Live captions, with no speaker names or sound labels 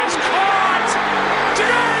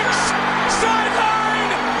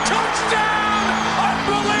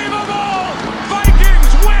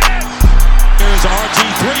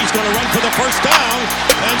for the first down,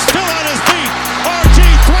 and still on his feet.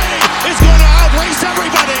 RG3 is going to outrace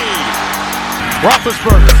everybody.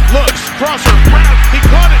 Roethlisberger looks, crosser, grabs, he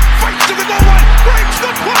caught it, fights to the goal line, breaks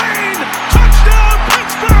the plane, touchdown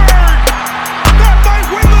Pittsburgh! That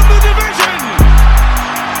might win them the division!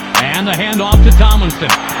 And the handoff to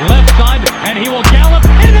Tomlinson, left side, and he will gallop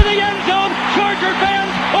into the end zone. Charger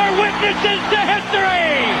fans are witnesses to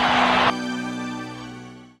history!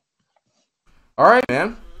 All right,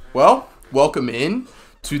 man. Well, welcome in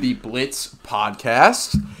to the Blitz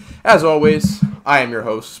podcast. As always, I am your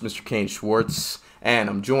host, Mr. Kane Schwartz, and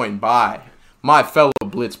I'm joined by my fellow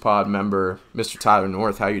Blitz Pod member, Mr. Tyler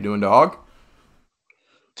North. How you doing, dog?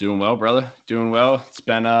 Doing well, brother. Doing well. It's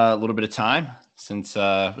been a little bit of time since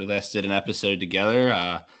we last did an episode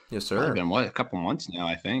together. Yes, sir. It's been, a couple months now,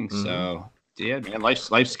 I think. Mm-hmm. So, yeah, man,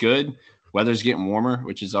 life's good. Weather's getting warmer,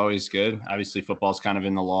 which is always good. Obviously, football's kind of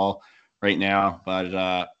in the lull right now,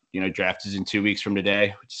 but, draft is in 2 weeks from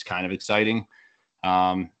today, which is kind of exciting.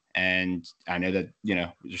 And I know that,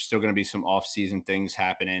 there's still going to be some off-season things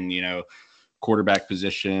happening, quarterback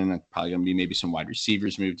position, probably going to be maybe some wide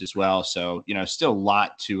receivers moved as well. So, still a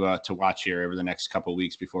lot to watch here over the next couple of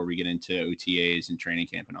weeks before we get into OTAs and training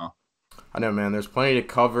camp and all. I know, man. There's plenty to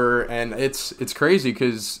cover, and it's crazy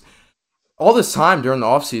because all this time during the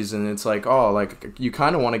offseason, it's like, you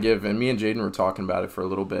kind of want to give, and me and Jaden were talking about it for a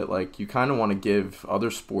little bit, like, you kind of want to give other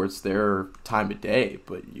sports their time of day,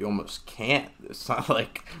 but you almost can't. It's not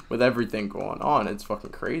like with everything going on, it's fucking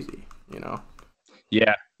crazy,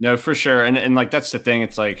 Yeah, no, for sure. And like, that's the thing.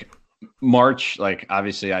 It's like March, like,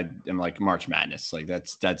 obviously I am like March Madness. Like,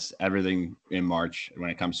 that's everything in March when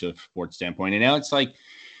it comes to a sports standpoint. And now it's like,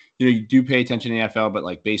 you do pay attention to the NFL, but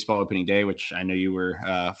like baseball opening day, which I know you were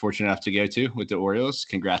fortunate enough to go to with the Orioles.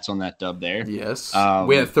 Congrats on that dub there. Yes.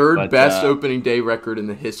 We had third best opening day record in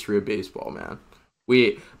the history of baseball, man.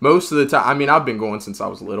 Most of the time, I mean, I've been going since I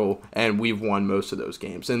was little, and we've won most of those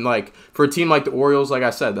games. And like for a team like the Orioles, like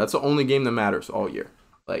I said, that's the only game that matters all year.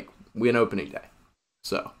 Like, we had opening day.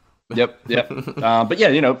 So. Yep. But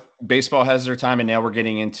yeah, baseball has their time, and now we're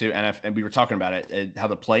getting into NFL. And we were talking about it, how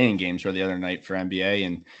the playing games were the other night for NBA,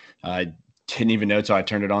 and I didn't even know until I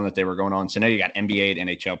turned it on that they were going on. So now you got NBA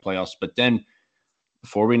and NHL playoffs. But then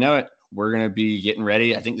before we know it, we're going to be getting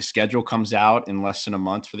ready. I think the schedule comes out in less than a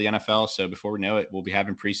month for the NFL. So before we know it, we'll be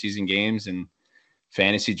having preseason games and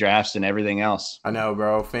fantasy drafts and everything else. I know,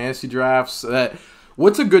 bro. Fantasy drafts.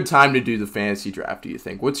 What's a good time to do the fantasy draft, do you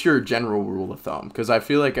think? What's your general rule of thumb? Because I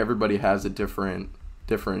feel like everybody has a different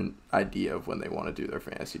idea of when they want to do their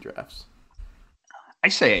fantasy drafts. I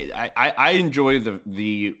say I enjoy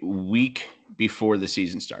the week before the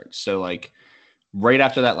season starts. So like right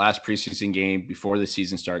after that last preseason game, before the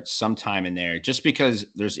season starts, sometime in there, just because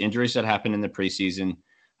there's injuries that happen in the preseason.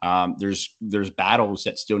 There's battles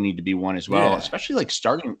that still need to be won as well, especially like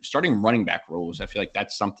starting running back roles. I feel like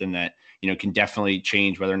that's something that, can definitely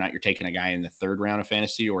change whether or not you're taking a guy in the third round of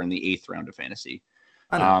fantasy or in the eighth round of fantasy.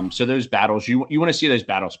 So those battles, you want to see those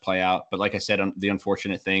battles play out. But like I said, the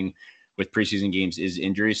unfortunate thing with preseason games is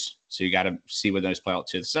injuries. So you got to see where those play out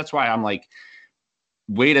too. So that's why I'm like,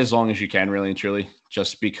 wait as long as you can, really and truly,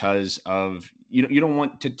 just because of, you don't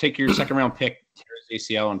want to take your second round pick, tear his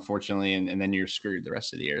ACL, unfortunately, and then you're screwed the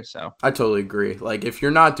rest of the year. So I totally agree. Like, if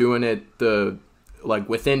you're not doing it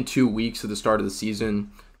within 2 weeks of the start of the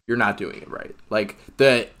season, you're not doing it right. Like,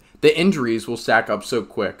 the injuries will stack up so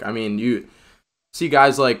quick. I mean, you see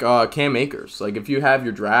guys like Cam Akers. Like, if you have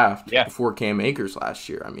your draft before Cam Akers last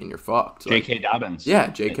year, I mean, you're fucked. J.K. Dobbins. Yeah,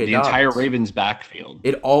 J.K. Dobbins. The entire Ravens backfield.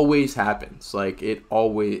 It always happens. Like,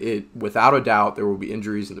 without a doubt, there will be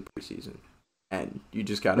injuries in the preseason. And you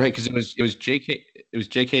just got to... Right, because it was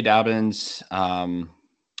J.K. Dobbins,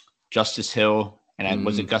 Justice Hill, and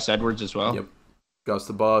was it Gus Edwards as well? Yep. Gus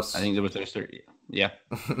the Bus. I think it was those three. Yeah.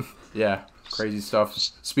 Yeah. Crazy stuff.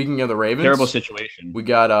 Speaking of the Ravens, terrible situation. We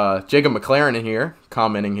got Jacob McLaren in here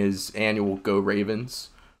commenting his annual Go Ravens.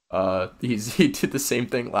 He did the same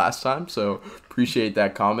thing last time, so appreciate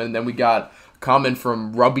that comment. And then we got a comment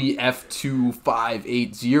from Rubby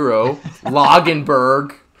F2580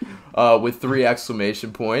 Logenberg with 3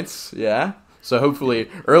 exclamation points. Yeah. So hopefully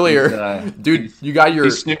earlier, dude, you got your...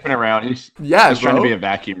 He's snooping around. He's trying to be a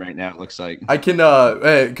vacuum right now, it looks like. I can,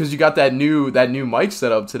 because you got that new mic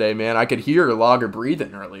set up today, man. I could hear Lager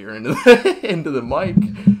breathing earlier into the mic.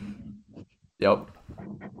 Yep.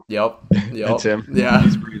 That's him. Yeah.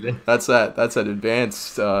 He's breathing. That's an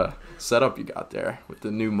advanced setup you got there with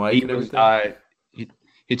the new mic and everything.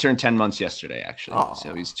 He turned 10 months yesterday, actually. Oh.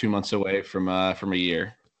 So he's 2 months away from a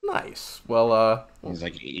year. Nice. Well, he's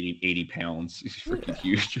like 80 pounds. He's freaking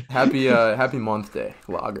huge. Happy month day,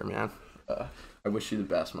 Lager, man. I wish you the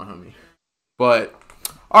best, my homie. But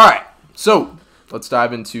all right, so let's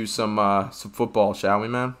dive into some football, shall we,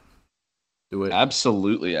 man? Do it.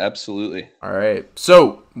 Absolutely. All right.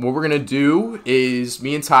 So what we're gonna do is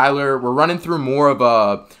me and Tyler, we're running through more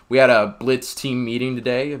of we had a Blitz team meeting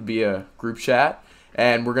today via group chat,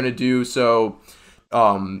 and we're gonna do so.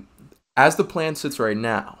 As the plan sits right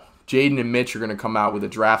now, Jaden and Mitch are gonna come out with a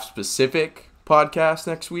draft specific podcast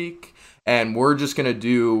next week, and we're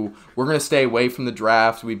gonna stay away from the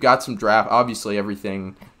draft. We've got some draft. Obviously,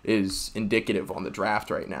 everything is indicative on the draft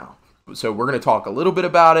right now. So we're going to talk a little bit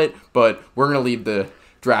about it, but we're going to leave the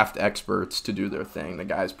draft experts to do their thing. The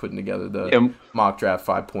guys putting together the mock draft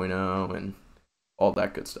 5.0 and all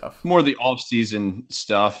that good stuff. More the off-season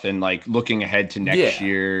stuff and like looking ahead to next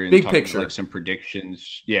year and big picture, like some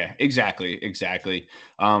predictions. Yeah, exactly.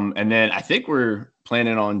 And then I think we're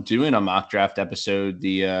planning on doing a mock draft episode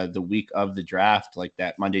the week of the draft, like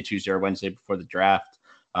that Monday, Tuesday, or Wednesday before the draft,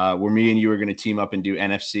 where me and you are going to team up and do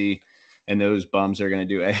NFC. And those bums are going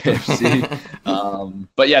to do AFC.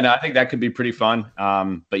 But yeah, no, I think that could be pretty fun.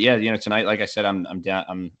 But yeah, tonight, like I said, I'm down.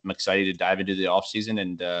 I'm excited to dive into the offseason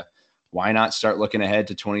and why not start looking ahead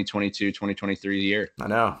to 2022, 2023 year. I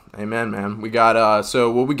know. Amen, man. We got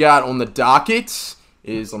so what we got on the docket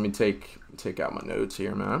is, let me take out my notes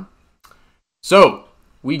here, man. So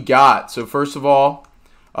first of all,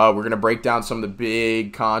 we're going to break down some of the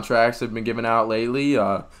big contracts that have been given out lately.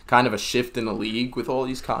 Kind of a shift in the league with all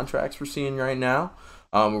these contracts we're seeing right now.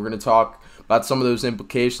 We're going to talk about some of those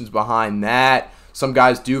implications behind that. Some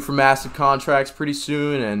guys due for massive contracts pretty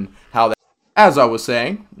soon and how that. As I was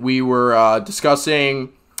saying, we were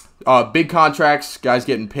discussing big contracts, guys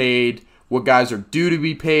getting paid, what guys are due to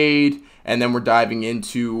be paid, and then we're diving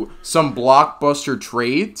into some blockbuster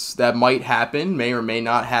trades that might happen, may or may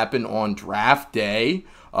not happen on draft day.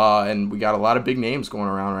 And we got a lot of big names going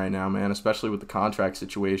around right now, man, especially with the contract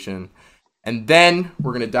situation. And then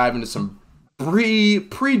we're going to dive into some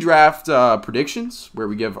pre-draft predictions where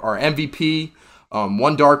we give our MVP,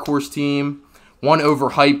 one dark horse team, one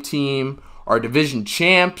overhyped team, our division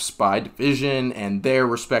champs by division and their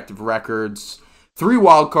respective records, 3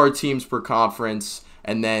 wildcard teams per conference,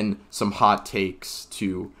 and then some hot takes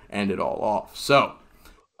to end it all off. So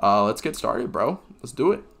let's get started, bro. Let's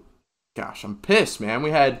do it. Gosh, I'm pissed, man. We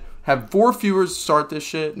have 4 viewers start this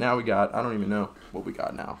shit. Now we got, I don't even know what we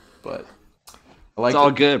got now, but I like it's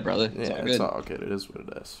all good, brother. It's all good. It is what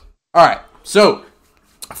it is. All right. So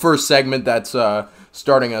first segment that's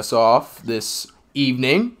starting us off this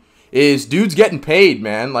evening is dudes getting paid,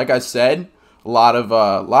 man. Like I said, a lot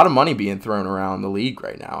of money being thrown around the league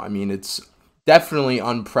right now. I mean, it's definitely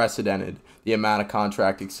unprecedented, the amount of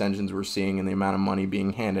contract extensions we're seeing and the amount of money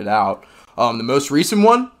being handed out. The most recent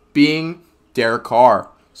one being Derek Carr.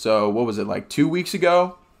 So what was it, like 2 weeks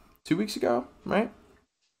ago? 2 weeks ago, right?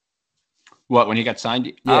 What, when he got signed?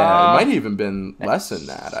 Yeah, it might have even been less than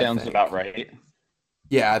that. Sounds about right.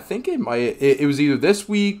 Yeah, I think it might. It was either this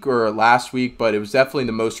week or last week, but it was definitely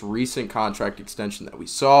the most recent contract extension that we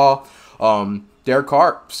saw. Derek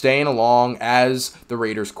Carr staying along as the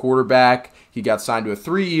Raiders quarterback. He got signed to a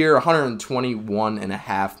 3-year,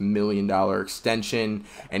 $121.5 million extension,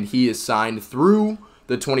 and he is signed through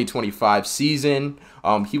the 2025 season.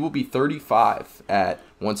 He will be 35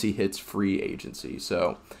 once he hits free agency.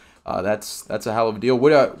 So that's a hell of a deal.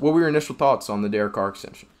 What were your initial thoughts on the Derek Carr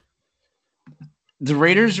extension? The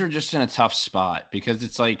Raiders are just in a tough spot because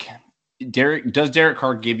it's like, does Derek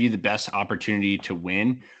Carr give you the best opportunity to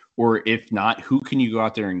win? Or if not, who can you go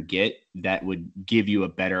out there and get that would give you a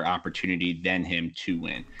better opportunity than him to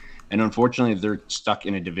win? And unfortunately, they're stuck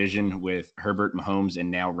in a division with Herbert, Mahomes,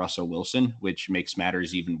 and now Russell Wilson, which makes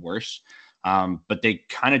matters even worse. But they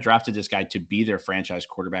kind of drafted this guy to be their franchise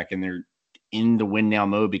quarterback, and they're in the win now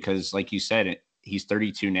mode because, like you said, he's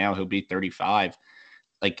 32 now. He'll be 35.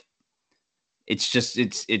 Like, it's just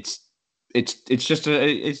a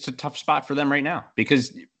tough spot for them right now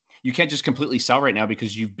because you can't just completely sell right now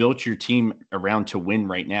because you've built your team around to win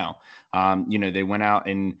right now. They went out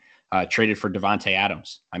and traded for Devontae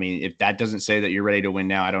Adams. I mean, if that doesn't say that you're ready to win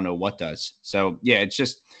now, I don't know what does. So yeah, it's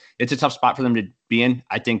a tough spot for them to be in.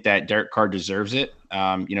 I think that Derek Carr deserves it.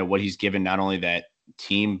 What he's given not only that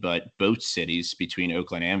team, but both cities between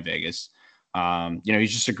Oakland and Vegas.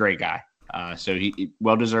 He's just a great guy. So he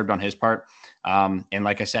well deserved on his part. And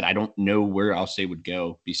like I said, I don't know where else they would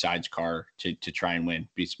go besides Carr to try and win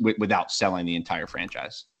without selling the entire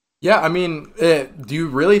franchise. Yeah, I mean, do you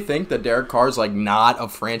really think that Derek Carr is like not a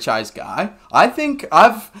franchise guy? I think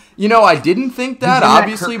I didn't think that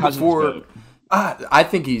obviously before. I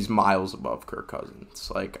think he's miles above Kirk Cousins.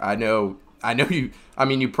 Like, I know I know you. I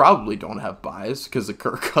mean, you probably don't have bias because of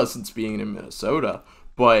Kirk Cousins being in Minnesota,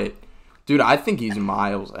 but dude, I think he's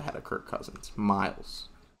miles ahead of Kirk Cousins. Miles.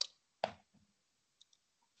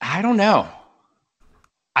 I don't know.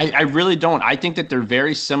 I really don't. I think that they're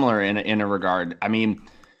very similar in a regard. I mean,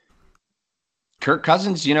 Kirk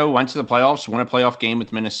Cousins, went to the playoffs, won a playoff game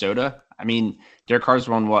with Minnesota. I mean, Derek Carr's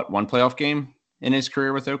won one playoff game in his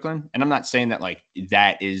career with Oakland. And I'm not saying that like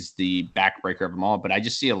that is the backbreaker of them all, but I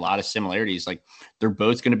just see a lot of similarities. Like they're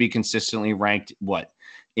both going to be consistently ranked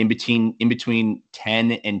in between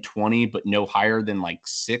 10 and 20, but no higher than like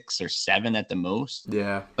 6 or 7 at the most.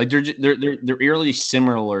 Yeah. Like they're eerily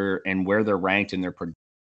similar in where they're ranked in their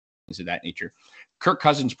things of that nature. Kirk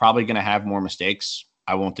Cousins probably going to have more mistakes.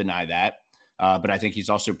 I won't deny that. But I think he's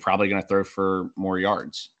also probably going to throw for more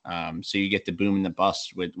yards. So you get the boom and the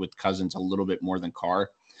bust with Cousins a little bit more than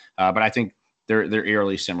Carr. But I think they're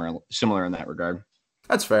eerily similar in that regard.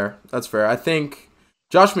 That's fair. I think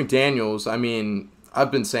Josh McDaniels, I mean,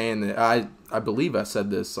 I've been saying that I believe I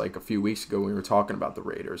said this like a few weeks ago when we were talking about the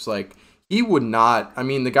Raiders. Like he would not, I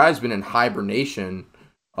mean, the guy's been in hibernation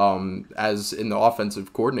as in the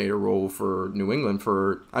offensive coordinator role for New England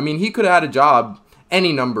he could have had a job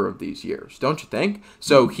any number of these years, don't you think?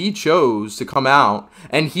 So he chose to come out,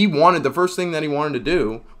 and the first thing that he wanted to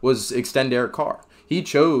do was extend Derek Carr. He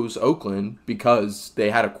chose Oakland because they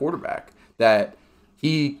had a quarterback that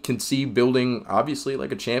he can see building, obviously,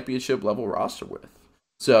 like a championship level roster with.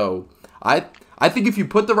 So I think if you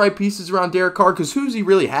put the right pieces around Derek Carr, because who's he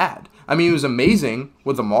really had? I mean, he was amazing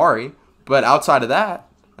with Amari, but outside of that,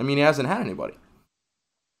 I mean, he hasn't had anybody.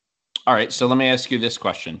 All right, so let me ask you this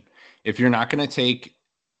question. If you're not going to take,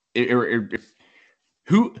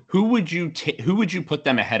 who would you put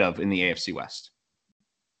them ahead of in the AFC West?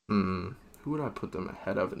 Who would I put them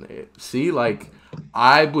ahead of in the AFC? Like,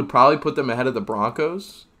 I would probably put them ahead of the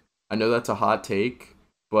Broncos. I know that's a hot take,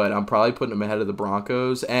 but I'm probably putting them ahead of the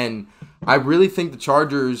Broncos. And I really think the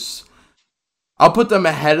Chargers, I'll put them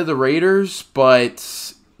ahead of the Raiders,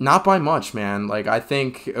 but not by much, man. Like, I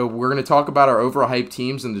think we're going to talk about our overhyped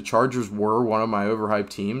teams, and the Chargers were one of my overhyped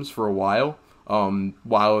teams for a while I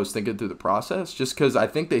was thinking through the process, just because I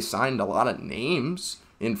think they signed a lot of names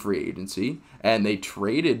in free agency, and they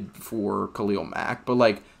traded for Khalil Mack. But,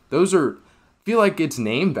 like, I feel like it's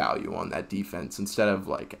name value on that defense instead of,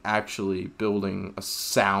 like, actually building a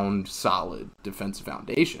sound, solid defensive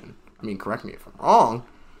foundation. I mean, correct me if I'm wrong.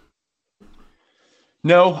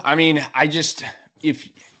 No, I mean,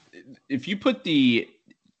 if you put the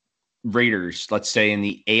Raiders, let's say, in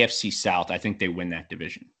the AFC South, I think they win that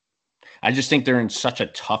division. I just think they're in such a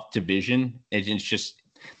tough division. It's just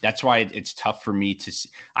that's why it's tough for me to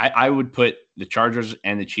see. I would put the Chargers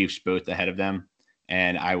and the Chiefs both ahead of them,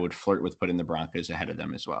 and I would flirt with putting the Broncos ahead of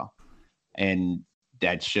them as well. And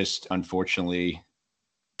that's just, unfortunately,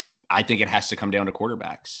 I think it has to come down to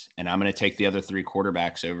quarterbacks, and I'm going to take the other 3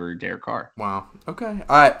 quarterbacks over Derek Carr. Wow. Okay.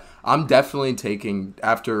 I'm definitely taking,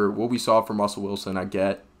 after what we saw from Russell Wilson, I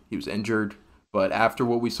get he was injured, but after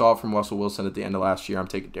what we saw from Russell Wilson at the end of last year, I'm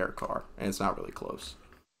taking Derek Carr, and it's not really close.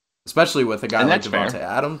 Especially with a guy like Devontae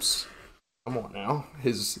Adams. Come on now.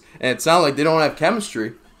 And it's not like they don't have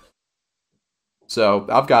chemistry. So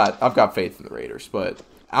I've got faith in the Raiders, but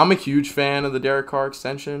I'm a huge fan of the Derek Carr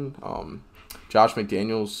extension. Josh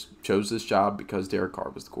McDaniels chose this job because Derek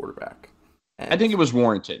Carr was the quarterback. And I think it was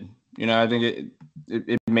warranted. I think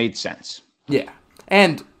it made sense. Yeah.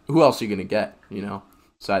 And who else are you going to get,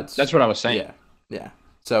 Besides, that's what I was saying. Yeah.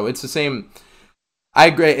 So it's the same. I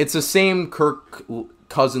agree. It's the same Kirk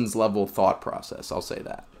Cousins level thought process. I'll say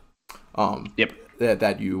that. Yep.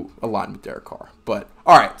 That you align with Derek Carr. But,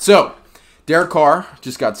 all right. So Derek Carr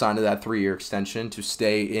just got signed to that 3-year extension to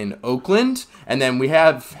stay in Oakland. And then we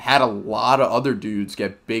have had a lot of other dudes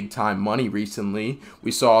get big-time money recently.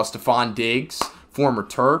 We saw Stephon Diggs, former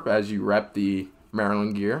Terp, as you rep the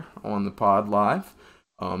Maryland gear on the pod live.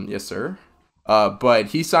 Yes, sir. But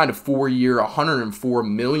he signed a 4-year, $104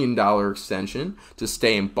 million extension to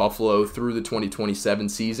stay in Buffalo through the 2027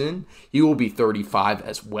 season. He will be 35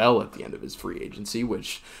 as well at the end of his free agency,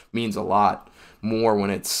 which means a lot more when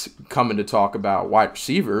it's coming to talk about wide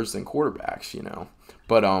receivers than quarterbacks,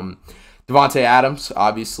 But Devontae Adams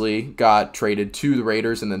obviously got traded to the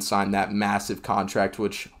Raiders and then signed that massive contract,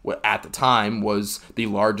 which at the time was the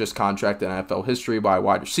largest contract in NFL history by a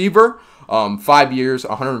wide receiver. 5 years,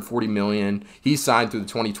 $140 million. He signed through the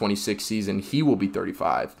 2026 season. He will be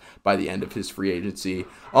 35 by the end of his free agency.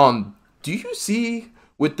 Do you see,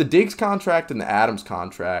 with the Diggs contract and the Adams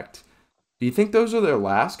contract, do you think those are their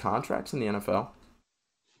last contracts in the NFL?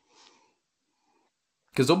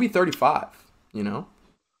 Because they'll be 35,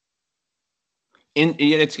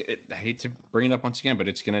 I hate to bring it up once again, but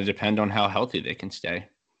it's going to depend on how healthy they can stay.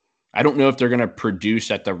 I don't know if they're going to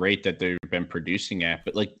produce at the rate that they've been producing at,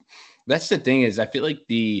 but like that's the thing is I feel like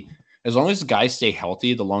as long as the guys stay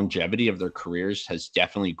healthy, the longevity of their careers has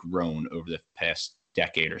definitely grown over the past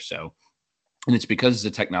decade or so. And it's because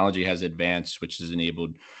the technology has advanced, which has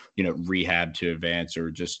enabled, rehab to advance,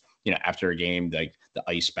 or just, after a game, like the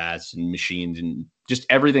ice baths and machines and just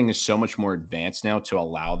everything is so much more advanced now to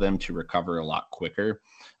allow them to recover a lot quicker,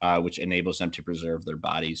 which enables them to preserve their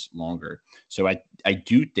bodies longer. So I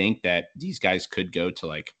do think that these guys could go to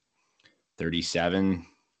like 37,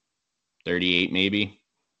 38, maybe.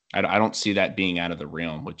 I don't see that being out of the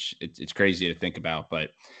realm, which it's crazy to think about,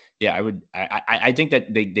 but yeah, I think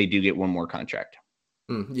that they do get one more contract.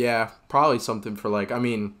 Yeah, probably something for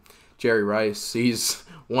Jerry Rice. He's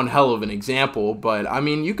one hell of an example, but I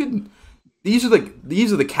mean, these are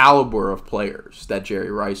the caliber of players that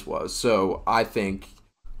Jerry Rice was. So I think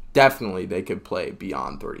definitely they could play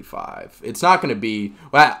beyond 35. It's not going to be.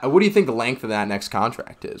 What do you think the length of that next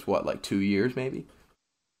contract is? What, like 2 years, maybe?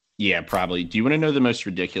 Yeah, probably. Do you want to know the most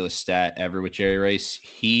ridiculous stat ever with Jerry Rice?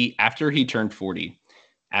 After he turned 40,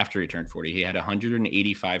 he had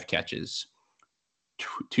 185 catches,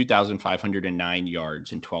 2,509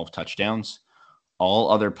 yards, and 12 touchdowns.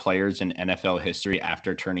 All other players in NFL history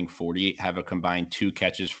after turning 40 have a combined 2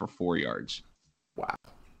 catches for 4 yards. Wow,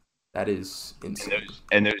 that is insane.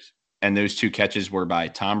 And those 2 catches were by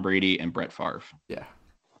Tom Brady and Brett Favre. Yeah,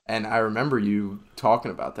 and I remember you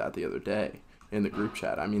talking about that the other day in the group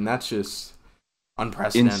chat. I mean, that's just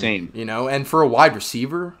unprecedented. Insane. And for a wide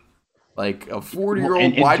receiver, like a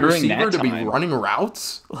 40-year-old wide receiver to be running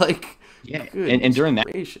routes, like, yeah. And during that,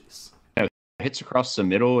 gracious. Hits across the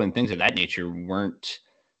middle and things of that nature weren't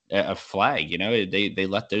a flag. They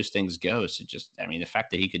let those things go. So the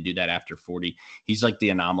fact that he could do that after 40, he's like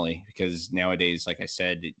the anomaly, because nowadays, like I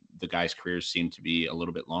said, the guys' careers seem to be a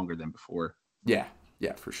little bit longer than before. Yeah,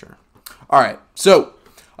 for sure. All right, so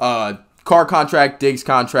Carr contract, Diggs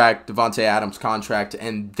contract, Devontae Adams contract,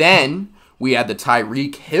 and then we had the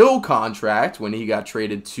Tyreek Hill contract when he got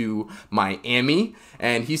traded to Miami,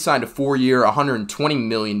 and he signed a 4-year, $120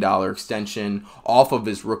 million extension off of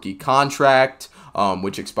his rookie contract,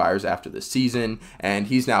 which expires after the season, and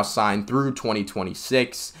he's now signed through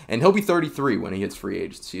 2026, and he'll be 33 when he hits free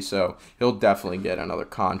agency, so he'll definitely get another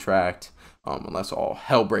contract unless all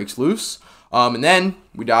hell breaks loose. And then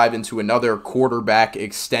we dive into another quarterback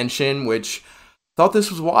extension, which thought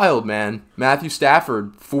this was wild, man. Matthew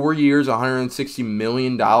Stafford, 4 years, $160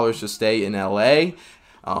 million to stay in LA.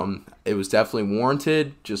 It was definitely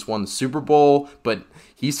warranted. Just won the Super Bowl, but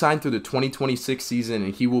he signed through the 2026 season,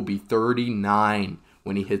 and he will be 39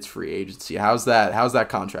 when he hits free agency. How's that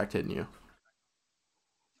contract hitting you?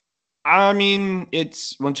 I mean,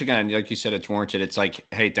 it's, once again, like you said, it's warranted. It's like,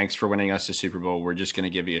 hey, thanks for winning us the Super Bowl. We're just going to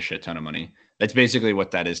give you a shit ton of money. That's basically what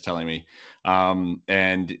that is telling me.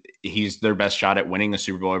 And he's their best shot at winning the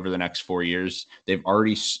Super Bowl over the next 4 years. They've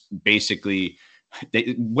already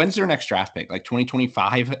when's their next draft pick? Like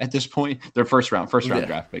 2025 at this point? Their first round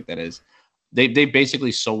draft pick, that is. They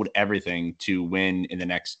basically sold everything to win in the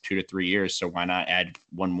next 2 to 3 years. So why not add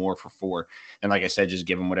one more for 4? And like I said, just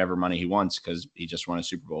give him whatever money he wants because he just won a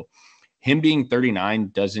Super Bowl. Him being 39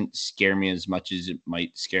 doesn't scare me as much as it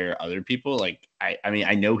might scare other people. Like, I mean,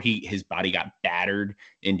 I know his body got battered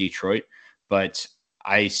in Detroit, but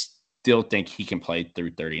I still think he can play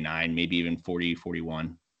through 39, maybe even 40,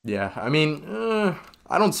 41. Yeah, I mean,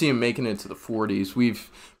 I don't see him making it to the 40s.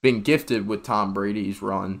 We've been gifted with Tom Brady's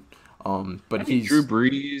run. But he's Drew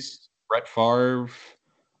Brees, Brett Favre,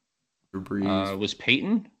 Drew Brees. Was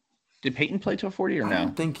Peyton? Did Peyton play till 40 or no? I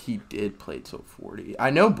don't think he did play till 40. I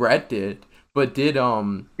know Brett did, but did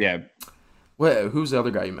yeah. Who's the other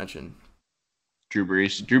guy you mentioned? Drew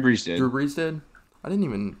Brees. Drew Brees did. Drew Brees did? I didn't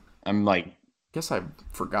even. I'm like. Guess I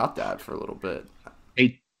forgot that for a little bit.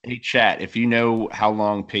 Hey, chat. If you know how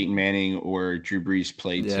long Peyton Manning or Drew Brees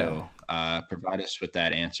played till, provide us with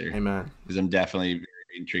that answer. Amen. Because I'm definitely very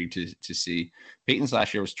intrigued to see. Peyton's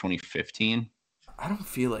last year was 2015. I don't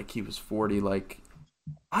feel like he was 40. Like,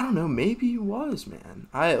 I don't know. Maybe he was, man.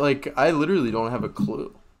 I literally don't have a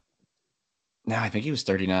clue. No, I think he was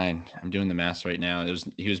 39. I'm doing the math right now.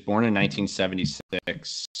 He was born in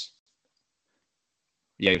 1976.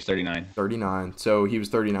 Yeah, he was 39. 39. So he was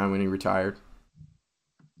 39 when he retired.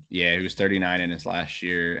 Yeah, he was 39 in his last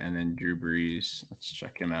year, and then Drew Brees. Let's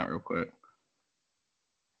check him out real quick.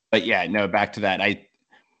 But yeah, no, back to that.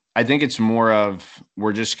 I think it's more of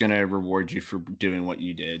we're just gonna reward you for doing what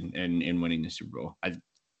you did and winning the Super Bowl.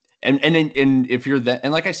 And if you're that,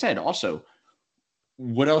 and like I said, also,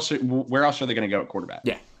 where else are they gonna go at quarterback?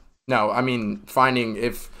 Yeah, No, I mean, finding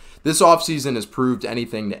if this offseason has proved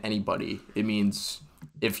anything to anybody, it means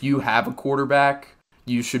if you have a quarterback,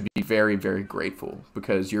 you should be very, very grateful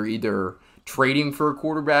because you're either trading for a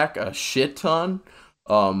quarterback a shit ton,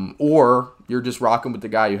 or you're just rocking with the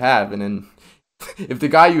guy you have. And then if the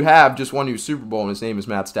guy you have just won you a Super Bowl and his name is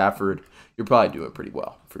Matt Stafford, you're probably doing pretty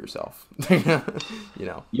well for yourself.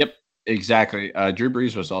 Yep. Exactly. Drew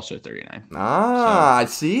Brees was also 39. I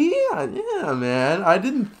see. Yeah, man. I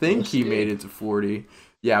didn't think he made it to 40.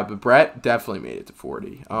 Yeah, but Brett definitely made it to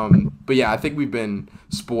 40. But yeah, I think we've been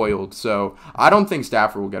spoiled. So I don't think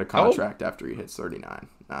Stafford will get a contract after he hits 39.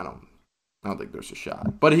 I don't think there's a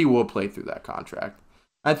shot. But he will play through that contract.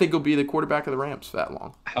 I think he'll be the quarterback of the Rams for that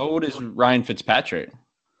long. How old is Ryan Fitzpatrick?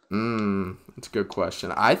 That's a good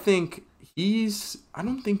question. I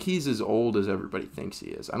don't think he's as old as everybody thinks he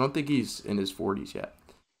is. I don't think he's in his 40s yet.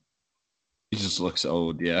 He just looks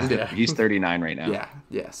old, yeah. He's 39 right now.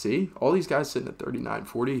 Yeah. See? All these guys sitting at 39.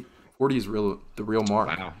 40 is the real mark.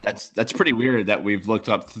 Wow. That's pretty weird that I've looked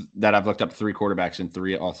up 3 quarterbacks and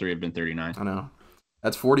all three have been 39. I know.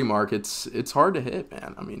 That's 40 mark. It's hard to hit,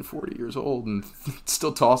 man. I mean, 40 years old and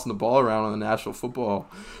still tossing the ball around on the national football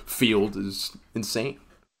field is insane.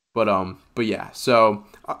 But yeah. So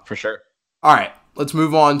for sure. All right, let's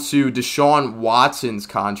move on to Deshaun Watson's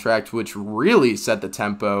contract, which really set the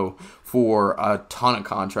tempo for a ton of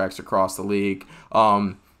contracts across the league.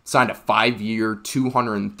 Signed a 5-year,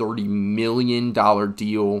 $230 million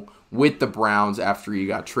deal with the Browns after he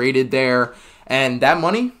got traded there. And that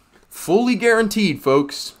money, fully guaranteed,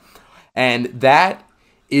 folks. And that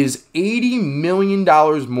is $80 million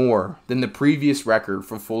more than the previous record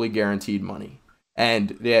for fully guaranteed money.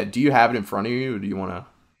 And yeah, do you have it in front of you? Or do you want to?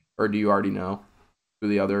 Or do you already know who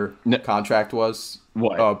the other contract was?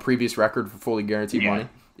 What? Previous record for fully guaranteed money?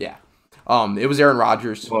 Yeah. It was Aaron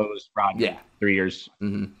Rodgers. Well, it was Rodgers. Yeah. 3 years.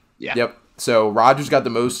 Mm-hmm. Yeah. Yep. So Rodgers got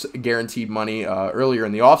the most guaranteed money earlier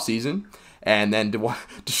in the offseason. And then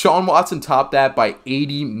Deshaun Watson topped that by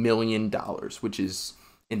 $80 million, which is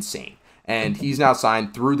insane. And he's now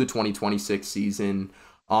signed through the 2026 season.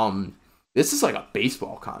 This is like a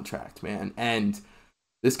baseball contract, man. And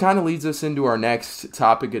this kind of leads us into our next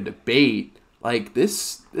topic of debate. Like,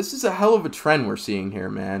 this is a hell of a trend we're seeing here,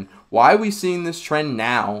 man. Why are we seeing this trend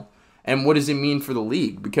now? And what does it mean for the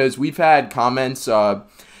league? Because we've had comments,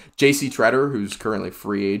 J.C. Treader, who's currently a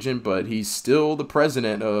free agent, but he's still the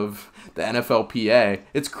president of the NFLPA.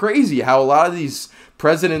 It's crazy how a lot of these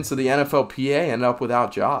presidents of the NFLPA end up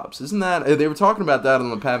without jobs. Isn't that? They were talking about that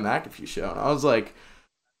on the Pat McAfee show. And I was like,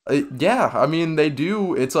 yeah, I mean, they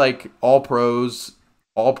do. It's like all pros,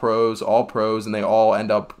 and they all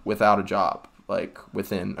end up without a job, like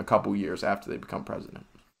within a couple years after they become president.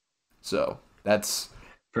 So that's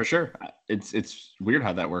for sure. It's weird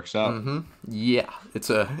how that works out. Mm-hmm. Yeah, it's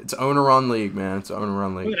owner-run league, man. It's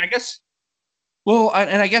owner-run league. I guess. Well,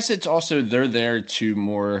 and I guess it's also they're there to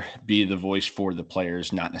more be the voice for the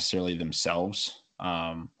players, not necessarily themselves.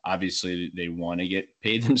 Obviously, they want to get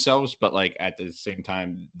paid themselves, but like at the same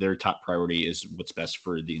time, their top priority is what's best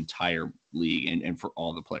for the entire league and for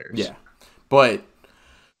all the players. Yeah, but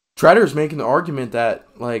Treader's making the argument that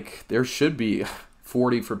like there should be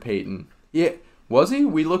 40 for Peyton. Yeah, was he?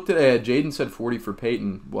 We looked at Jaden said 40 for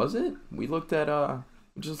Peyton. Was it? We looked at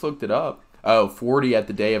we just looked it up. Oh, 40 at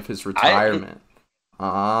the day of his retirement.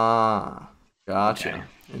 Gotcha. Okay.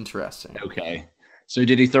 Interesting. Okay. So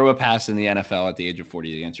did he throw a pass in the NFL at the age of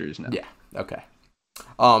 40? The answer is no. Yeah. Okay.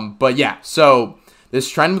 But yeah, so this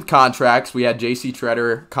trend with contracts, we had J.C.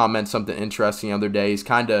 Treader comment something interesting the other day. He's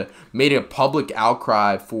kind of made a public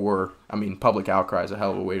outcry public outcry is a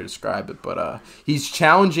hell of a way to describe it, but he's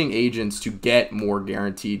challenging agents to get more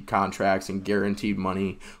guaranteed contracts and guaranteed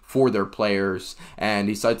money for their players. And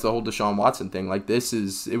he cites the whole Deshaun Watson thing. Like it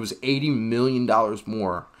was $80 million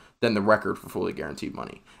more than the record for fully guaranteed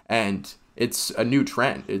money. And it's a new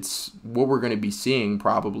trend. It's what we're going to be seeing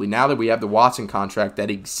probably now that we have the Watson contract that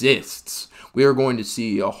exists. We are going to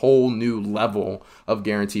see a whole new level of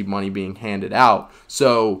guaranteed money being handed out.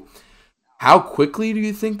 So how quickly do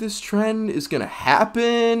you think this trend is going to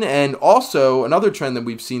happen? And also another trend that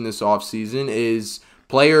we've seen this offseason is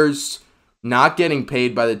players not getting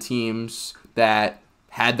paid by the teams that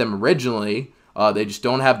had them originally. They just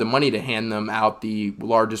don't have the money to hand them out the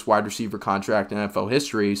largest wide receiver contract in NFL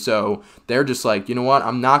history. So they're just like, you know what?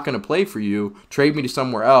 I'm not going to play for you. Trade me to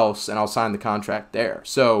somewhere else, and I'll sign the contract there.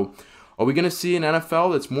 So are we going to see an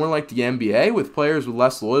NFL that's more like the NBA with players with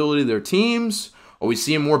less loyalty to their teams? Are we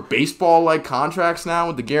seeing more baseball-like contracts now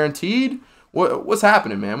with the guaranteed? What's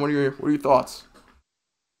happening, man? What are your thoughts?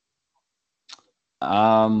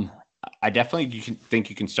 I definitely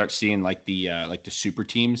you can start seeing like the super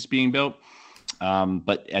teams being built.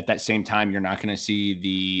 But at that same time, you're not going to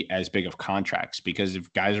see as big of contracts, because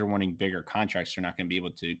if guys are wanting bigger contracts, they're not going to be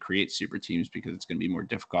able to create super teams because it's going to be more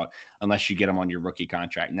difficult unless you get them on your rookie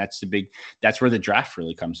contract. And that's where the draft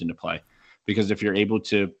really comes into play, because if you're able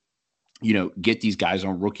to, get these guys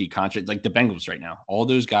on rookie contract, like the Bengals right now, all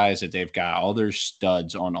those guys that they've got, all their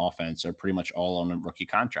studs on offense are pretty much all on a rookie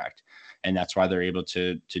contract. And that's why they're able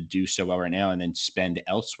to do so well right now and then spend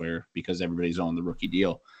elsewhere, because everybody's on the rookie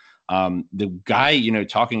deal. The guy,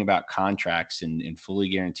 talking about contracts and fully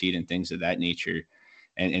guaranteed and things of that nature,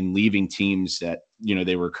 and leaving teams that,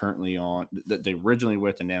 they were currently on, that they originally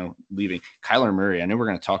with and now leaving. Kyler Murray, I know we're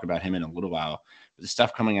going to talk about him in a little while, but the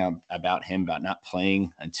stuff coming out about him, about not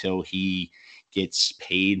playing until he gets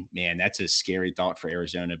paid, man, that's a scary thought for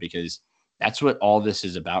Arizona, because that's what all this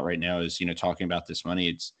is about right now is, talking about this money.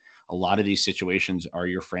 It's a lot of these situations are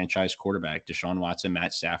your franchise quarterback, Deshaun Watson,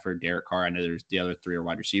 Matt Stafford, Derek Carr. I know there's the other three are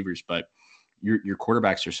wide receivers, but your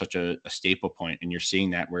quarterbacks are such a staple point, and you're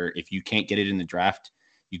seeing that where if you can't get it in the draft,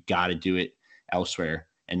 you got to do it elsewhere.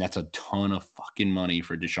 And that's a ton of fucking money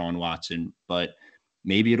for Deshaun Watson, but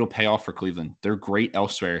maybe it'll pay off for Cleveland. They're great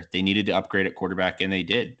elsewhere. They needed to upgrade at quarterback, and they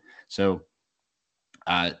did. So,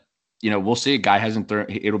 we'll see. A guy hasn't thrown.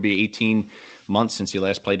 It'll be 18 months since he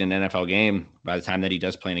last played an NFL game by the time that he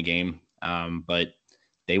does play in a game. But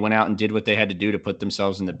they went out and did what they had to do to put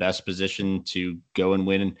themselves in the best position to go and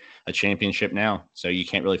win a championship now. So you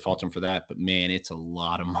can't really fault them for that. But, man, it's a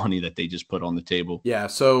lot of money that they just put on the table. Yeah,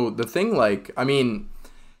 so the thing,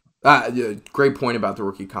 great point about the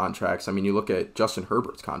rookie contracts. I mean, you look at Justin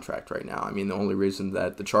Herbert's contract right now. I mean, the only reason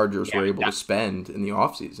that the Chargers were able to spend in the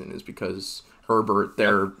offseason is because Herbert,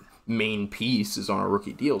 their main piece, is on a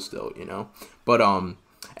rookie deal still, But,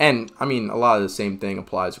 and I mean, a lot of the same thing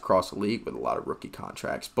applies across the league with a lot of rookie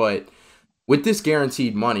contracts. But with this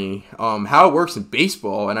guaranteed money, how it works in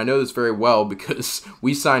baseball, and I know this very well because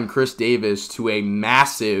we signed Chris Davis to a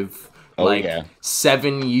massive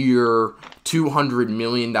 7-year, $200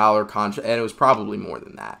 million contract, and it was probably more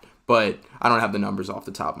than that. But I don't have the numbers off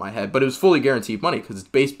the top of my head. But it was fully guaranteed money because it's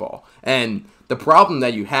baseball. And the problem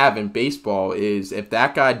that you have in baseball is if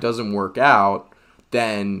that guy doesn't work out,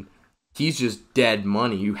 then he's just dead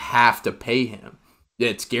money. You have to pay him.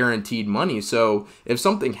 It's guaranteed money. So if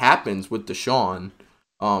something happens with Deshaun,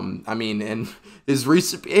 and his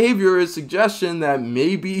recent behavior is suggestion that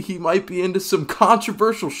maybe he might be into some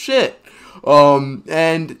controversial shit.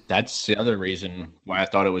 And that's the other reason why I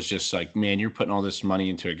thought it was just like, man, you're putting all this money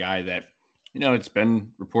into a guy that, it's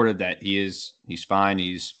been reported that he's fine.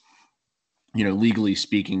 He's, legally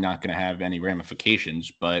speaking, not going to have any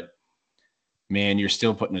ramifications, but man, you're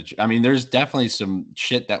still putting there's definitely some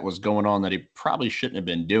shit that was going on that he probably shouldn't have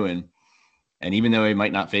been doing. And even though he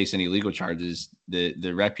might not face any legal charges,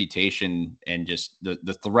 the reputation and just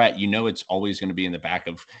the threat, it's always going to be in the back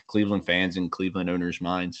of Cleveland fans and Cleveland owners'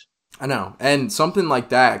 minds. I know. And something like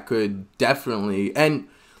that could definitely, and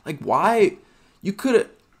why you could,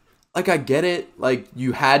 I get it.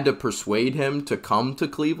 You had to persuade him to come to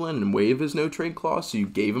Cleveland and waive his no trade clause. So you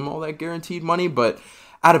gave him all that guaranteed money. But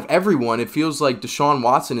out of everyone, it feels like Deshaun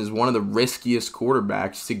Watson is one of the riskiest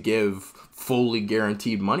quarterbacks to give fully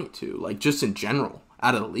guaranteed money to, just in general,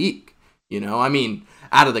 out of the league.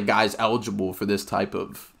 Out of the guys eligible for this type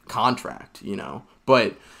of contract,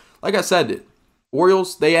 But like I said,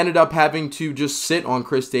 Orioles, they ended up having to just sit on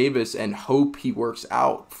Chris Davis and hope he works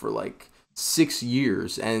out for 6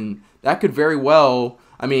 years. And that could very well,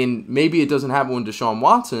 maybe it doesn't happen with Deshaun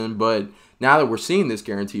Watson, but now that we're seeing this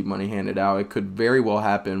guaranteed money handed out, it could very well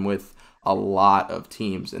happen with a lot of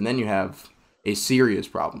teams. And then you have a serious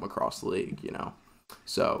problem across the league,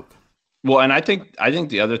 So, well, and I think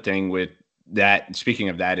the other thing with that, speaking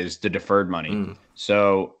of that, is the deferred money.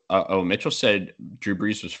 So, Mitchell said Drew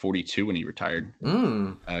Brees was 42 when he retired.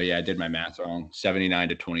 Oh, yeah, I did my math wrong. 79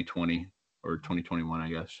 to 2020 or 2021, I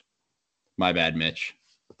guess. My bad, Mitch.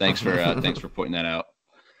 Thanks for pointing that out.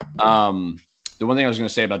 The one thing I was going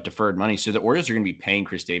to say about deferred money, so the Orioles are going to be paying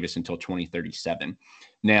Chris Davis until 2037.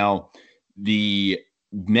 Now, the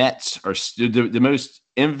Mets are the most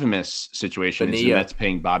infamous situation is the Mets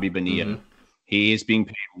paying Bobby Bonilla. Mm-hmm. He is being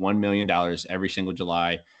paid $1 million every single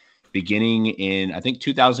July. Beginning in, I think,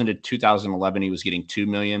 2000 to 2011, he was getting $2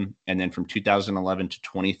 million. And then from 2011 to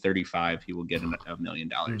 2035, he will get $1 million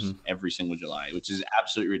every single July, which is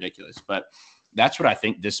absolutely ridiculous. But that's what I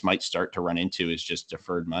think this might start to run into, is just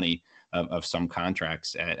deferred money of some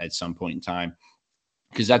contracts at some point in time.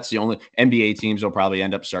 Because that's the only NBA teams will probably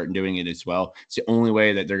end up starting doing it as well. It's the only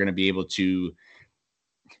way that they're going to be able to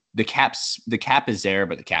the cap is there,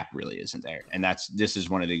 but the cap really isn't there. And this is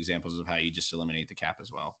one of the examples of how you just eliminate the cap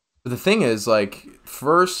as well. But the thing is, like,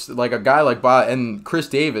 first, like, a guy like Bob and Chris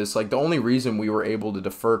Davis, like, the only reason we were able to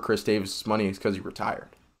defer Chris Davis' money is because he retired.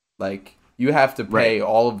 Like, you have to pay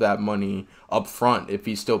all of that money up front if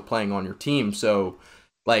he's still playing on your team. So,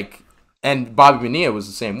 like, and Bobby Bonilla was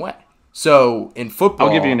the same way. So, in football,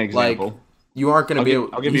 I'll give you an example. Like, you aren't going to be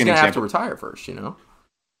able, he's going to have to retire first, you know?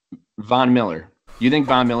 Von Miller. You think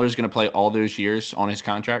Von Miller is going to play all those years on his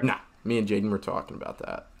contract? Nah, me and Jaden were talking about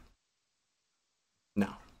that. No.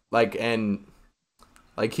 Like, and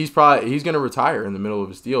like he's going to retire in the middle of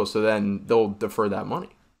his deal, so then they'll defer that money.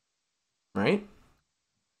 Right?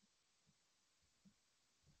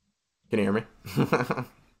 Can you hear me?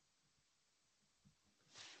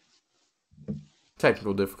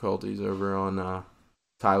 Technical difficulties over on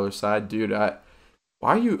Tyler's side. Dude, why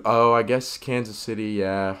are you... Oh, I guess Kansas City,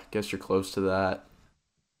 yeah. I guess you're close to that.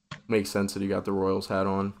 Makes sense that you got the Royals hat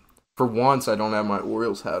on. For once, I don't have my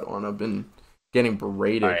Orioles hat on. I've been getting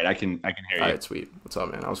berated. All right, I can hear you. All right, sweet. What's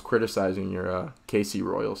up, man? I was criticizing your KC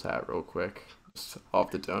Royals hat real quick. Just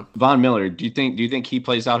off the dome. Von Miller, do you think he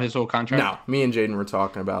plays out his whole contract? No, me and Jaden were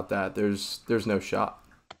talking about that. There's no shot.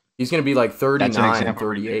 He's going to be like 39,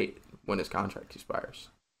 38 when his contract expires.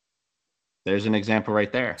 There's an example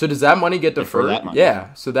right there. So does that money get deferred? That money.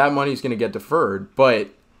 Yeah, so that money's going to get deferred, but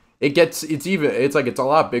it's a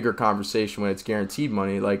lot bigger conversation when it's guaranteed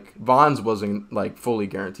money. Like Von's wasn't like fully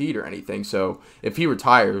guaranteed or anything. So if he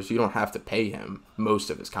retires, you don't have to pay him most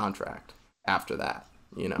of his contract after that.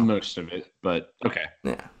 You know, most of it, but okay,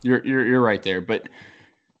 yeah, you're right there. But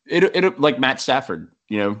it like Matt Stafford,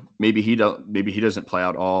 you know, maybe he doesn't play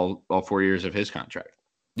out all 4 years of his contract.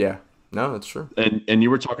 Yeah, no, that's true. And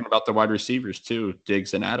you were talking about the wide receivers too,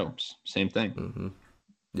 Diggs and Adams, same thing. Mm-hmm.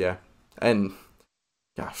 Yeah, and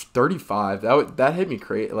gosh, 35 that hit me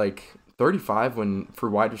crazy. Like 35 for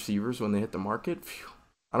wide receivers when they hit the market. Phew.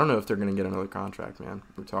 I don't know if they're going to get another contract, man.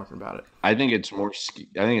 We're talking about it. I think it's more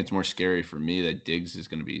scary for me that Diggs is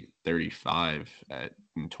going to be 35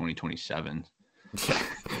 in 2027. Yeah.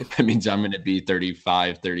 That means I'm going to be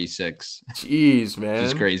 35, 36. Jeez, man.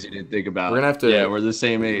 It's crazy to think about. We're going to have to. Yeah, we're the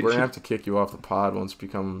same age. We're going to have to kick you off the pod once you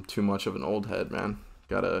become too much of an old head, man.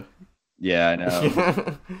 Gotta. Yeah, I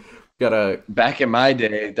know. Gotta. Back in my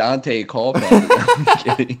day, Dante Culpepper. I'm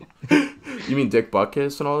kidding. You mean Dick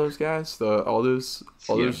Butkus and all those guys? All those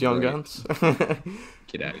young guns?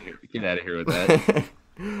 Get out of here. Get out of here with that.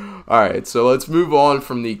 All right, so let's move on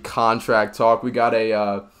from the contract talk. We got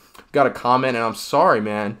a comment, and I'm sorry,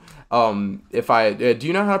 man. Do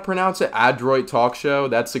you know how to pronounce it? Adroit Talk Show.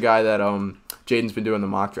 That's the guy that Jaden's been doing the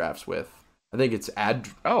mock drafts with. I think it's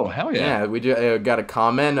Oh, hell yeah. Yeah, we got a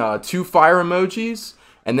comment, 2 fire emojis,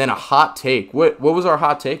 and then a hot take. What was our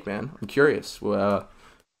hot take, man? I'm curious. What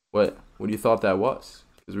do you thought that was?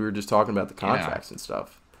 Because we were just talking about the contracts and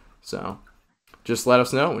stuff. So just let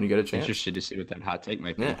us know when you get a chance. Interested to see what that hot take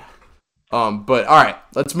might be. Yeah. But all right,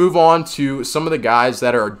 let's move on to some of the guys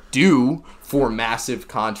that are due for massive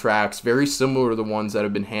contracts, very similar to the ones that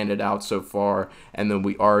have been handed out so far and then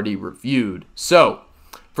we already reviewed. So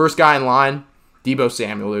first guy in line, Deebo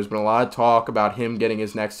Samuel. There's been a lot of talk about him getting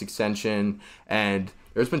his next extension, and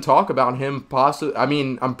there's been talk about him possibly. I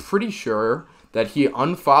mean, I'm pretty sure that he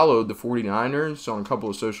unfollowed the 49ers on a couple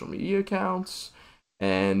of social media accounts,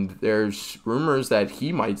 and there's rumors that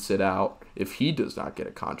he might sit out if he does not get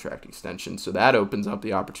a contract extension. So that opens up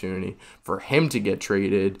the opportunity for him to get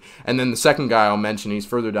traded. And then the second guy I'll mention, he's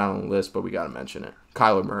further down on the list, but we got to mention it,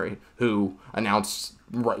 Kyler Murray, who announced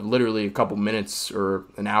literally a couple minutes or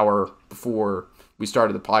an hour before we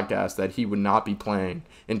started the podcast that he would not be playing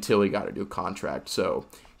until he got a new contract. So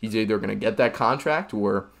he's either going to get that contract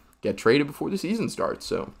or get traded before the season starts.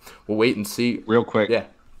 So we'll wait and see. Real quick. Yeah.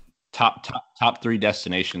 Top 3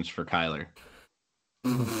 destinations for Kyler.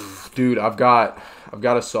 Dude, I've got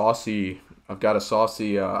a saucy. I kind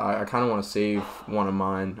of want to save one of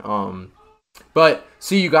mine. But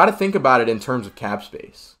see, you got to think about it in terms of cap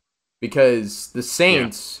space, because the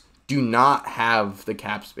Saints do not have the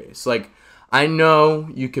cap space. Like, I know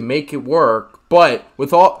you can make it work, but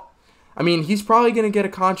he's probably going to get a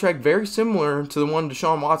contract very similar to the one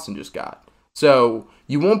Deshaun Watson just got. So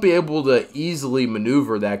you won't be able to easily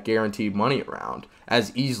maneuver that guaranteed money around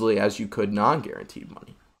as easily as you could non-guaranteed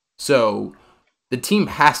money. So the team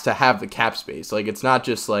has to have the cap space. Like, it's not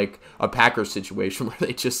just like a Packers situation where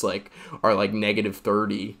they just like are like negative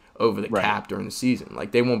 30 over the cap during the season.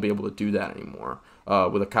 Like, they won't be able to do that anymore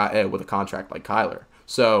with a contract like Kyler.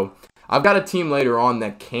 So I've got a team later on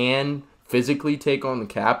that can physically take on the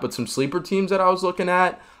cap, but some sleeper teams that I was looking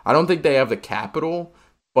at, I don't think they have the capital,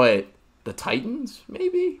 but The Titans,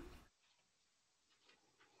 maybe?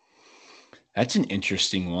 That's an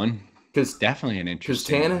interesting one. Because definitely an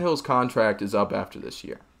interesting one. Because Tannehill's contract is up after this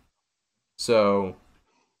year. So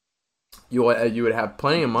you would have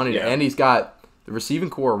plenty of money to, and he's got the receiving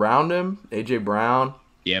core around him, A.J. Brown.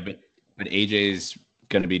 Yeah, but A.J.'s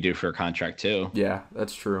going to be due for a contract too. Yeah,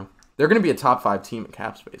 that's true. They're going to be a top 5 team in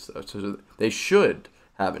cap space, though, so they should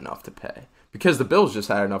have enough to pay. Because the Bills just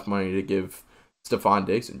had enough money to give Stephon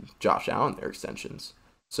Diggs and Josh Allen their extensions.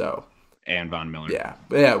 So and Von Miller.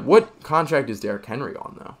 Yeah. What contract is Derrick Henry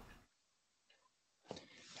on, though?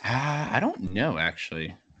 I don't know,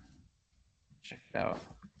 actually. Check it out. I'm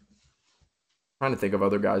trying to think of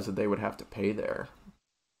other guys that they would have to pay there.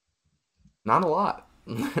 Not a lot.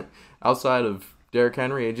 Outside of Derrick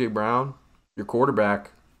Henry, A.J. Brown, your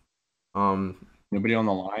quarterback. Nobody on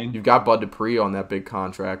the line. You've got Bud Dupree on that big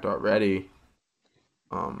contract already.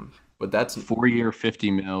 But that's 4-year,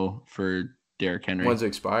 $50 million for Derrick Henry. When's it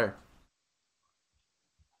expire?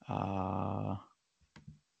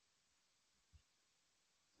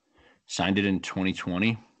 Signed it in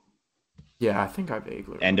 2020. Yeah, I think I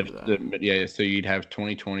vaguely remember that. So you'd have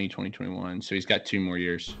 2020, 2021. So he's got 2 more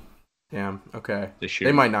years. Damn, okay. This year.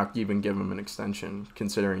 They might not even give him an extension,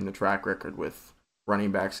 considering the track record with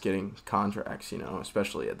running backs getting contracts,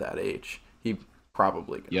 especially at that age. He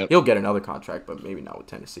probably he'll get another contract, but maybe not with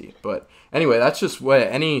Tennessee. But anyway, that's just what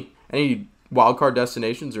any wild card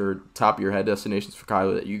destinations or top of your head destinations for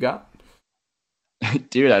Kyler that you got?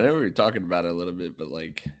 Dude, I know we were talking about it a little bit, but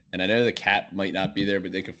and I know the cap might not be there,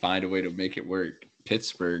 but they could find a way to make it work.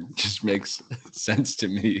 Pittsburgh just makes sense to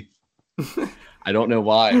me. I don't know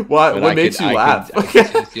why. What makes you laugh? I could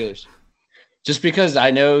see the Steelers. Just because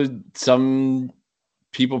I know some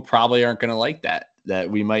people probably aren't going to like that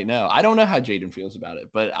we might know. I don't know how Jaden feels about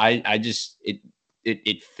it, but I just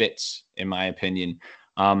it fits in my opinion.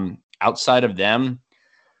 Outside of them,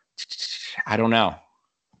 I don't know.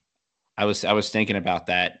 I was thinking about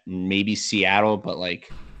that. Maybe Seattle, but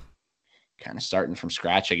kind of starting from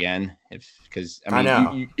scratch again. Because I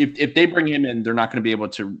know if they bring him in, they're not going to be able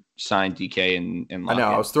to sign DK and I know.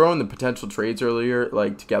 I was throwing the potential trades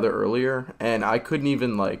together earlier, and I couldn't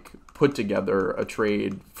even put together a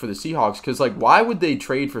trade for the Seahawks because why would they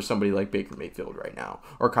trade for somebody like Baker Mayfield right now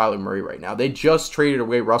or Kyler Murray right now? They just traded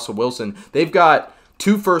away Russell Wilson. They've got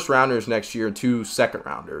 2 first-rounders next year, 2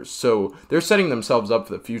 second-rounders. So they're setting themselves up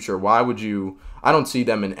for the future. Why would you – I don't see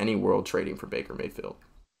them in any world trading for Baker Mayfield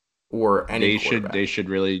or any quarterback. They should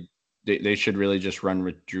really just run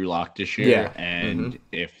with Drew Lock this year. Yeah. And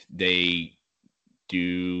if they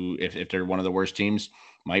do – if they're one of the worst teams,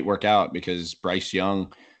 might work out because Bryce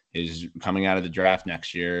Young is coming out of the draft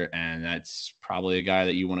next year, and that's probably a guy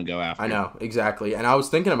that you want to go after. I know, exactly. And I was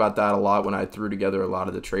thinking about that a lot when I threw together a lot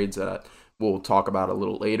of the trades that we'll talk about a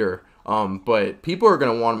little later. But people are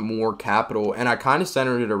going to want more capital, and I kind of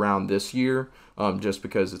centered it around this year just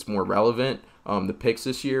because it's more relevant, the picks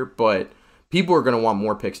this year. But people are going to want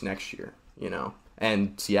more picks next year,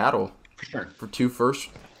 And Seattle, for sure, for 2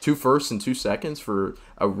 firsts and 2 seconds for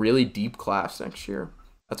a really deep class next year.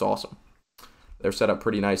 That's awesome. They're set up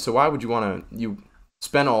pretty nice. So why would you want to? You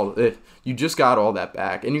spend you just got all that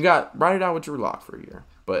back, and you got ride it out with Drew Lock for a year.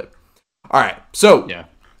 But all right, so yeah.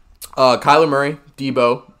 Kyler Murray,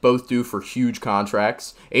 Debo, both due for huge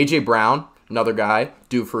contracts. A.J. Brown, another guy,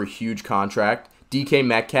 due for a huge contract. DK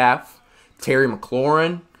Metcalf, Terry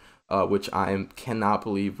McLaurin, which I cannot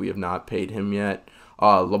believe we have not paid him yet.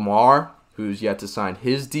 Lamar, who's yet to sign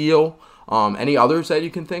his deal. Any others that you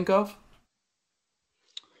can think of?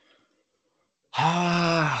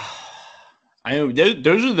 I know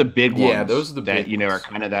those are the big ones. Yeah, those are the big ones. Are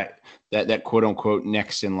kind of that quote unquote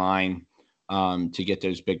next in line to get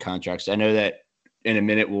those big contracts. I know that in a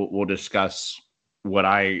minute we'll discuss what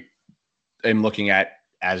I am looking at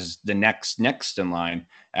as the next in line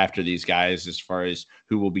after these guys as far as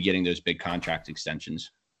who will be getting those big contract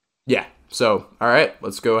extensions. Yeah. So, all right,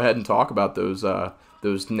 let's go ahead and talk about those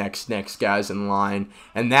next guys in line.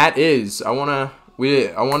 And that is, I want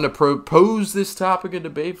to propose this topic of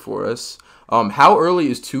debate for us. How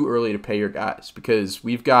early is too early to pay your guys? Because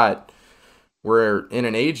we're in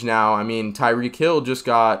an age now. I mean, Tyreek Hill just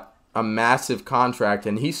got a massive contract,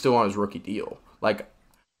 and he's still on his rookie deal.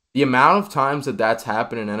 The amount of times that's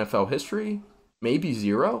happened in NFL history, maybe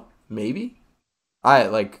 0, maybe. I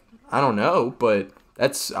don't know, but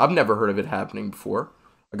I've never heard of it happening before.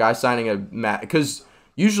 A guy signing because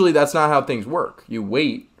usually that's not how things work. You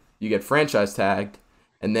wait, you get franchise tagged,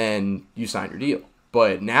 and then you sign your deal.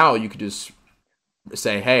 But now you could just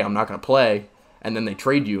say, hey, I'm not going to play, and then they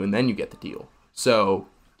trade you, and then you get the deal. So,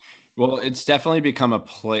 Well, it's definitely become a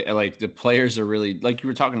play. Like the players are really like you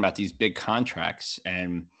were talking about these big contracts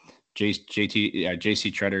and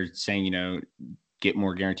JC Treader saying, get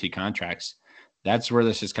more guaranteed contracts. That's where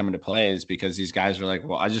this is coming to play is because these guys are like,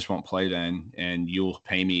 well, I just won't play then and you'll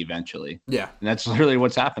pay me eventually. Yeah. And that's literally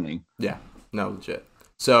what's happening. Yeah. No, legit.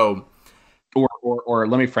 So, or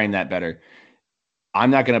let me frame that better. I'm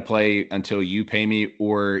not going to play until you pay me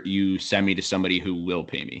or you send me to somebody who will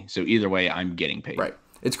pay me. So either way, I'm getting paid. Right.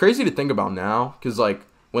 It's crazy to think about now because, like,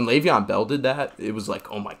 when Le'Veon Bell did that, it was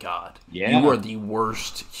like, oh, my God. Yeah. You are the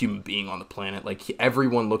worst human being on the planet. Like,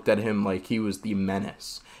 everyone looked at him like he was the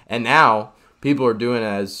menace. And now people are doing it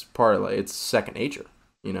as part of, like, it's second nature,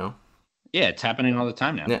 Yeah, it's happening all the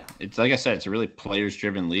time now. Yeah. It's like I said, it's a really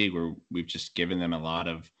players-driven league where we've just given them a lot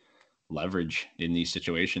of leverage in these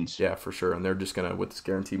situations. Yeah, for sure. And they're just going to, with this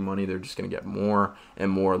guaranteed money, they're just going to get more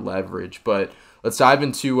and more leverage. But let's dive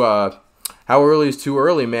into how early is too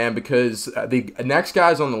early, man, because the next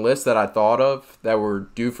guys on the list that I thought of that were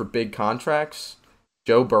due for big contracts,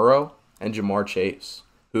 Joe Burrow and Jamar Chase,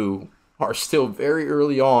 who are still very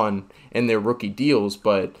early on in their rookie deals.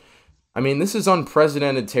 But, I mean, this is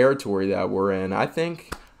unprecedented territory that we're in. I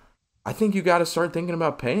think you got to start thinking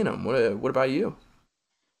about paying them. What about you?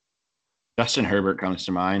 Justin Herbert comes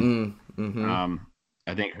to mind. Mm-hmm.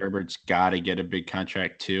 I think Herbert's got to get a big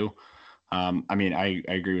contract too. I mean, I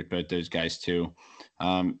agree with both those guys too.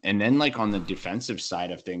 And then like on the defensive side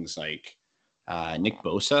of things, like Nick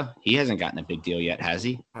Bosa, he hasn't gotten a big deal yet, has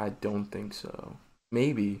he? I don't think so.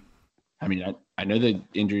 Maybe. I mean, I know the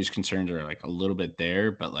injuries concerns are like a little bit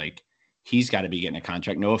there, but like he's got to be getting a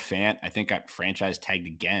contract. Noah Fant, I think got franchise tagged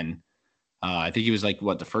again. I think he was like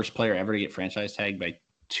the first player ever to get franchise tagged by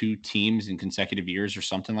 2 teams in consecutive years or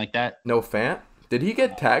something like that. Noah Fant? Did he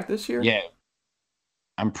get tagged this year? Yeah.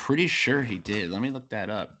 I'm pretty sure he did. Let me look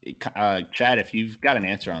that up. Chad, if you've got an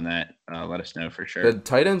answer on that, let us know for sure. The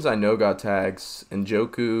tight ends I know got tags.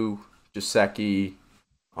 Njoku, Gesicki,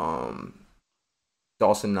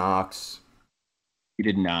 Dawson Knox. He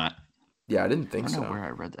did not. Yeah, I didn't think I don't so. know where I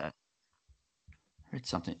read that. I read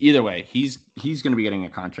something. Either way, he's going to be getting a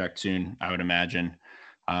contract soon, I would imagine.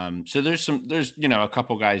 So there's a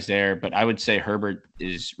couple guys there, but I would say Herbert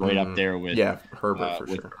is right up there with Herbert for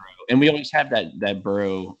sure. Burrow. And we always have that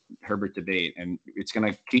Burrow Herbert debate, and it's going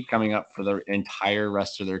to keep coming up for the entire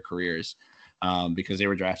rest of their careers because they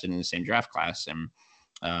were drafted in the same draft class, and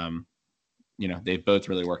they've both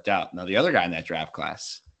really worked out. Now the other guy in that draft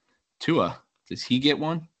class, Tua, does he get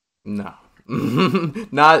one? No,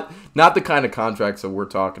 not the kind of contracts that we're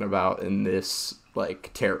talking about in this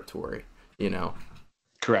like territory,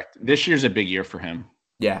 Correct. This year's a big year for him.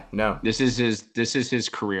 Yeah, no. This is his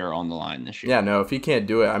career on the line this year. Yeah, no, if he can't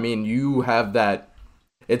do it, I mean, you have that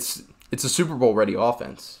it's a Super Bowl ready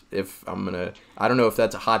offense. I don't know if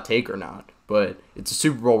that's a hot take or not, but it's a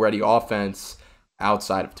Super Bowl ready offense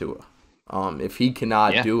outside of Tua. If he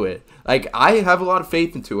cannot do it, like I have a lot of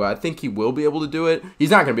faith in Tua. I think he will be able to do it.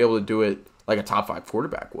 He's not going to be able to do it like a top 5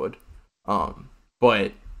 quarterback would.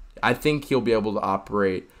 But I think he'll be able to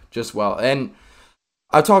operate just well. And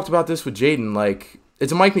I talked about this with Jaden, like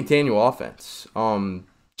it's a Mike McDaniel offense.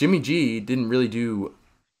 Jimmy G didn't really do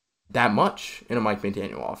that much in a Mike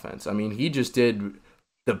McDaniel offense. I mean, he just did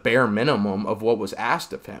the bare minimum of what was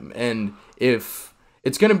asked of him. And if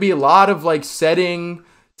it's going to be a lot of like setting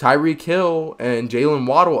Tyreek Hill and Jalen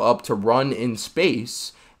Waddle up to run in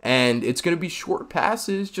space, and it's going to be short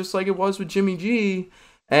passes just like it was with Jimmy G,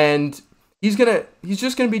 and he's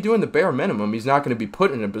just going to be doing the bare minimum. He's not going to be put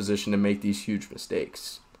in a position to make these huge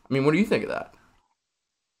mistakes. I mean, what do you think of that?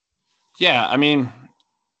 Yeah, I mean,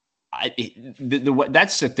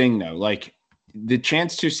 that's the thing though. Like the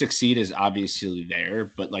chance to succeed is obviously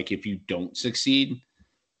there, but like if you don't succeed,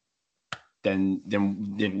 then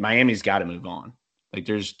Miami's got to move on. Like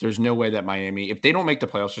there's no way that Miami, if they don't make the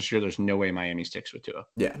playoffs this year, there's no way Miami sticks with Tua.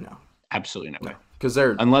 Yeah, no, absolutely no way. Because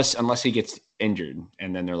they're unless he gets injured,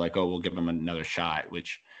 and then they're like, oh, we'll give him another shot.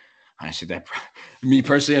 Which honestly, me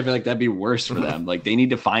personally, I feel like that'd be worse for them. Like they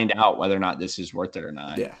need to find out whether or not this is worth it or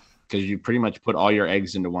not. Yeah. Because you pretty much put all your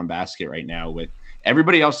eggs into one basket right now with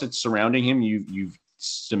everybody else that's surrounding him. You've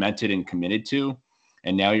cemented and committed to,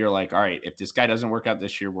 and now you're like, all right, if this guy doesn't work out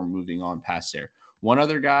this year, we're moving on past there. One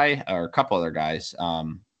other guy or a couple other guys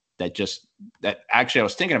that actually I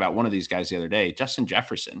was thinking about one of these guys the other day, Justin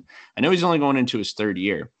Jefferson. I know he's only going into his 3rd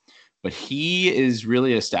year, but he is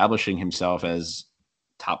really establishing himself as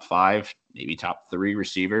top 5, maybe top 3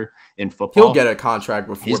 receiver in football. He'll get a contract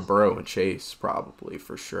before Burrow and Chase, probably,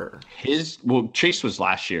 for sure. Chase was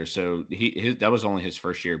last year, so that was only his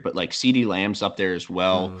first year, but like CeeDee Lamb's up there as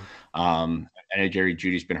well. know Jerry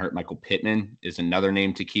Jeudy's been hurt. Michael Pittman is another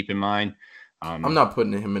name to keep in mind. I'm not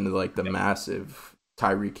putting him into like the massive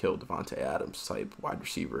Tyreek Hill, Devontae Adams type wide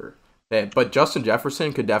receiver. But Justin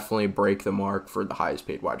Jefferson could definitely break the mark for the highest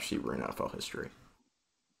paid wide receiver in NFL history.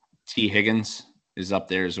 T. Higgins is up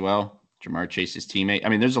there as well. Jamar Chase's teammate. I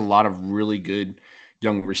mean, there's a lot of really good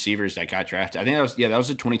young receivers that got drafted. I think that was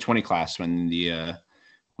the 2020 class when the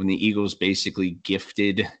Eagles basically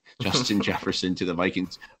gifted Justin Jefferson to the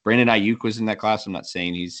Vikings. Brandon Ayuk was in that class. I'm not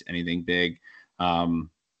saying he's anything big. Laviska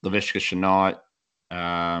Shenault,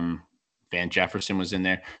 Van Jefferson was in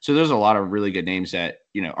there. So there's a lot of really good names that,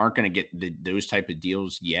 aren't going to get those type of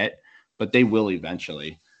deals yet, but they will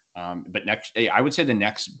eventually. But I would say the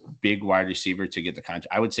next big wide receiver to get the contract,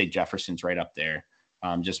 I would say Jefferson's right up there,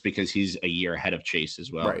 just because he's a year ahead of Chase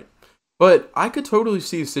as well. Right. But I could totally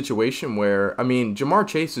see a situation where, Jamar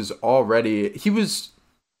Chase he was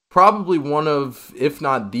probably one of, if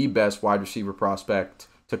not the best wide receiver prospect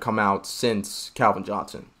to come out since Calvin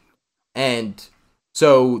Johnson. And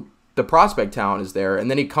so the prospect talent is there,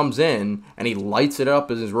 and then he comes in and he lights it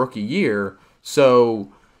up as his rookie year.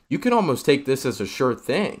 So you can almost take this as a sure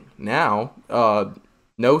thing now.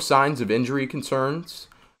 No signs of injury concerns.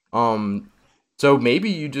 So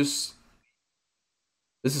maybe this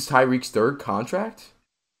is Tyreek's third contract?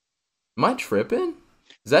 Am I tripping?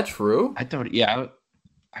 Is that true? I thought,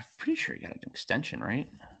 I'm pretty sure he got an extension, right?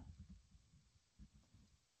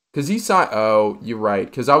 Because he signed. Oh, you're right.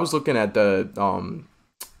 Because I was looking at the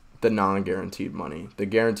non-guaranteed money. The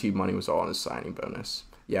guaranteed money was all on his signing bonus.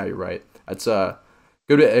 Yeah, you're right. That's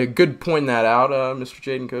good pointing that out, Mr.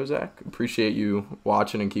 Jaden Kozak. Appreciate you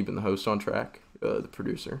watching and keeping the host on track, the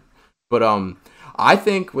producer. But I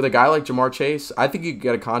think with a guy like Jamar Chase, I think he could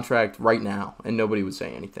get a contract right now and nobody would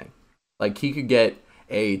say anything. Like, he could get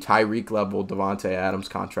a Tyreek level Devontae Adams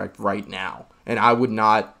contract right now, and I would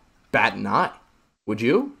not bat an eye. Would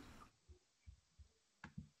you?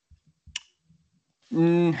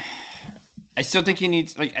 I still think he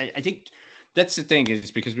needs, I think that's the thing,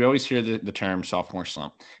 is because we always hear the term sophomore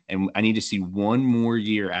slump, and I need to see one more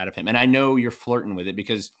year out of him. And I know you're flirting with it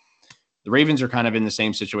because the Ravens are kind of in the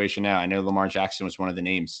same situation now. I know Lamar Jackson was one of the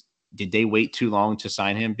names. Did they wait too long to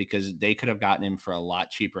sign him? Because they could have gotten him for a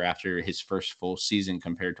lot cheaper after his first full season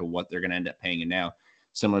compared to what they're going to end up paying him now.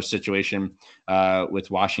 Similar situation with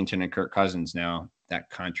Washington and Kirk Cousins. Now, that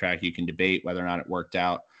contract, you can debate whether or not it worked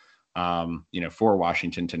out, for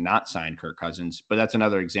Washington to not sign Kirk Cousins. But that's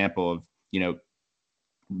another example of,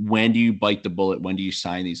 when do you bite the bullet? When do you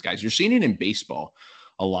sign these guys? You're seeing it in baseball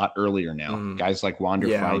a lot earlier now. Guys like Wander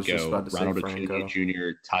Franco, Ronald Acuna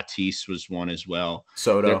Jr., Tatis was one as well.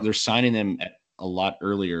 Soto. They're signing them a lot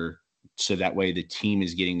earlier, so that way the team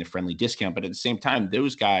is getting the friendly discount. But at the same time,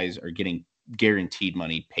 those guys are getting guaranteed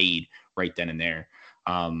money paid right then and there.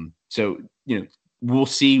 So, we'll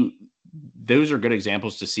see. Those are good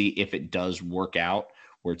examples to see if it does work out,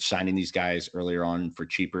 where signing these guys earlier on for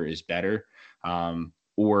cheaper is better,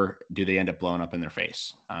 or do they end up blowing up in their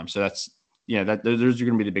face? So that's, those are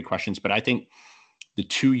going to be the big questions. But I think the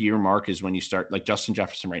 2-year mark is when you start, like Justin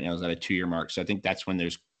Jefferson right now is at a 2-year mark. So I think that's when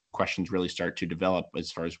those questions really start to develop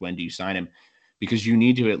as far as when do you sign him, because you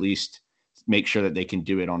need to at least make sure that they can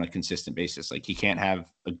do it on a consistent basis. Like, he can't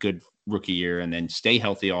have a good rookie year and then stay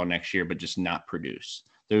healthy all next year, but just not produce.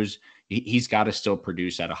 He's got to still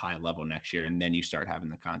produce at a high level next year, and then you start having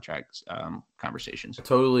the contracts conversations. I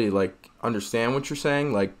totally understand what you're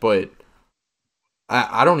saying, but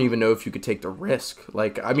I don't even know if you could take the risk.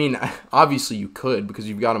 Obviously you could because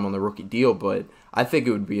you've got him on the rookie deal, but I think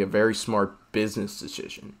it would be a very smart business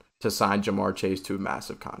decision to sign Jamar Chase to a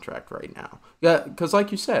massive contract right now. Yeah, because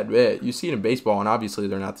like you said, you see it in baseball, and obviously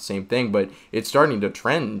they're not the same thing, but it's starting to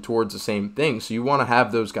trend towards the same thing. So you want to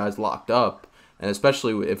have those guys locked up, and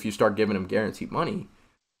especially if you start giving them guaranteed money.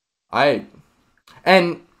 I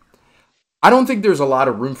don't think there's a lot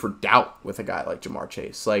of room for doubt with a guy like Jamar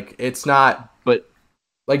Chase. It's not, but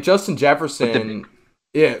like Justin Jefferson.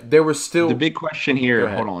 There was still the big question here.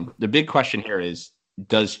 Hold on, the big question here is: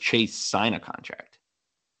 does Chase sign a contract?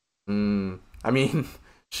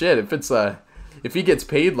 Shit. If he gets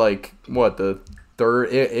paid the third,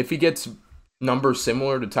 if he gets numbers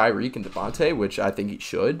similar to Tyreek and Devontae, which I think he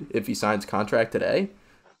should, if he signs a contract today,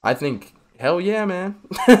 I think hell yeah, man.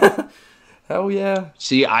 Hell yeah.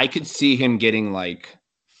 See, I could see him getting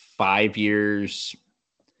 5 years,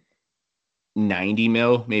 90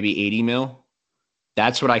 mil, maybe 80 mil.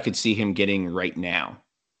 That's what I could see him getting right now.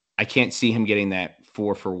 I can't see him getting that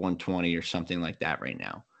 4 for 120 or something like that right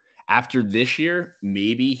now. After this year,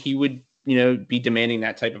 maybe he would, be demanding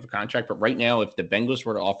that type of a contract. But right now, if the Bengals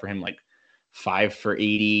were to offer him 5 for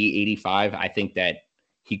 80, 85, I think that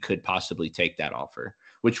he could possibly take that offer,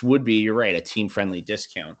 which would be, you're right, a team-friendly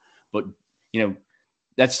discount. But,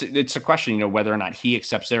 it's a question, whether or not he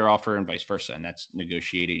accepts their offer and vice versa. And that's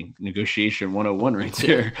negotiation 101 right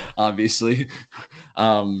there, obviously.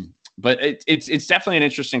 But it's definitely an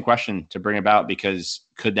interesting question to bring about, because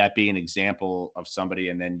could that be an example of somebody,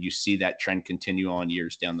 and then you see that trend continue on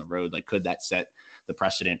years down the road? Like, could that set the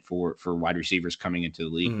precedent for wide receivers coming into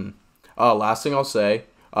the league? Mm-hmm. Last thing I'll say,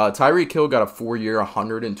 Tyreek Hill got a 4-year,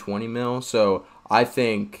 $120 million. So I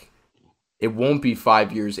think it won't be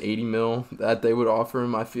 5 years, $80 million that they would offer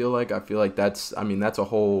him. I feel like that's a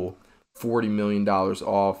whole $40 million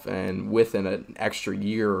off, and with an extra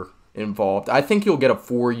year involved, I think you'll get a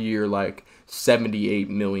 4-year, like $78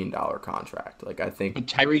 million contract. Like, I think. But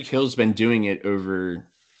Tyreek Hill's been doing it over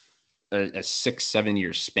a 6-7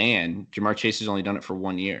 year span. Jamar Chase has only done it for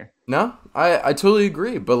 1 year. No, I totally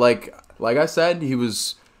agree. But like I said, he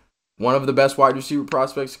was one of the best wide receiver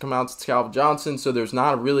prospects to come out since Calvin Johnson, so there's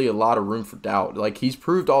not really a lot of room for doubt. Like, he's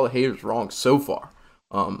proved all the haters wrong so far.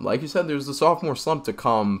 Like you said, there's the sophomore slump to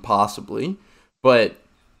come, possibly, but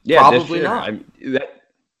probably not.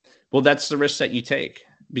 That's the risk that you take,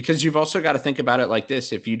 because you've also got to think about it like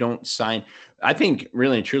this. If you don't sign, I think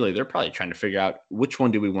really and truly, they're probably trying to figure out which one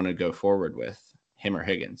do we want to go forward with, him or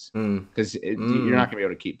Higgins, because you're not going to be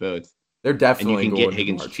able to keep both. They're definitely and you can going get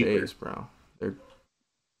Higgins cheaper, bro.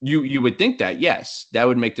 You would think that, yes, that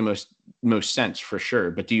would make the most sense for sure.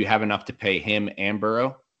 But do you have enough to pay him and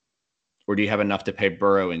Burrow, or do you have enough to pay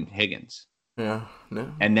Burrow and Higgins? Yeah,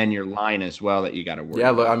 no. And then your line as well that you got to worry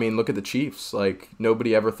about. Yeah, look at the Chiefs. Like,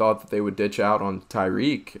 nobody ever thought that they would ditch out on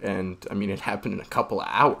Tyreek, and it happened in a couple of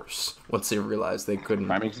hours once they realized they couldn't.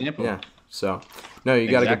 Prime example. Yeah. So, no, you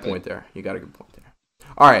got a good point there.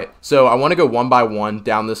 All right, so I want to go one by one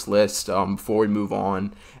down this list before we move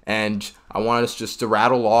on, and I want us just to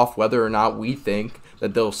rattle off whether or not we think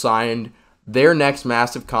that they'll sign their next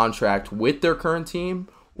massive contract with their current team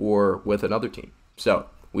or with another team. So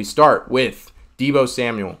we start with Deebo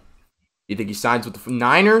Samuel. You think he signs with the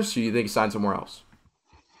Niners, or you think he signs somewhere else?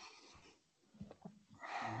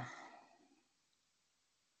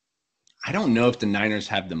 I don't know if the Niners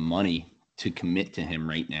have the money to commit to him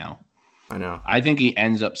right now. I know. I think he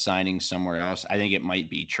ends up signing somewhere else. I think it might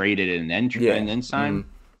be traded and then sign.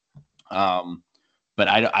 Mm-hmm. But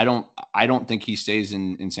I don't think he stays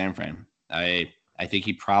in San Fran. I think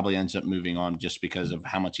he probably ends up moving on just because of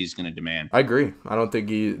how much he's going to demand. I agree. I don't think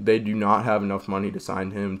they do not have enough money to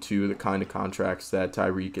sign him to the kind of contracts that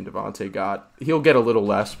Tyreek and Devontae got. He'll get a little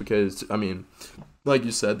less because, like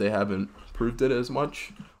you said, they haven't proved it as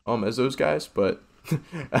much as those guys, but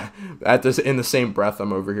in the same breath,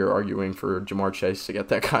 I'm over here arguing for Jamar Chase to get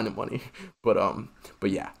that kind of money. But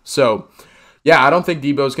yeah. So yeah, I don't think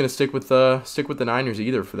Debo's going to stick with the Niners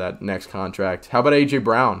either for that next contract. How about AJ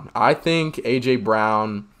Brown? I think AJ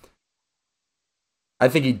Brown. I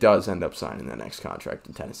think he does end up signing that next contract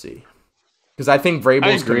in Tennessee, because I think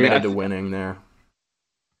Vrabel's committed to winning there.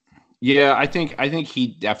 Yeah, I think he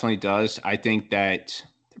definitely does. I think that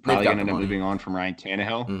they're probably going to end up moving on from Ryan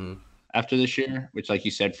Tannehill after this year, which, like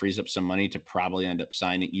you said, frees up some money to probably end up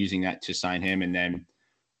using that to sign him, and then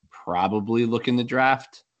probably look in the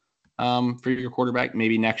draft for your quarterback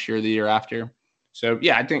maybe next year or the year after. So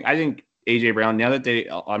yeah, I think AJ Brown, now that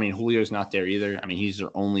Julio's not there either. He's their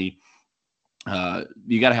only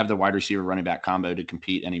you got to have the wide receiver running back combo to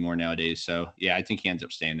compete anymore nowadays. So yeah, I think he ends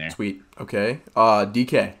up staying there. Sweet. Okay.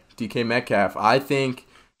 DK Metcalf. I think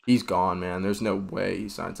he's gone, man. There's no way he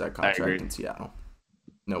signs that contract in Seattle.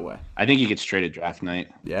 No way. I think he gets traded draft night.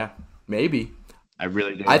 Yeah, maybe. I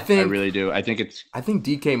really do. I really do. I think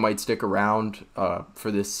DK might stick around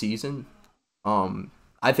for this season.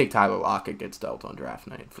 I think Tyler Lockett gets dealt on draft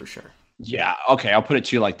night for sure. Yeah. Okay. I'll put it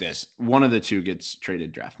to you like this: one of the two gets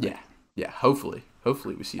traded draft night. Yeah. Hopefully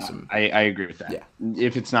we see some. I agree with that. Yeah.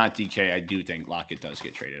 If it's not DK, I do think Lockett does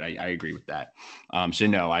get traded. I agree with that. So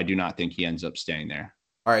no, I do not think he ends up staying there.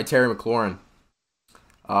 All right, Terry McLaurin.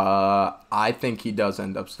 I think he does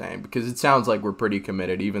end up staying, because it sounds like we're pretty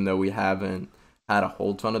committed, even though we haven't had a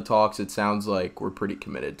whole ton of talks. It sounds like we're pretty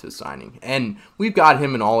committed to signing, and we've got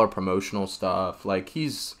him in all our promotional stuff. Like, we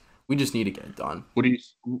just need to get it done. What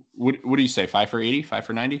do you say? 5 for 80? 5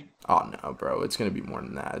 for 90? Oh no, bro! It's gonna be more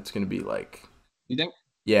than that. It's gonna be like. You think?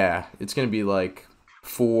 Yeah, it's gonna be like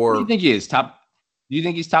 4. What do you think he is? Do you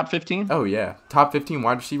think he's top 15? Oh yeah, top 15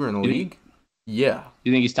 wide receiver in the league. Yeah.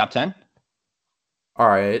 You think he's top 10? All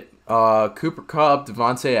right. Cooper Kupp,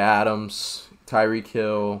 Devontae Adams, Tyreek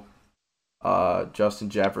Hill, Justin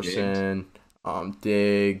Jefferson,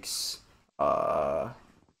 Diggs, AJ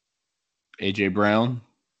Brown.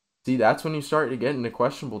 See, that's when you start to get into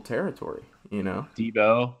questionable territory. you know.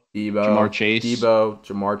 Debo,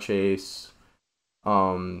 Jamar Chase.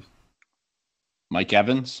 Mike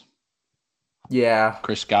Evans. Yeah.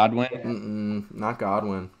 Chris Godwin. Not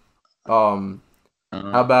Godwin. How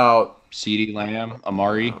about CeeDee Lamb,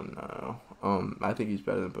 Amari? No. I think he's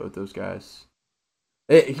better than both those guys.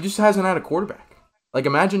 He just hasn't had a quarterback. Like,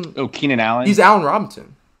 imagine. Oh, Keenan Allen. He's Allen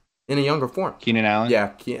Robinson in a younger form. Keenan Allen.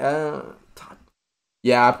 Yeah.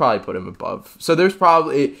 Yeah, I'd probably put him above. So there's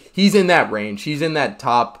probably he's in that range. He's in that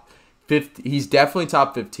top 50. He's definitely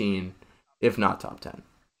top 15, if not top 10.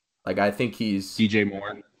 Like, I think he's DJ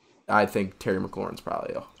Moore. I think Terry McLaurin's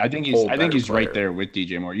probably I think he's player. Right there with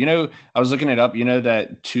DJ Moore. You know, I was looking it up. You know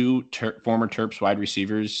that two former Terps wide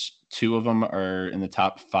receivers, 2 of them are in the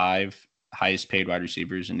top 5 highest paid wide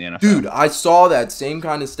receivers in the NFL. Dude, I saw that same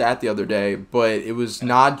kind of stat the other day, but it was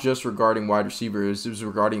not just regarding wide receivers. It was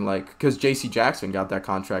regarding, like, because J.C. Jackson got that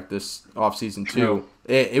contract this offseason too.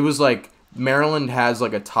 It was like Maryland has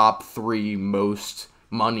like a top 3 most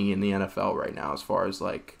money in the NFL right now as far as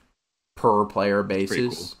like per player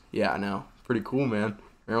basis. Cool. Yeah, I know. Pretty cool, man.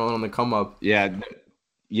 Maryland on the come up. Yeah.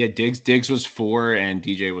 Diggs was 4 and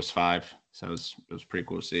DJ was 5. So it was pretty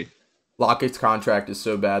cool to see. Lockett's contract is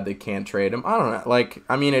so bad they can't trade him. I don't know. Like,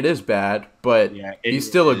 I mean, it is bad, but he's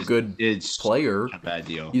still a good player. Not a bad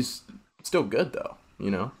deal. He's still good, though,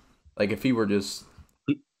 you know? Like, if he were just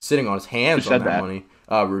sitting on his hands on that money.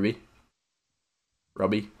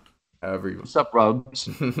 Rubby. However you... What's up, Rubs?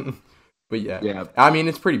 But yeah. I mean,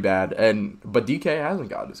 it's pretty bad. But DK hasn't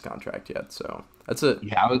got his contract yet, so that's it.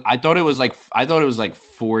 Yeah, I thought it was like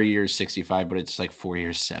 4 years 65, but it's like 4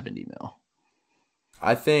 years 70 mil.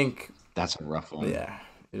 I think that's a rough one. Yeah,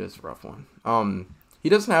 it is a rough one. He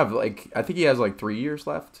doesn't have I think he has like 3 years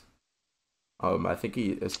left. I think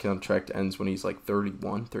his contract ends when he's like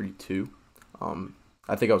 31, 32.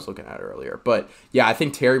 I think I was looking at it earlier. But yeah, I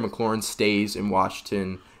think Terry McLaurin stays in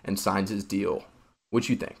Washington and signs his deal. What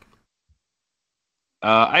you think?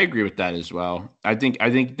 I agree with that as well. I think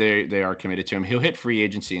they are committed to him. He'll hit free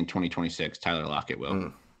agency in 2026. Tyler Lockett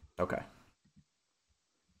will. Okay.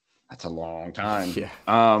 That's a long time. Yeah.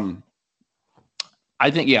 I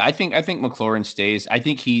think McLaurin stays. I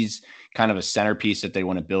think he's kind of a centerpiece that they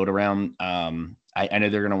want to build around. I know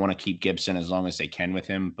they're going to want to keep Gibson as long as they can with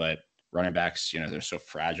him, but running backs, they're so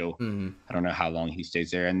fragile. Mm-hmm. I don't know how long he stays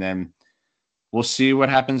there. And then we'll see what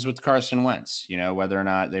happens with Carson Wentz, whether or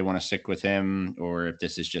not they want to stick with him or if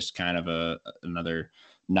this is just kind of another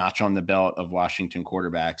notch on the belt of Washington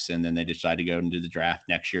quarterbacks, and then they decide to go into the draft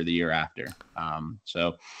next year, the year after.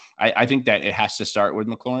 So I think that it has to start with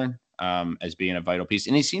McLaurin as being a vital piece.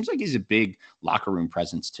 And he seems like he's a big locker room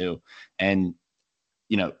presence too. And,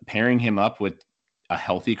 pairing him up with a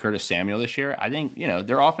healthy Curtis Samuel this year, I think,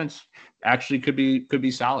 their offense actually could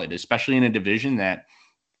be solid, especially in a division that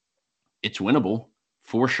it's winnable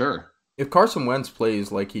for sure. If Carson Wentz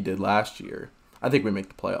plays like he did last year, I think we make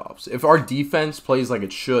the playoffs. If our defense plays like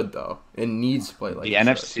it should, though, it needs to play like the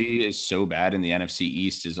NFC is so bad, and the NFC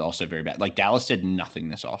East is also very bad. Like Dallas did nothing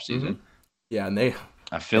this offseason. Mm-hmm. Yeah, and they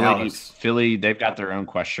Philly, they've got their own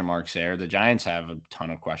question marks there. The Giants have a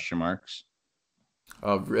ton of question marks.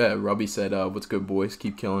 Robbie said, "What's good, boys?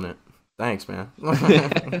 Keep killing it." Thanks, man.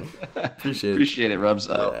 Appreciate it, Rubs.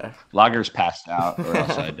 Lager's passed out, or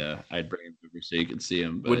else I'd bring him over so you could see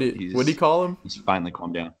him. But what did he call him? He's finally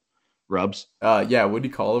calmed down. Rubs. Yeah. What did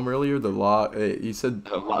he call him earlier? He said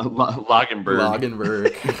Lagenberg.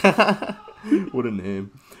 What a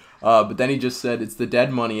name. But then he just said it's the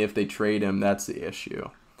dead money if they trade him. That's the issue.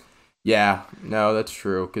 Yeah. No, that's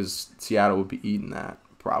true because Seattle would be eating that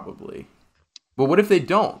probably. But what if they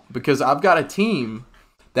don't? Because I've got a team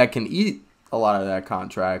that can eat a lot of that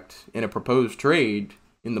contract in a proposed trade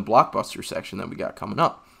in the blockbuster section that we got coming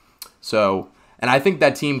up. So, and I think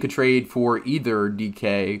that team could trade for either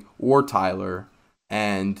DK or Tyler.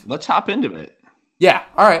 And let's hop into it. Yeah.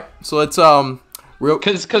 All right. So let's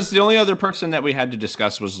because the only other person that we had to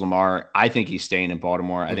discuss was Lamar. I think he's staying in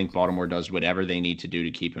Baltimore. I think Baltimore does whatever they need to do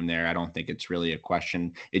to keep him there. I don't think it's really a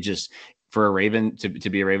question. It just for a Raven to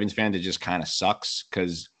be a Ravens fan, it just kind of sucks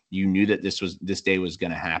because you knew that this day was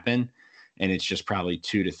going to happen, and it's just probably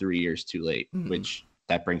 2 to 3 years too late. Mm-hmm. Which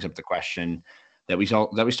that brings up the question that we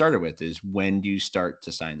started with: is when do you start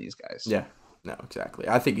to sign these guys? Yeah, no, exactly.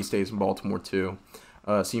 I think he stays in Baltimore too.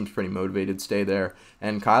 Seems pretty motivated to stay there.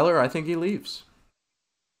 And Kyler, I think he leaves.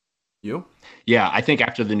 You? Yeah, I think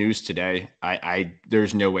after the news today, I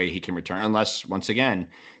there's no way he can return unless once again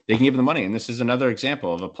they can give him the money. And this is another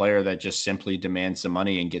example of a player that just simply demands the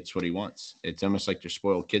money and gets what he wants. It's almost like they're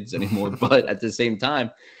spoiled kids anymore, but at the same time,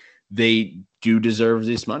 they do deserve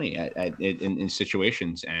this money in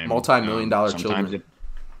situations and multi-million-dollar children.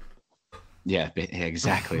 Yeah,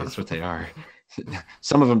 exactly. That's what they are.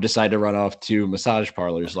 Some of them decide to run off to massage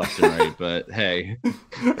parlors left and right, but hey.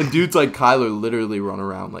 And dudes like Kyler literally run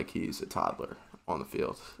around like he's a toddler on the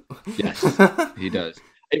field. Yes, he does.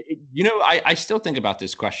 I still think about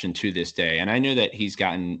this question to this day, and I know that he's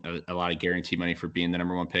gotten a lot of guaranteed money for being the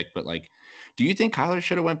number one pick, but like, do you think Kyler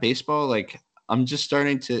should have went baseball? Like, I'm just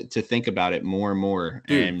starting to think about it more and more.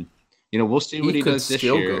 Dude, and, we'll see what he does this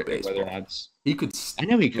year. Whether that's, he could. I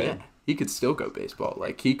know he could. Yeah, he could still go baseball.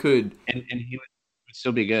 Like, he could. And he would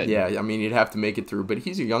still be good. Yeah, I mean, he'd have to make it through, but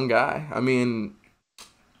he's a young guy. I mean,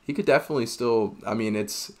 he could definitely still. I mean,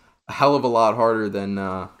 it's a hell of a lot harder than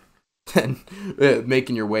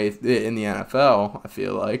making your way in the NFL. I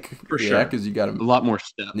feel like for sure, because you got a lot more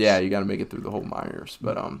steps. Yeah, you got to make it through the whole minors.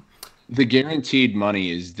 But the guaranteed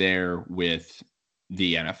money is there with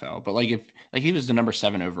the NFL. But like if he was the number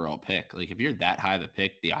 7 overall pick, like if you're that high of a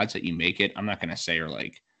pick, the odds that you make it, I'm not going to say are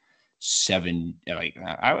like 7. Like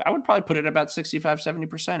I would probably put it about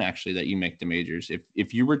 65-70% actually that you make the majors.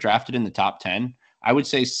 If you were drafted in the top 10, I would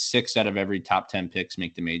say 6 out of every top 10 picks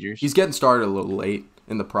make the majors. He's getting started a little late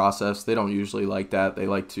in the process. They don't usually like that. They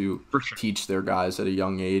like to teach their guys at a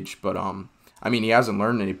young age. But I mean, he hasn't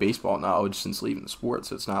learned any baseball knowledge since leaving the sport,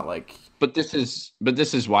 so it's not like. But this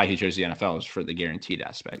is why he chose the NFL, is for the guaranteed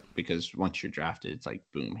aspect, because once you're drafted, it's like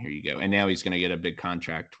boom, here you go. And now he's going to get a big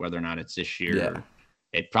contract, whether or not it's this year. Yeah.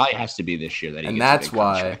 It probably has to be this year that he and gets that's a big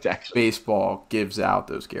why contract, baseball gives out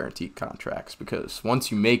those guaranteed contracts, because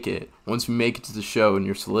once you make it to the show and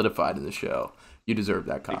you're solidified in the show, you deserve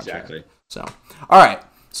that contract. Exactly. So, all right.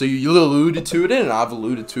 So you alluded to it, and I've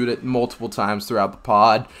alluded to it multiple times throughout the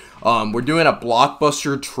pod. We're doing a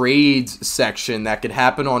blockbuster trades section that could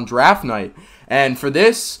happen on draft night. And for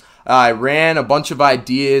this, I ran a bunch of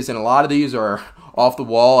ideas, and a lot of these are off the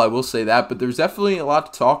wall, I will say that. But there's definitely a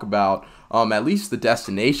lot to talk about. At least the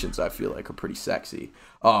destinations, I feel like, are pretty sexy.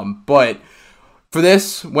 But for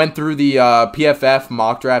this, went through the PFF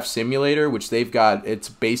mock draft simulator, which they've got. It's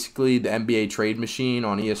basically the NBA trade machine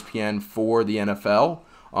on ESPN for the NFL.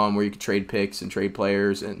 Where you can trade picks and trade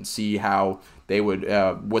players and see how they would,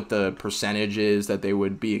 what the percentage is that they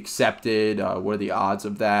would be accepted, what are the odds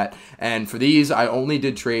of that. And for these, I only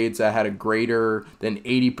did trades that had a greater than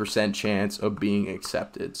 80% chance of being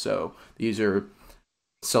accepted. So these are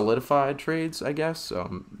solidified trades, I guess,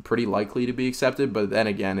 pretty likely to be accepted. But then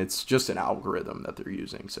again, it's just an algorithm that they're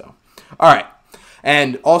using. So, all right.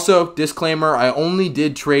 And also, disclaimer, I only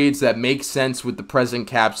did trades that make sense with the present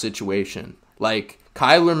cap situation. Like,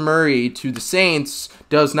 Kyler Murray to the Saints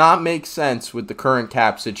does not make sense with the current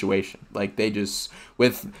cap situation. Like, they just,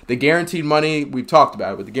 with the guaranteed money, we've talked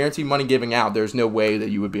about it, with the guaranteed money giving out, there's no way that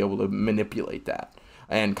you would be able to manipulate that.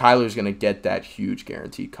 And Kyler's going to get that huge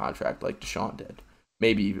guaranteed contract like Deshaun did.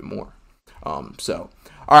 Maybe even more. All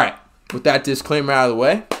right, with that disclaimer out of the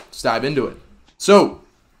way, let's dive into it. So,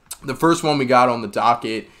 the first one we got on the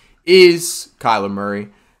docket is Kyler Murray.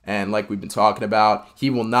 And like we've been talking about, he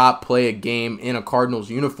will not play a game in a Cardinals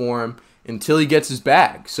uniform until he gets his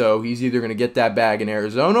bag. So he's either going to get that bag in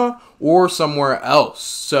Arizona or somewhere else.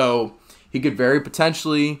 So he could very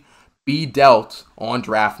potentially be dealt on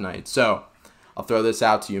draft night. So I'll throw this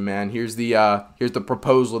out to you, man. Here's the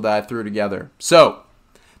proposal that I threw together. So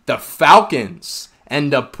the Falcons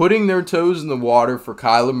end up putting their toes in the water for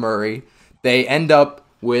Kyler Murray. They end up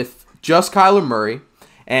with just Kyler Murray.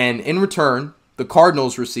 And in return, the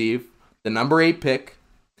Cardinals receive the number 8 pick,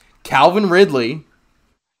 Calvin Ridley,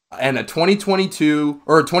 and a 2022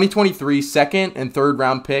 or a 2023 second and third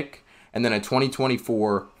round pick, and then a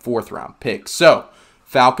 2024 fourth round pick. So,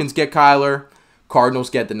 Falcons get Kyler, Cardinals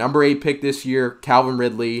get the number 8 pick this year, Calvin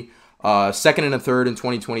Ridley, second and a third in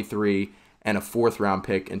 2023, and a fourth round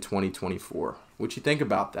pick in 2024. What you think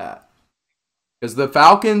about that? Because the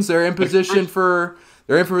Falcons, they're in position for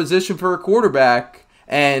a quarterback.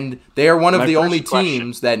 And they are one of the only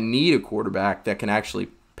teams that need a quarterback that can actually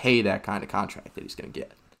pay that kind of contract that he's going to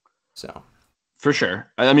get. So, for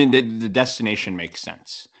sure. I mean, the destination makes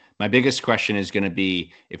sense. My biggest question is going to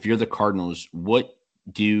be, if you're the Cardinals, what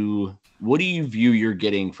do you view you're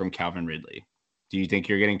getting from Calvin Ridley? Do you think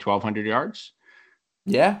you're getting 1,200 yards?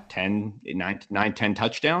 Yeah. 10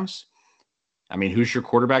 touchdowns? I mean, who's your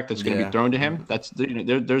quarterback that's going to be thrown to him?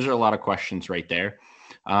 Those are a lot of questions right there.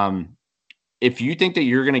 If you think that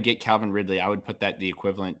you're going to get Calvin Ridley, I would put that the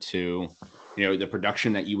equivalent to, the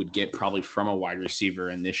production that you would get probably from a wide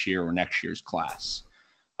receiver in this year or next year's class.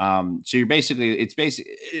 So it's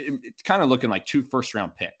kind of looking like 2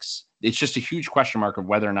 first-round picks. It's just a huge question mark of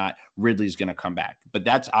whether or not Ridley's going to come back. But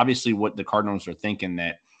that's obviously what the Cardinals are thinking,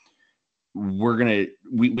 that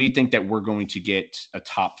we think that we're going to get a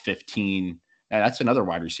top 15 That's another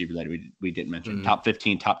wide receiver that we didn't mention. Top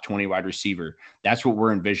 15, top 20 wide receiver. That's what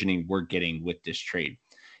we're envisioning we're getting with this trade.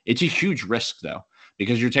 It's a huge risk, though,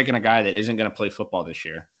 because you're taking a guy that isn't going to play football this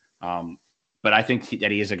year. But I think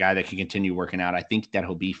that he is a guy that can continue working out. I think that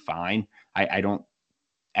he'll be fine. I don't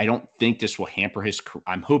think this will hamper his –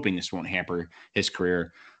 I'm hoping this won't hamper his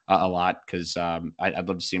career a lot because I'd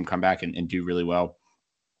love to see him come back and do really well.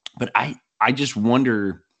 But I just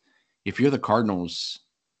wonder if you're the Cardinals –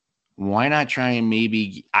 why not try and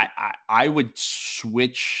maybe I would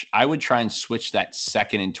try and switch that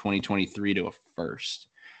second in 2023 to a first.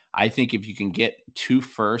 I think if you can get 2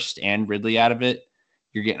 first and Ridley out of it,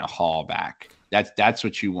 you're getting a haul back. That's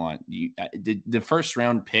what you want. The first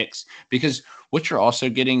round picks, because what you're also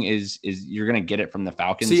getting is you're going to get it from the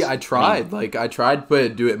Falcons. See, I tried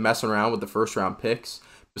messing around with the first round picks.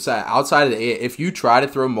 Outside of if you try to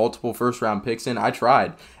throw multiple first round picks in, I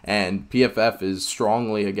tried, and PFF is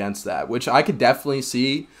strongly against that, which I could definitely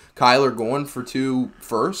see Kyler going for 2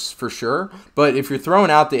 firsts for sure. But if you're throwing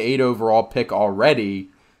out the 8 overall pick already,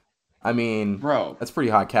 I mean, bro, that's pretty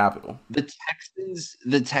high capital.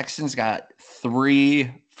 The Texans got 3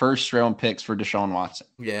 first round picks for Deshaun Watson.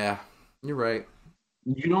 Yeah, you're right.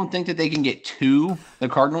 You don't think that they can get 2, the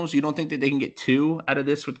Cardinals? You don't think that they can get 2 out of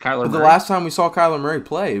this with Kyler Murray? The last time we saw Kyler Murray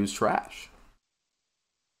play, it was trash.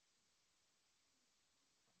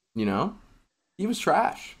 You know? He was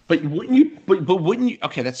trash. But wouldn't you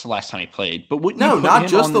okay, that's the last time he played. But wouldn't you not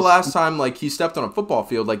just the last time like he stepped on a football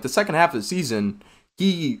field, like the second half of the season,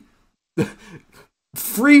 he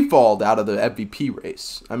free-falled out of the MVP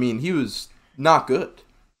race. I mean, he was not good.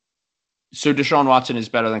 So Deshaun Watson is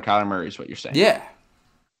better than Kyler Murray is what you're saying? Yeah.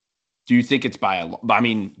 Do you think it's by a lot? I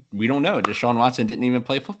mean, we don't know. Deshaun Watson didn't even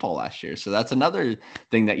play football last year, so that's another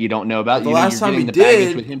thing that you don't know about. The last time he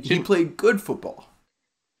did, he played good football.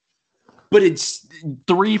 But it's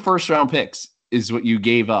 3 first-round picks is what you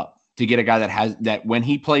gave up to get a guy that when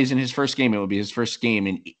he plays in his first game, it will be his first game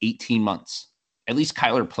in 18 months. At least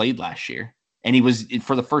Kyler played last year, and he was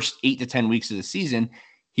for the first 8 to 10 weeks of the season,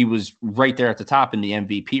 he was right there at the top in the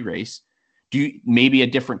MVP race. Maybe a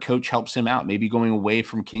different coach helps him out. Maybe going away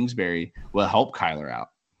from Kingsbury will help Kyler out.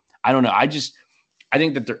 I don't know. I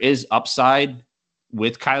think that there is upside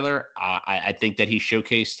with Kyler. I think that he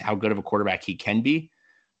showcased how good of a quarterback he can be.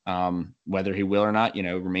 Whether he will or not,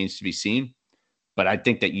 remains to be seen. But I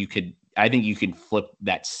think that you could flip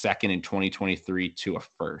that second in 2023 to a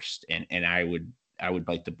first, and I would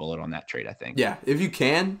bite the bullet on that trade. I think. Yeah, if you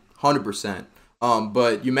can, 100%.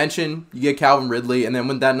 But you mentioned you get Calvin Ridley, and then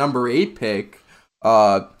with that number 8 pick,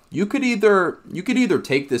 you could either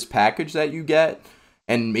take this package that you get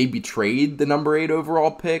and maybe trade the number 8 overall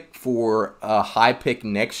pick for a high pick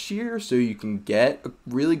next year, so you can get a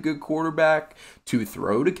really good quarterback to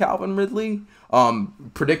throw to Calvin Ridley.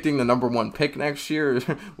 Predicting the number 1 pick next year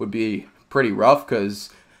would be pretty rough because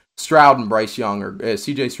CJ Stroud and Bryce Young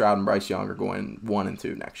are going 1 and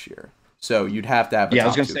 2 next year. So you'd have to have. I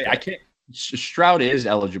was going to say pick. I can't. Stroud is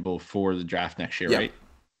eligible for the draft next year, right?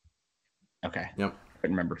 Okay. Yep. I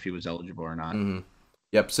couldn't remember if he was eligible or not. Mm-hmm.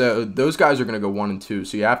 Yep. So those guys are going to go 1 and 2.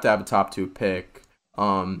 So you have to have a top 2 pick.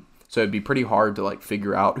 So it'd be pretty hard to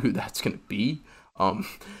figure out who that's going to be.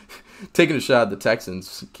 Taking a shot at the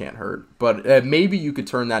Texans can't hurt, but maybe you could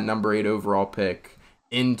turn that number 8 overall pick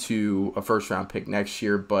into a first round pick next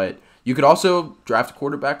year. But you could also draft a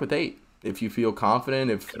quarterback with 8 if you feel confident.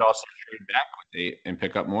 You could also trade back with 8 and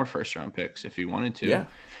pick up more first round picks if you wanted to. Yeah.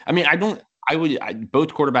 I mean,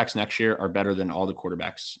 both quarterbacks next year are better than all the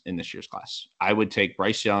quarterbacks in this year's class. I would take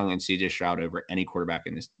Bryce Young and CJ Stroud over any quarterback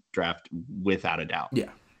in this draft without a doubt. Yeah.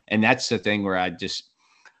 And that's the thing where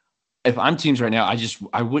if I'm teams right now,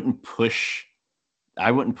 I wouldn't push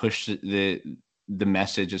the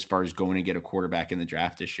message as far as going to get a quarterback in the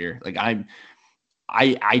draft this year.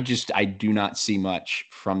 I do not see much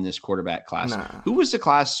from this quarterback class. Nah. Who was the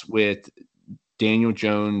class with Daniel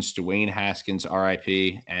Jones, Dwayne Haskins,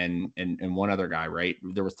 RIP, and one other guy, right?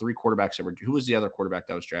 There were 3 quarterbacks who was the other quarterback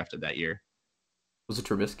that was drafted that year? Was it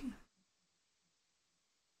Trubisky?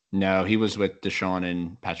 No, he was with Deshaun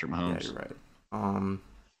and Patrick Mahomes. Yeah, you're right.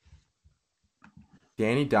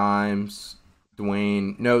 Danny Dimes,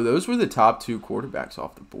 Dwayne. No, those were the top 2 quarterbacks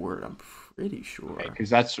off the board. I'm pretty sure. Because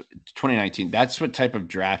that's 2019. That's what type of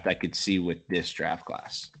draft I could see with this draft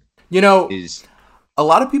class. A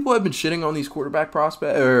lot of people have been shitting on these quarterback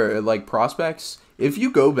prospects. If you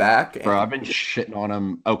go back, I've been shitting on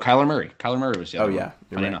him. Oh, Kyler Murray. Kyler Murray was the other one.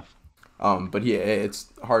 Funny enough. But yeah, it's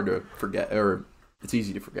hard to forget, or it's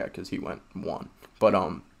easy to forget because he went 1. But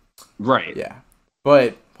right. Yeah.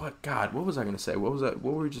 But what was I gonna say? What was that?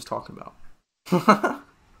 What were we just talking about?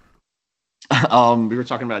 We were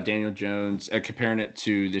talking about Daniel Jones, comparing it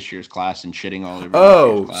to this year's class and shitting all over.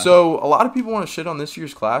 Oh, so a lot of people want to shit on this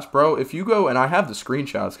year's class, bro. If you go, and I have the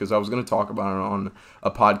screenshots because I was going to talk about it on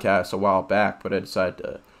a podcast a while back, but I decided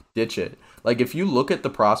to ditch it. Like, if you look at the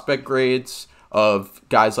prospect grades of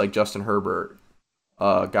guys like Justin Herbert,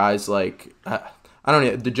 guys like, I don't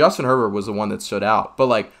know, the Justin Herbert was the one that stood out, but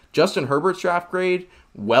like Justin Herbert's draft grade,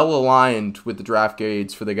 well aligned with the draft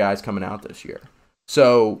grades for the guys coming out this year.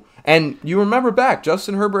 So, and you remember back,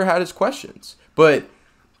 Justin Herbert had his questions, but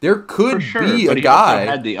there could be a guy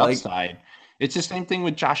also had the upside. It's the same thing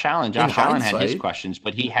with Josh Allen. Josh Allen had his questions,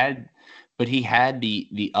 but he had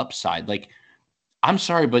the upside. Like, I'm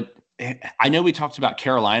sorry, but I know we talked about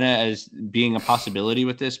Carolina as being a possibility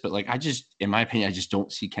with this, but like, in my opinion, I just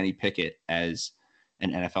don't see Kenny Pickett as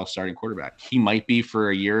an NFL starting quarterback. He might be for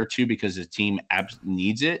a year or two because the team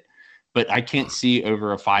needs it, but I can't see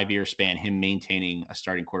over a 5-year span him maintaining a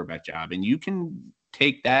starting quarterback job. And you can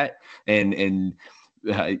take that and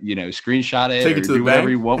screenshot it, or do whatever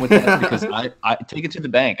you want with that, because I take it to the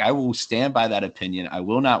bank. I will stand by that opinion. I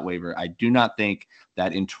will not waver. I do not think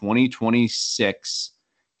that in 2026,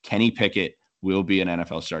 Kenny Pickett will be an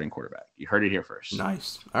NFL starting quarterback. You heard it here first.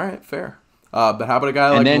 Nice. All right, fair. But how about a guy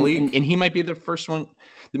like Malik? And he might be the first one.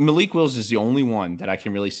 Malik Willis is the only one that I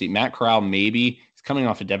can really see. Matt Corral, maybe. He's coming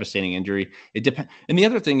off a devastating injury. It depends. And the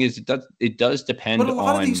other thing is, it does depend on. But a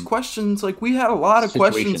lot of these questions, like, we had a lot of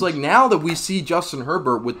questions. Like, now that we see Justin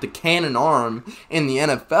Herbert with the cannon arm in the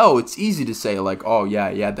NFL, it's easy to say, like, oh,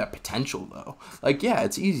 yeah, he had that potential, though. Like, yeah,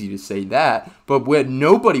 it's easy to say that. But when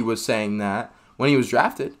nobody was saying that when he was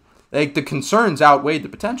drafted, like, the concerns outweighed the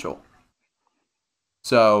potential.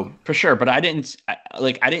 So for sure, but I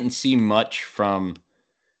didn't see much from.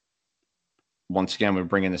 Once again, we're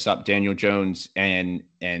bringing this up, Daniel Jones and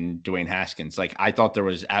Dwayne Haskins. Like, I thought there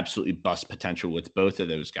was absolutely bust potential with both of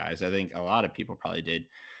those guys. I think a lot of people probably did,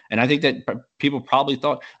 and I think that people probably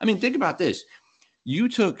thought. I mean, think about this.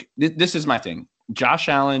 This is my thing. Josh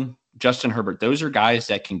Allen, Justin Herbert. Those are guys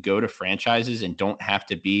that can go to franchises and don't have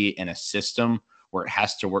to be in a system where it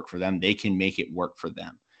has to work for them. They can make it work for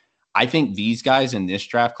them. I think these guys in this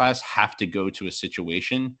draft class have to go to a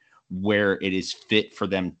situation where it is fit for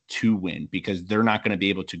them to win, because they're not going to be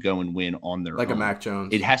able to go and win on their own. Like a Mac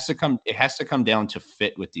Jones. It has to come down to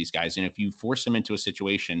fit with these guys. And if you force them into a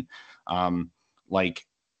situation like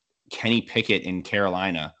Kenny Pickett in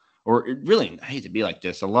Carolina, or really, I hate to be like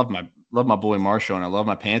this. I love my boy Marshall and I love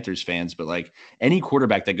my Panthers fans, but like any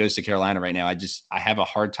quarterback that goes to Carolina right now, I have a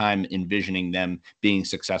hard time envisioning them being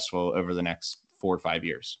successful over the next 4 or 5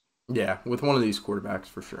 years. Yeah, with one of these quarterbacks,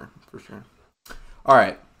 for sure. All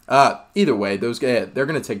right. Either way, those guys, they're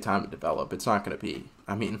going to take time to develop. It's not going to be,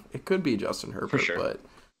 I mean, it could be Justin Herbert, for sure.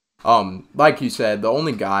 But like you said, the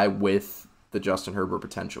only guy with the Justin Herbert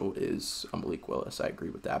potential is Malik Willis. I agree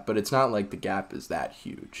with that, but it's not like the gap is that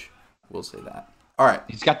huge. We'll say that. All right.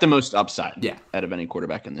 He's got the most upside out of any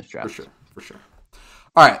quarterback in this draft. For sure.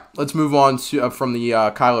 All right, let's move on to from the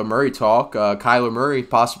Kyler Murray talk. Kyler Murray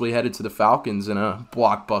possibly headed to the Falcons in a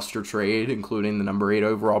blockbuster trade, including the number 8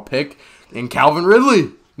 overall pick and Calvin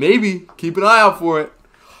Ridley. Maybe. Keep an eye out for it.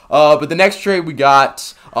 But the next trade we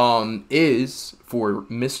got is for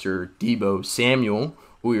Mr. Deebo Samuel,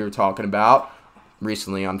 who we were talking about.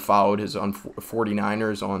 Recently unfollowed his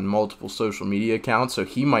 49ers on multiple social media accounts, so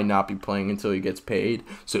he might not be playing until he gets paid.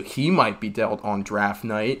 So he might be dealt on draft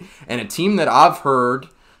night. And a team that I've heard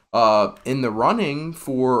in the running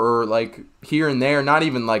for, like, here and there, not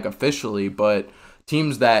even like officially, but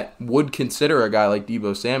teams that would consider a guy like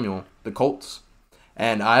Deebo Samuel, the Colts.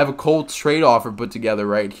 And I have a Colts trade offer put together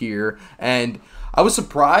right here. And I was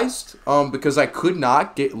surprised because I could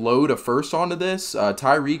not load a first onto this.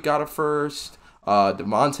 Tyreek got a first.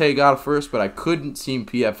 Devontae got a first, but I couldn't get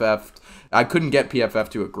PFF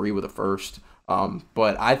to agree with a first.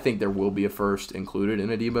 But I think there will be a first included in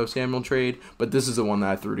a Deebo Samuel trade. But this is the one that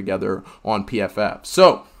I threw together on PFF.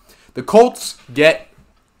 So the Colts get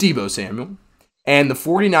Deebo Samuel, and the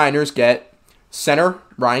 49ers get center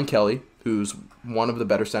Ryan Kelly, who's one of the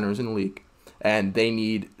better centers in the league. And they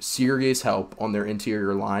need serious help on their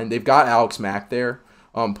interior line. They've got Alex Mack there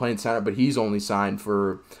playing center, but he's only signed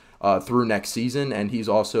for through next season, and he's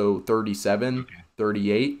also 37,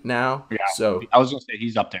 38 now. Yeah, so I was going to say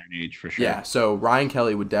he's up there in age for sure. Yeah, so Ryan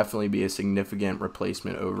Kelly would definitely be a significant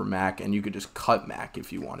replacement over Mack, and you could just cut Mack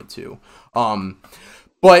if you wanted to.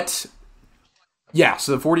 But, yeah,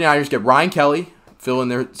 so the 49ers get Ryan Kelly, fill in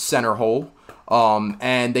their center hole,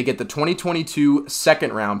 and they get the 2022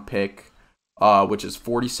 second-round pick, which is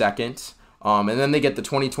 42nd, and then they get the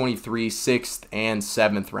 2023 6th and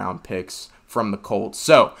 7th round picks from the Colts.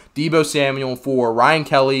 So, Deebo Samuel for Ryan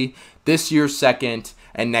Kelly, this year's 2nd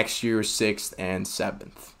and next year's 6th and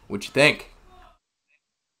 7th. What you think?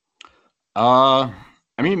 I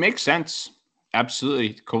mean, it makes sense.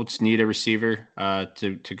 Absolutely. Colts need a receiver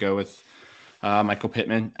to go with Michael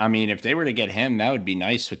Pittman. I mean, if they were to get him, that would be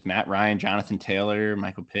nice with Matt Ryan, Jonathan Taylor,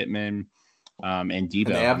 Michael Pittman, and Debo.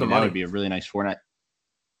 And they have the money. That would be a really nice format.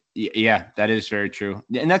 Yeah, that is very true.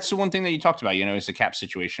 And that's the one thing that you talked about, is the cap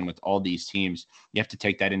situation with all these teams. You have to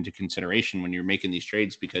take that into consideration when you're making these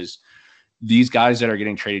trades, because these guys that are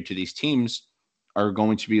getting traded to these teams are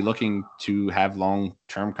going to be looking to have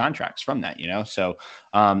long-term contracts from that, So,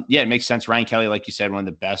 it makes sense. Ryan Kelly, like you said, one of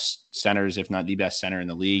the best centers, if not the best center in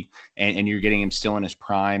the league, and you're getting him still in his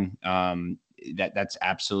prime. That's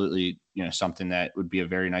absolutely, something that would be a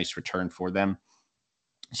very nice return for them.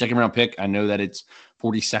 Second round pick, I know that it's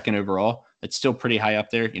 42nd overall. It's still pretty high up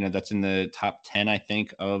there. That's in the top 10, I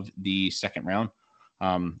think, of the second round,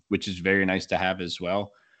 which is very nice to have as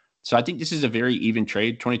well. So I think this is a very even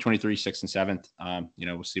trade. 2023, 6th and 7th.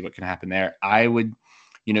 We'll see what can happen there. I would,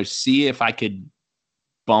 see if I could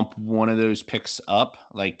bump one of those picks up,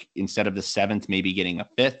 like instead of the 7th, maybe getting a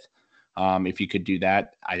 5th. If you could do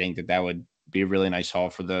that, I think that would be a really nice haul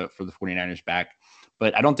for the 49ers back.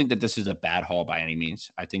 But I don't think that this is a bad haul by any means.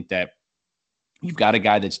 I think that you've got a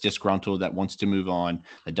guy that's disgruntled, that wants to move on,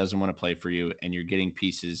 that doesn't want to play for you, and you're getting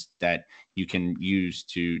pieces that you can use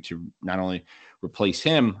to not only replace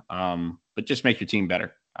him, but just make your team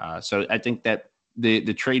better. So I think that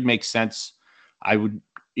the trade makes sense. I would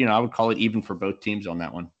call it even for both teams on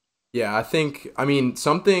that one. Yeah,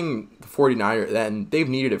 something the 49ers, and they've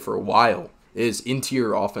needed it for a while, is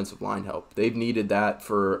interior offensive line help. They've needed that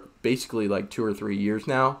for basically like 2 or 3 years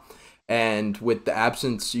now. And with the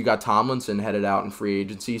absence, you got Tomlinson headed out in free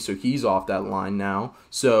agency, so he's off that line now.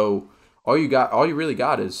 So all you really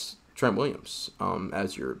got is Trent Williams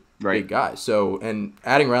as your big guy. So, and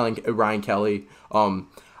adding Ryan Kelly,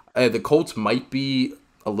 the Colts might be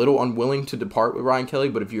a little unwilling to depart with Ryan Kelly,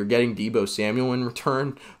 but if you're getting Deebo Samuel in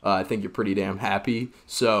return, I think you're pretty damn happy.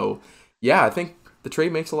 So, yeah, I think the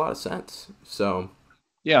trade makes a lot of sense. So,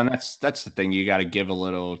 yeah, and that's the thing. You got to give a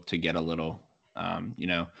little to get a little,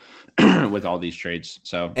 with all these trades.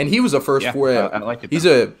 So, and he was I like it. He's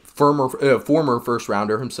a former first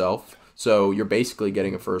rounder himself. So you're basically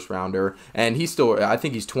getting a first rounder, and I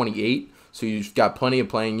think he's 28. So you've got plenty of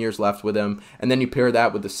playing years left with him. And then you pair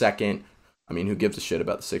that with the second. I mean, who gives a shit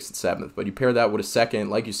about the 6th and 7th? But you pair that with a second,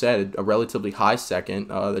 like you said, a relatively high second,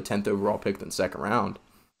 the 10th overall pick in the second round.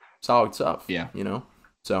 Solid stuff. Yeah.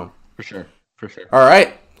 So. For sure. All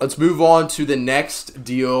right. Let's move on to the next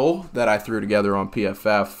deal that I threw together on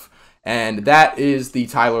PFF. And that is the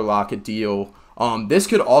Tyler Lockett deal. This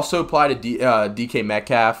could also apply to DK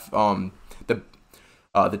Metcalf.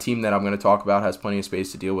 The team that I'm going to talk about has plenty of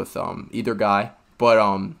space to deal with either guy. But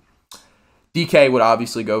DK would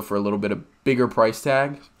obviously go for a little bit of bigger price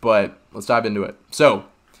tag. But let's dive into it. So,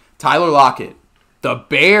 Tyler Lockett. The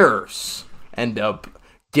Bears end up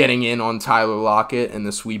getting in on Tyler Lockett in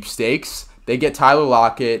the sweepstakes. They get Tyler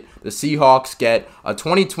Lockett. The Seahawks get a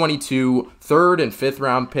 2022 3rd and 5th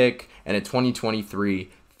round pick and a 2023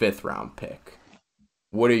 5th round pick.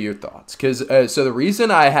 What are your thoughts? Because so the reason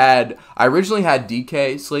I originally had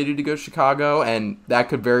DK slated to go to Chicago, and that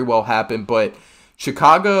could very well happen. But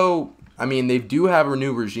Chicago, they do have a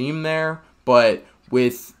new regime there, but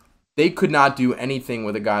they could not do anything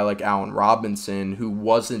with a guy like Allen Robinson, who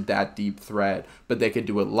wasn't that deep threat, but they could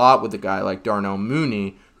do a lot with a guy like Darnell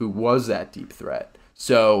Mooney, who was that deep threat.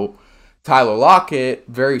 So Tyler Lockett,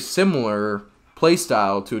 very similar play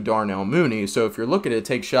style to Darnell Mooney. So if you're looking to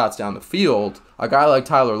take shots down the field, a guy like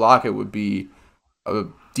Tyler Lockett would be a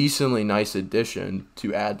decently nice addition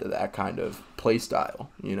to add to that kind of play style,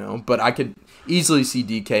 But I could easily see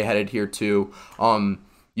DK headed here too.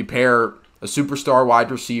 You pair a superstar wide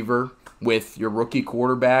receiver with your rookie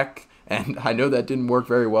quarterback, and I know that didn't work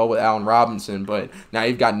very well with Allen Robinson, but now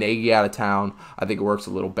you've got Nagy out of town. I think it works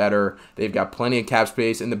a little better. They've got plenty of cap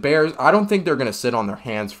space, and the Bears, I don't think they're going to sit on their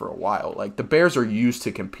hands for a while. Like, the Bears are used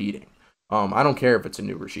to competing. I don't care if it's a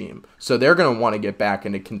new regime. So they're going to want to get back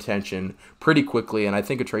into contention pretty quickly, and I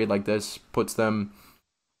think a trade like this puts them,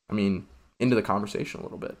 into the conversation a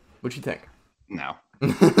little bit. What do you think? No.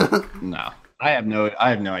 No. I have no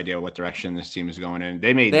idea what direction this team is going in.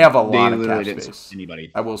 They have a lot of cap didn't space. sign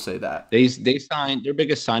anybody. I will say that. They signed, their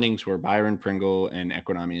biggest signings were Byron Pringle and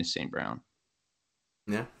Equanimeous St. Brown.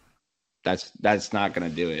 Yeah. That's not going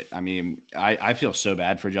to do it. I feel so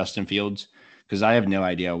bad for Justin Fields because I have no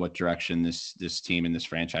idea what direction this team and this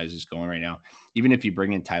franchise is going right now. Even if you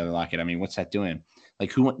bring in Tyler Lockett, what's that doing?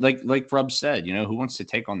 Like Rub said, who wants to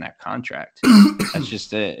take on that contract? That's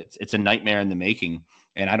just it's a nightmare in the making.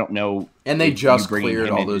 And I don't know. And they just bringing cleared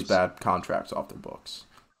him all in those is- bad contracts off their books,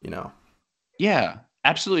 you know? Yeah,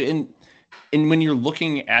 absolutely. And when you're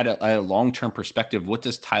looking at a long-term perspective, what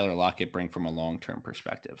does Tyler Lockett bring from a long-term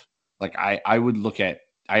perspective? Like I would look at,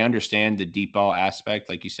 I understand the deep ball aspect,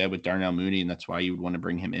 like you said, with Darnell Mooney, and that's why you would want to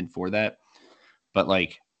bring him in for that. But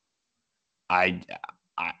like, I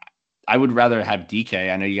would rather have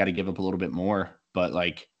DK. I know you got to give up a little bit more, but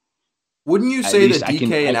like, Wouldn't you at say least that I DK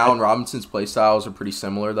can- and I- Allen Robinson's play styles are pretty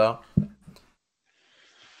similar, though?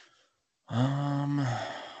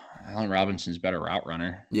 Allen Robinson's better route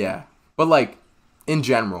runner. Yeah, but like in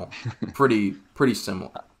general, pretty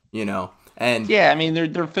similar, you know. And Yeah, I mean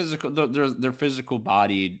they're physical. They're physical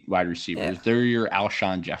bodied wide receivers. Yeah. They're your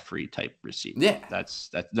Alshon Jeffrey type receiver. Yeah. That's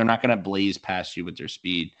they're not going to blaze past you with their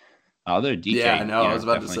speed. Although DK, Yeah, I know, I was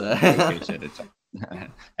about to definitely say. showcased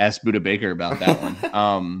it. Ask Buda Baker about that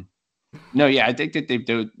one. No, yeah, I think that they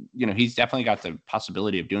do. You know, he's definitely got the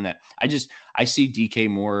possibility of doing that. I see DK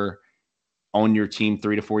more on your team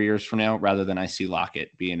 3 to 4 years from now, rather than I see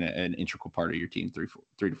Lockett being an integral part of your team 3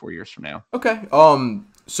 to 4 years from now. Okay.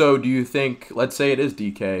 So do you think, let's say it is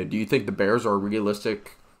DK, do you think the Bears are a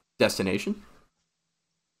realistic destination?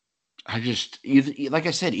 Like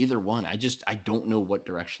I said, either one. I don't know what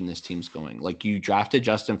direction this team's going. Like you drafted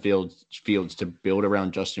Justin Fields to build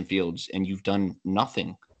around Justin Fields, and you've done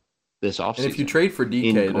nothing this offseason. And if you trade for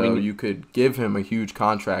DK, though, you could give him a huge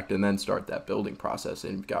contract and then start that building process,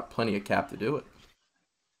 and you've got plenty of cap to do it.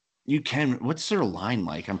 You can. What's their line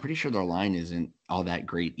like? I'm pretty sure their line isn't all that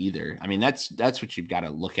great either. I mean, that's what you've got to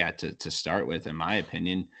look at to start with, in my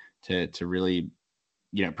opinion, to really,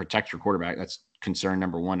 protect your quarterback. That's concern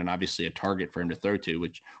number one, and obviously a target for him to throw to,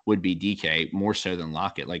 which would be DK more so than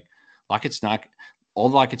Lockett. Like Lockett's not. All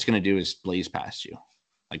Lockett's going to do is blaze past you.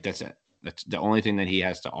 Like that's it. That's the only thing that he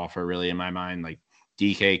has to offer, really, in my mind. Like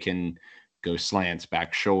DK can go slants,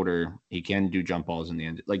 back shoulder. He can do jump balls in the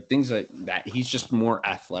end, like things like that. He's just more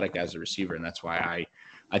athletic as a receiver, and that's why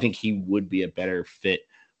I think he would be a better fit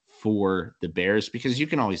for the Bears, because you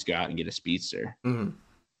can always go out and get a speedster. Mm-hmm.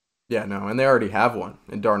 Yeah, no, and they already have one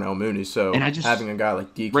in Darnell Mooney, so having a guy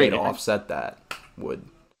like DK to offset that would.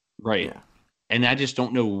 Right. Yeah. And I just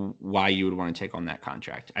don't know why you would want to take on that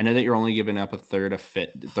contract. I know that you're only giving up a third and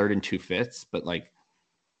 2/5, but like,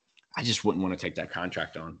 I just wouldn't want to take that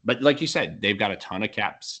contract on. But like you said, they've got a ton of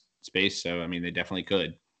cap space, so I mean, they definitely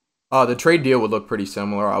could. The trade deal would look pretty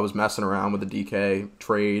similar. I was messing around with the DK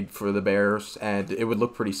trade for the Bears, and it would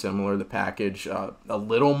look pretty similar. The package, a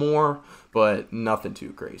little more, but nothing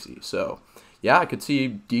too crazy. So, yeah, I could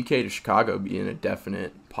see DK to Chicago being a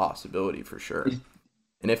definite possibility for sure.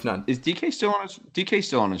 And if not, is DK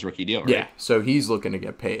still on his rookie deal? Right? Yeah, so he's looking to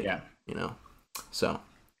get paid. Yeah, So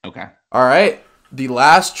okay, all right. The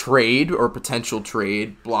last trade or potential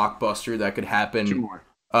trade blockbuster that could happen. 2 more.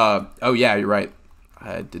 Oh yeah, you're right.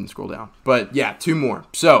 I didn't scroll down, but yeah, 2 more.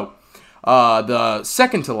 So the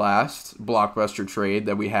second to last blockbuster trade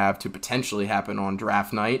that we have to potentially happen on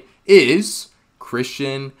draft night is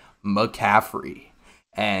Christian McCaffrey,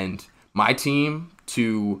 and my team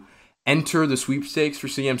to enter the sweepstakes for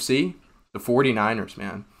CMC, the 49ers,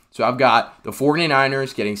 man. So I've got the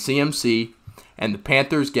 49ers getting CMC, and the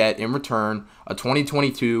Panthers get, in return, a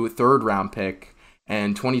 2022 third-round pick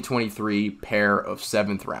and 2023 pair of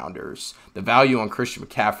 7th-rounders. The value on Christian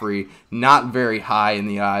McCaffrey, not very high in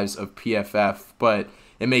the eyes of PFF, but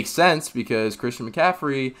it makes sense because Christian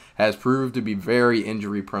McCaffrey has proved to be very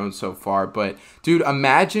injury-prone so far. But, dude,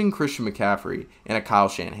 imagine Christian McCaffrey in a Kyle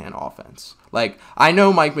Shanahan offense. Like, I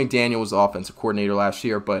know Mike McDaniel was the offensive coordinator last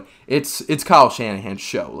year, but it's Kyle Shanahan's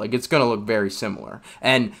show. Like, it's going to look very similar.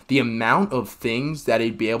 And the amount of things that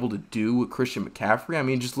he'd be able to do with Christian McCaffrey, I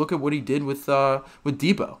mean, just look at what he did with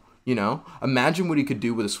Debo. Imagine what he could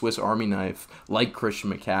do with a Swiss Army knife like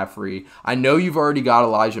Christian McCaffrey. I know you've already got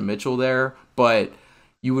Elijah Mitchell there, but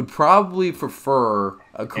you would probably prefer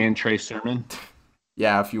and Trey Sermon.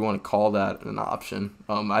 Yeah, if you want to call that an option.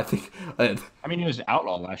 I think. I mean, he was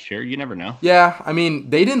outlaw last year. You never know. Yeah, I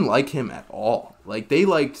mean, they didn't like him at all. Like, they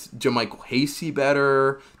liked JaMychal Hasty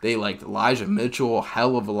better. They liked Elijah Mitchell a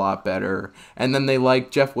hell of a lot better. And then they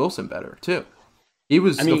liked Jeff Wilson better, too. He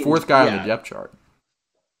was the 4th guy on the depth chart.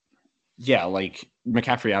 Yeah, like,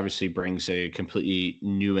 McCaffrey obviously brings a completely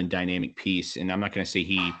new and dynamic piece. And I'm not going to say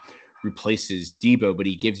he replaces Debo, but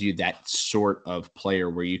he gives you that sort of player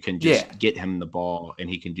where you can just get him the ball and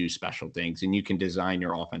he can do special things, and you can design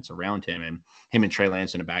your offense around him, and him and Trey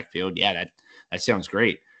Lance in the backfield. Yeah, that sounds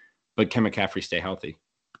great. But can McCaffrey stay healthy?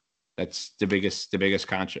 That's the biggest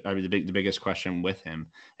contract. I mean, the biggest question with him,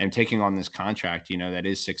 and taking on this contract, that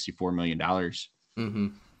is $64 million. Mm-hmm.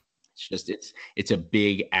 It's a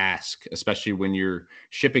big ask, especially when you're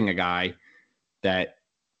shipping a guy that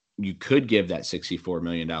you could give that $64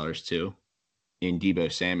 million to in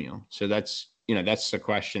Deebo Samuel. So that's the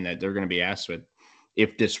question that they're going to be asked with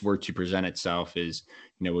if this were to present itself is,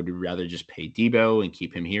 would we rather just pay Deebo and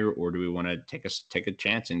keep him here, or do we want to take a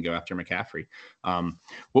chance and go after McCaffrey?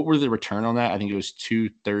 What were the return on that? I think it was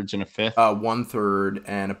 2/3 and a fifth. 1/3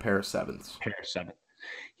 and a pair of sevenths.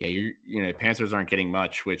 Yeah, Panthers aren't getting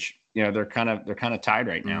much, which they're kind of tied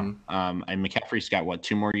right now. And McCaffrey's got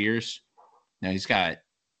 2 more years. Now he's got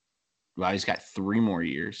 3 more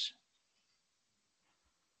years.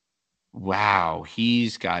 Wow,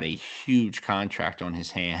 he's got a huge contract on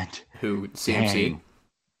his hand. Who, CMC? Dang.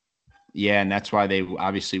 Yeah, and that's why they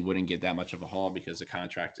obviously wouldn't get that much of a haul because the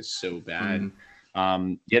contract is so bad.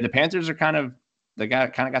 The Panthers are kind of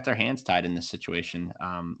got their hands tied in this situation.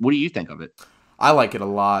 What do you think of it? I like it a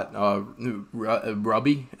lot.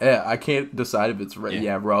 Rubby? Yeah, I can't decide if it's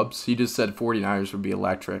Rubs. He just said 49ers would be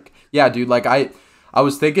electric. Yeah, dude, like I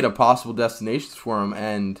was thinking of possible destinations for him,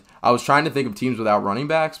 and I was trying to think of teams without running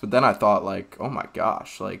backs, but then I thought, like, oh my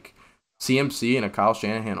gosh, like CMC and a Kyle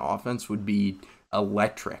Shanahan offense would be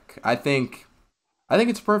electric. I think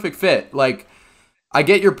it's a perfect fit. Like, I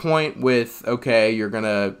get your point with, okay, you're going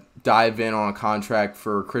to dive in on a contract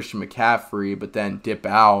for Christian McCaffrey, but then dip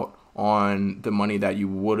out on the money that you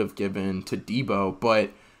would have given to Deebo,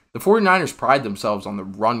 but the 49ers pride themselves on the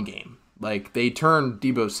run game. Like, they turned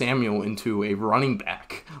Deebo Samuel into a running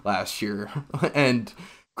back last year. And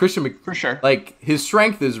Christian for sure, like, his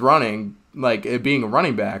strength is running, like, it being a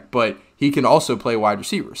running back, but he can also play wide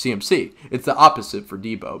receiver, CMC. It's the opposite for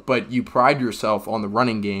Deebo. But you pride yourself on the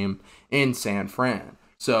running game in San Fran.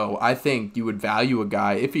 So I think you would value a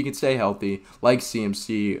guy, if he can stay healthy, like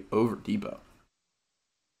CMC over Deebo.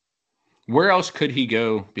 Where else could he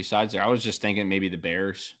go besides there? I was just thinking maybe the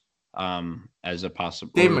Bears. As a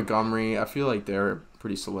possible Dave Montgomery, I feel like they're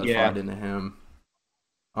pretty solidified into him.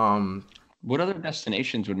 What other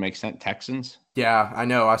destinations would make sense? Texans? Yeah, I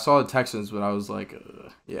know. I saw the Texans, but I was like,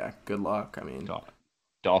 yeah, good luck. I mean,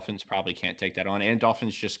 Dolphins probably can't take that on, and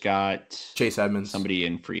Dolphins just got Chase Edmonds, somebody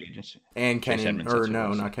in free agency, and Kenyon, or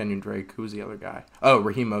no, not Kenyon Drake. Who's the other guy? Oh,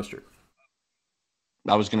 Raheem Mostert.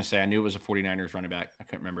 I was gonna say I knew it was a 49ers running back. I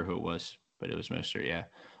couldn't remember who it was, but it was Mostert. Yeah.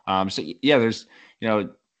 So yeah, there's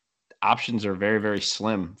options are very, very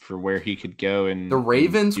slim for where he could go. And the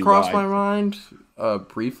Ravens crossed my mind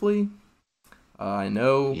briefly. I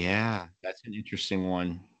know. Yeah, that's an interesting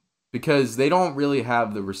one. Because they don't really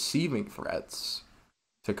have the receiving threats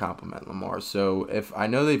to complement Lamar. So I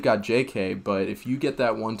know they've got JK, but if you get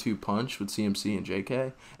that 1-2 punch with CMC and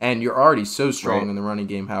JK, and you're already so strong in the running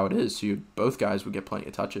game how it is, so both guys would get plenty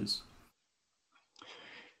of touches.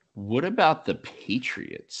 What about the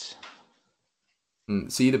Patriots?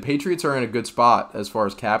 See, the Patriots are in a good spot as far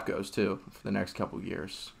as cap goes too for the next couple of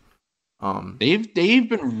years. They've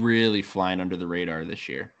been really flying under the radar this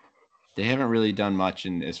year. They haven't really done much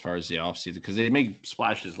as far as the offseason because they made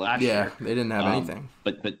splashes last year. Yeah, they didn't have anything.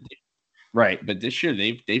 But this year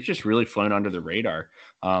they've just really flown under the radar.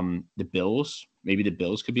 The Bills, maybe the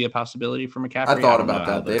Bills could be a possibility for McCaffrey. I thought about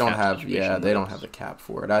that. They don't have the cap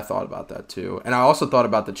for it. I thought about that too. And I also thought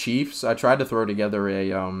about the Chiefs. I tried to throw together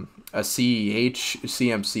a CEH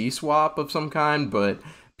CMC swap of some kind, but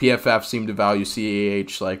PFF seemed to value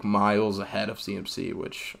CEH like miles ahead of CMC,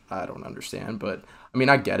 which I don't understand. But I mean,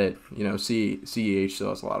 I get it. CEH still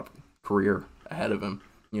has a lot of career ahead of him.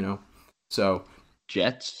 So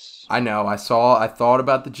Jets. I know. I thought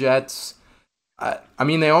about the Jets. I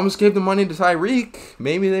mean, they almost gave the money to Tyreek.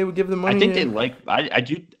 Maybe they would give the money. I think they like. I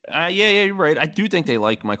do. Yeah, you're right. I do think they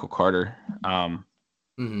like Michael Carter.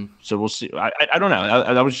 So we'll see. I don't know.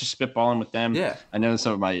 I was just spitballing with them. Yeah. I know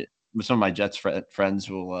some of my Jets friends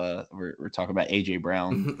will we're talking about AJ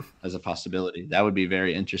Brown as a possibility. That would be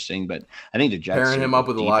very interesting. But I think the Jets pairing him up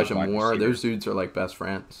with Elijah Moore. Those dudes are like best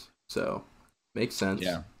friends. So makes sense.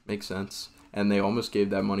 Yeah, makes sense. And they almost gave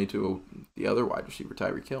that money to the other wide receiver,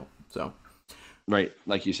 Tyreek Hill. So right,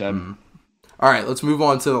 like you said. All right, let's move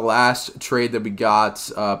on to the last trade that we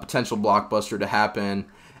got. Potential blockbuster to happen.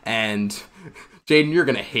 And Jaden, you're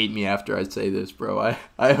gonna hate me after I say this, bro.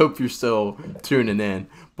 I hope you're still tuning in.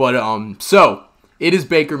 But so it is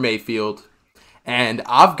Baker Mayfield, and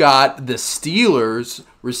I've got the Steelers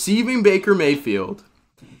receiving Baker Mayfield,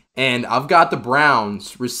 and I've got the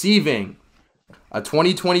Browns receiving a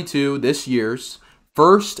 2022 this year's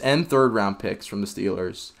first and third round picks from the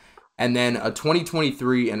Steelers, and then a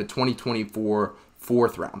 2023 and a 2024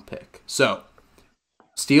 fourth round pick. So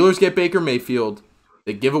Steelers get Baker Mayfield.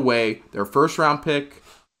 They give away their first round pick,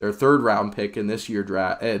 their third round pick in this year's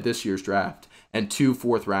draft, and 2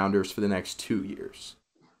 fourth-rounders for the next 2 years.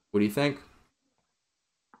 What do you think?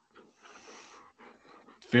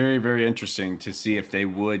 Very, very interesting to see if they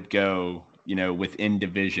would go, within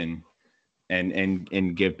division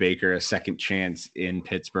and give Baker a second chance in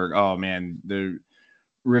Pittsburgh. Oh man, the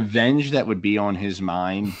revenge that would be on his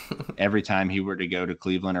mind every time he were to go to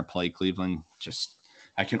Cleveland or play Cleveland. Just,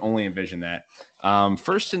 I can only envision that.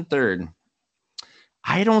 First and third,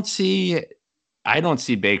 I don't see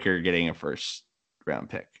Baker getting a first round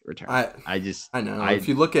pick return. I know. If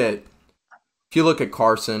you look at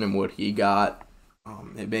Carson and what he got,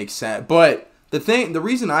 it makes sense. But the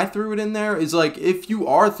reason I threw it in there is, like, if you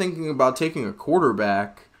are thinking about taking a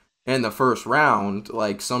quarterback in the first round,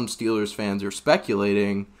 like some Steelers fans are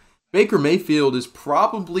speculating, Baker Mayfield is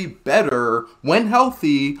probably better when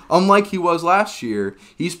healthy, unlike he was last year.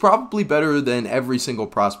 He's probably better than every single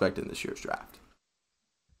prospect in this year's draft.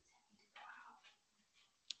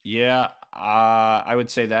 Yeah, I would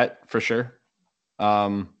say that for sure.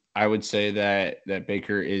 I would say that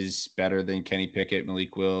Baker is better than Kenny Pickett,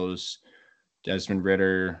 Malik Willis, Desmond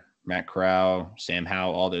Ridder, Matt Corral, Sam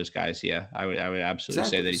Howell, all those guys. Yeah, I would absolutely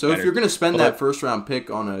say that he's better. So if you're going to spend that first round pick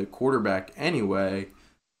on a quarterback anyway,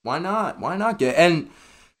 why not? Why not get? And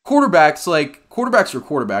quarterbacks are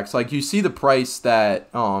quarterbacks. Like, you see the price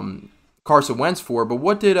that Carson Wentz for, but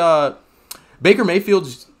what did Baker Mayfield?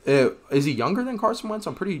 Is he younger than Carson Wentz?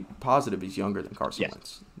 I'm pretty positive he's younger than Carson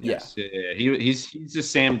Wentz. Yes. Yeah. He's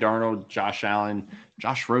just Sam Darnold, Josh Allen,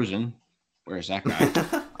 Josh Rosen. Where's that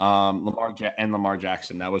guy? Lamar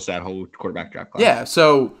Jackson. That was that whole quarterback draft class. Yeah,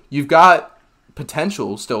 so you've got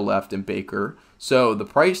potential still left in Baker. So the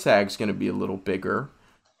price tag's going to be a little bigger.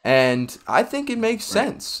 And I think it makes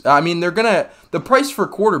sense. I mean, the price for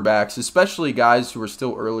quarterbacks, especially guys who are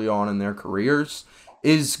still early on in their careers,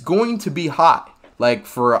 is going to be high. Like,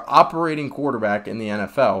 for an operating quarterback in the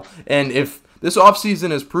NFL. And if this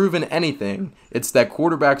offseason has proven anything, it's that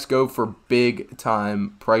quarterbacks go for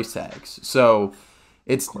big-time price tags. So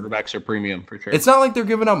quarterbacks are premium, for sure. It's not like they're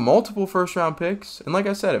giving up multiple first-round picks. And like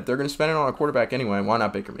I said, if they're going to spend it on a quarterback anyway, why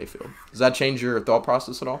not Baker Mayfield? Does that change your thought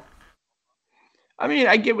process at all? I mean,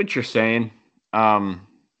 I get what you're saying. But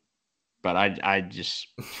I just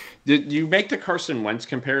 – you make the Carson Wentz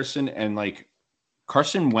comparison, and, like,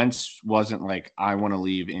 Carson Wentz wasn't like, I want to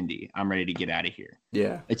leave Indy. I'm ready to get out of here.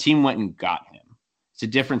 Yeah. A team went and got him. It's a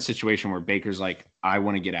different situation where Baker's like, I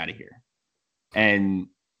want to get out of here. And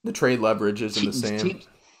the trade leverage isn't the same.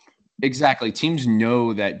 Exactly. Teams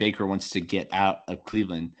know that Baker wants to get out of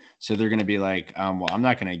Cleveland. So they're going to be like, well, I'm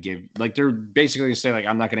not going to give – like, they're basically going to say, like,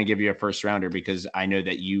 I'm not going to give you a first rounder because I know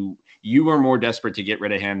that you are more desperate to get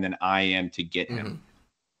rid of him than I am to get him. Mm-hmm.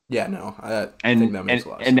 Yeah, no, I think that makes a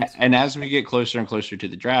lot of sense. And as we get closer and closer to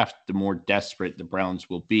the draft, the more desperate the Browns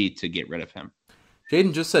will be to get rid of him.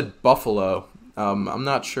 Jaden just said Buffalo. I'm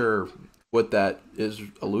not sure what that is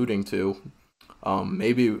alluding to.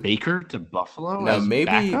 Maybe Baker to Buffalo? No,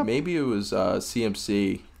 maybe it was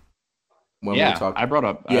CMC. When we were talking. I brought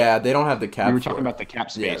up. Yeah, they don't have the cap. We were talking about the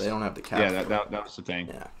cap space. Yeah, they don't have the cap. Yeah, that was the thing.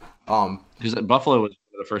 Yeah. Because Buffalo was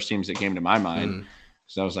one of the first teams that came to my mind.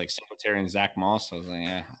 So I was like Singletary and Zach Moss. I was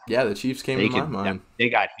like, yeah, the Chiefs came to my mind. They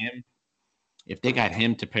got him. If they got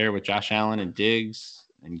him to pair with Josh Allen and Diggs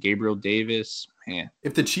and Gabriel Davis, man.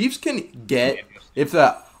 If the Chiefs can get,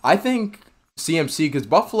 I think CMC, because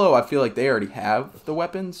Buffalo, I feel like they already have the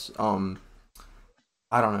weapons. I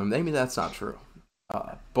don't know. Maybe that's not true.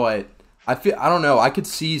 But I don't know. I could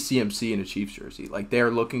see CMC in a Chiefs jersey. Like,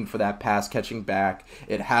 they're looking for that pass catching back.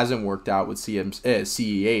 It hasn't worked out with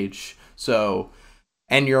CEH. So.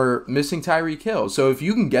 And you're missing Tyreek Hill. So if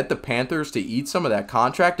you can get the Panthers to eat some of that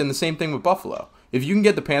contract, and the same thing with Buffalo. If you can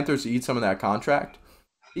get the Panthers to eat some of that contract,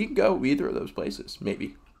 you can go either of those places,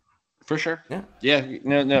 maybe. For sure. Yeah. Yeah.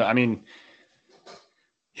 No. I mean,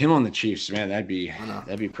 him on the Chiefs, man, that'd be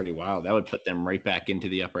pretty wild. That would put them right back into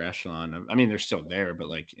the upper echelon. I mean, they're still there, but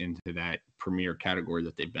like into that premier category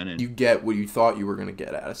that they've been in. You get what you thought you were going to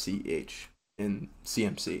get out of CEH in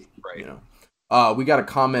CMC. Right. You know. We got a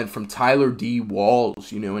comment from Tyler D. Walls.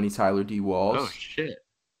 You know any Tyler D. Walls? Oh, shit.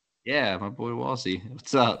 Yeah, my boy Walsey.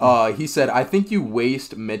 What's up? He said, I think you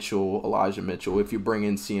waste Elijah Mitchell, if you bring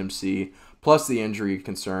in CMC, plus the injury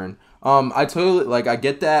concern. I totally, I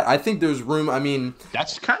get that. I think there's room. I mean,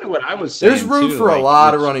 that's kind of what I was saying. There's room for a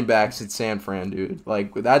lot of running backs at San Fran, dude.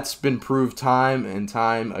 Like, that's been proved time and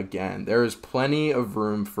time again. There is plenty of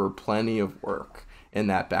room for plenty of work in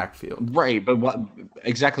that backfield. Right, but what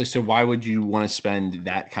exactly? So why would you want to spend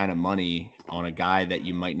that kind of money on a guy that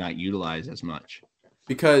you might not utilize as much?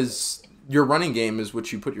 Because your running game is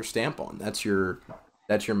what you put your stamp on. That's your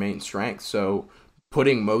main strength. So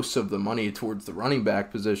putting most of the money towards the running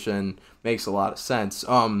back position makes a lot of sense.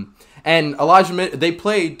 And they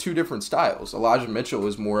played two different styles. Elijah Mitchell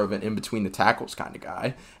is more of an in-between the tackles kind of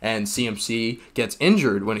guy, and CMC gets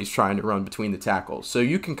injured when he's trying to run between the tackles. So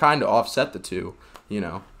you can kind of offset the two,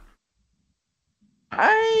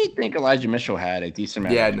 I think Elijah Mitchell had a decent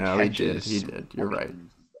amount of catches. He did. You're right.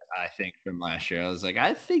 I think from last year, I was like,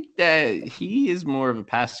 I think that he is more of a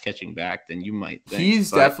pass catching back than you might think.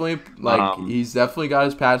 He's definitely got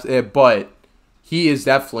his pass, but he is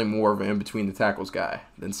definitely more of an in between the tackles guy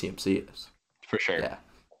than CMC is. For sure. Yeah.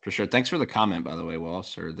 For sure. Thanks for the comment, by the way,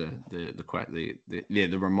 Wallace, or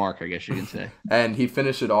the remark, I guess you can say. And he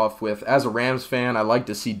finished it off with, as a Rams fan, I like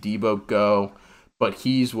to see Debo go, but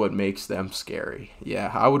he's what makes them scary.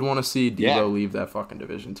 Yeah, I would want to see Debo leave that fucking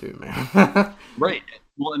division too, man. Right.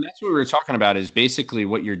 Well, and that's what we were talking about is basically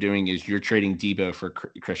what you're doing is you're trading Debo for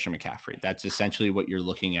Christian McCaffrey. That's essentially what you're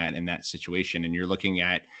looking at in that situation. And you're looking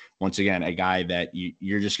at, once again, a guy that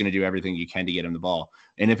you're just going to do everything you can to get him the ball.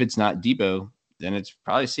 And if it's not Debo, then it's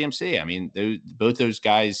probably CMC. I mean, both those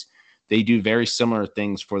guys, they do very similar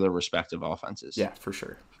things for their respective offenses. Yeah, for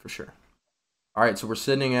sure. For sure. All right, so we're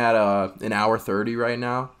sitting at an hour 30 right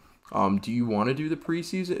now. Do you want to do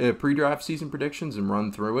the pre-draft season predictions and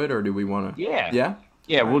run through it, or do we want to? Yeah. Yeah?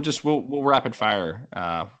 Yeah, we'll rapid fire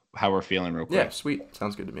how we're feeling real quick. Yeah, sweet.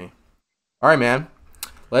 Sounds good to me. All right, man.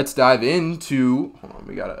 Let's dive into. Hold on,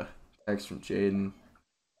 we got a text from Jaden.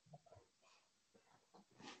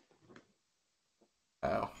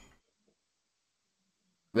 Oh.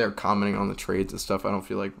 They're commenting on the trades and stuff. I don't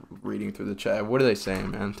feel like reading through the chat. What are they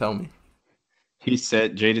saying, man? Tell me. He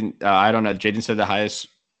said, Jaden, I don't know. Jaden said the highest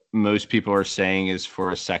most people are saying is for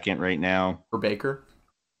a second right now. For Baker?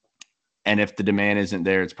 And if the demand isn't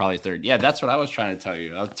there, it's probably third. Yeah, that's what I was trying to tell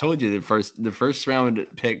you. I told you the first round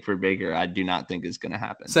pick for Baker, I do not think is going to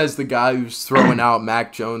happen. Says the guy who's throwing out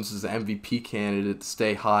Mac Jones as the MVP candidate to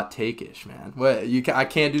stay hot take-ish, man. What, I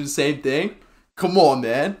can't do the same thing? Come on,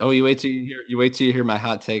 man. Oh, you wait till you hear my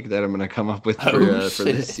hot take that I'm going to come up with for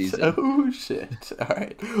this season. Oh, shit. All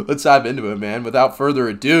right. Let's dive into it, man. Without further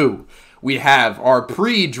ado, we have our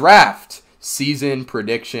pre-draft season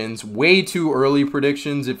predictions. Way too early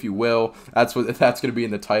predictions, if you will. That's going to be in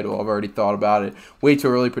the title. I've already thought about it. Way too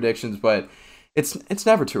early predictions, but it's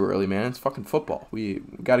never too early, man. It's fucking football. We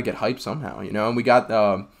got to get hyped somehow, And we got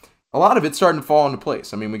a lot of it starting to fall into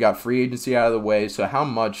place. I mean, we got free agency out of the way, so how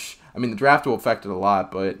much... I mean, the draft will affect it a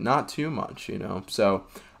lot, but not too much, So,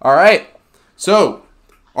 all right. So,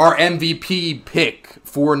 our MVP pick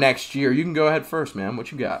for next year. You can go ahead first, man.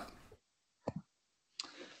 What you got?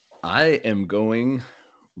 I am going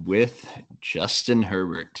with Justin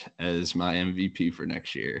Herbert as my MVP for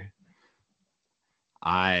next year.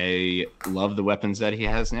 I love the weapons that he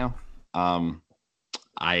has now.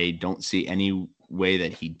 I don't see any way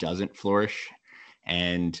that he doesn't flourish.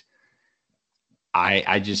 And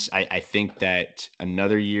I think that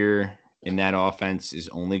another year in that offense is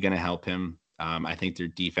only going to help him. I think their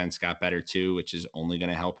defense got better too, which is only going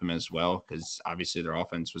to help him as well because obviously their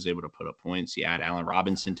offense was able to put up points. You add Allen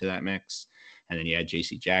Robinson to that mix, and then you add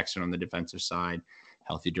J.C. Jackson on the defensive side,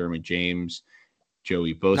 healthy Derwin James,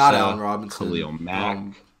 Joey Bosa, not Allen Robinson, Khalil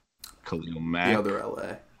Mack. The other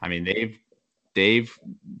LA. I mean,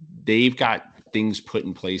 they've got things put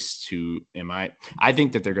in place to. I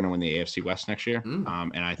think that they're going to win the AFC West next year, and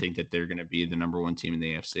I think that they're going to be the number one team in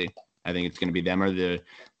the AFC. I think it's going to be them or the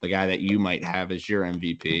guy that you might have as your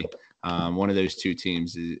MVP. One of those two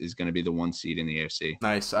teams is going to be the one seed in the AFC.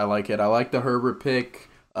 Nice. I like it. I like the Herbert pick.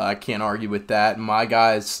 I can't argue with that. My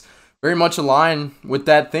guys very much align with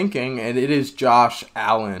that thinking, and it is Josh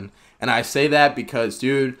Allen. And I say that because,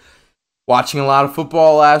 dude, watching a lot of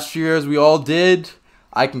football last year, as we all did,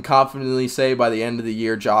 I can confidently say by the end of the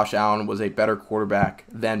year, Josh Allen was a better quarterback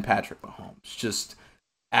than Patrick Mahomes. Just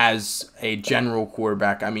as a general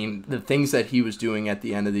quarterback, I mean, the things that he was doing at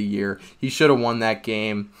the end of the year, he should have won that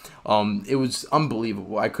game. It was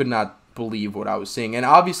unbelievable. I could not believe what I was seeing. And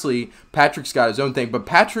obviously, Patrick's got his own thing, but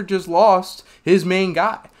Patrick just lost his main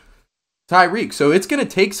guy, Tyreek. So it's going to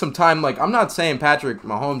take some time. Like, I'm not saying Patrick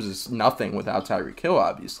Mahomes is nothing without Tyreek Hill,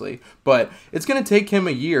 obviously, but it's going to take him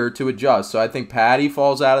a year to adjust. So I think Patty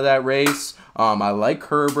falls out of that race. I like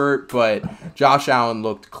Herbert, but Josh Allen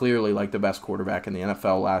looked clearly like the best quarterback in the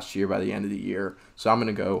NFL last year by the end of the year. So I'm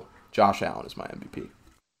going to go Josh Allen as my MVP.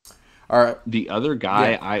 All right. The other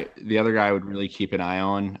guy I would really keep an eye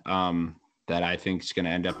on that I think is going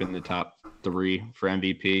to end up in the top 3 for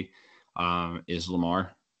MVP is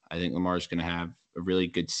Lamar. I think Lamar is going to have a really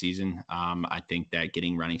good season. I think that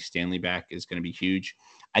getting Ronnie Stanley back is going to be huge.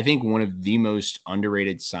 I think one of the most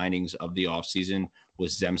underrated signings of the offseason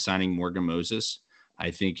was them signing Morgan Moses.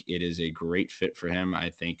 I think it is a great fit for him.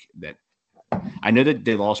 I know that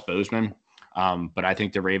they lost Bozeman, but I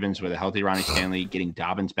think the Ravens with a healthy Ronnie Stanley, getting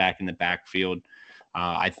Dobbins back in the backfield,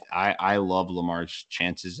 I love Lamar's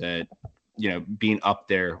chances at being up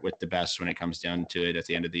there with the best when it comes down to it at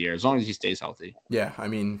the end of the year, as long as he stays healthy. Yeah, I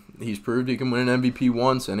mean, he's proved he can win an MVP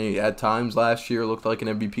once, and he at times last year looked like an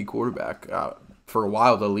MVP quarterback. For a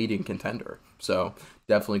while, the leading contender. So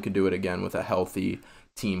definitely could do it again with a healthy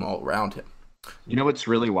team all around him. You know what's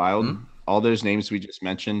really wild? Mm-hmm. All those names we just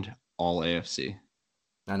mentioned, all AFC.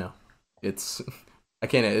 I know. I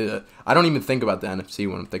can't. I don't even think about the NFC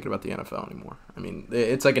when I'm thinking about the NFL anymore. I mean,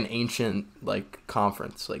 it's like an ancient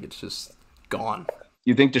conference. It's just gone.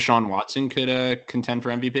 You think Deshaun Watson could contend for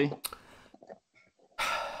MVP?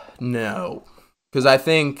 No, because I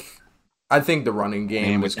think the running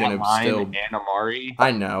game is going to still. And Amari.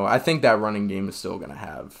 I know. I think that running game is still going to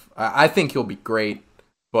have. I think he'll be great,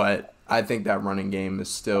 but I think that running game is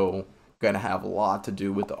still going to have a lot to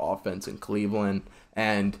do with the offense in Cleveland,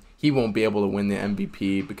 and he won't be able to win the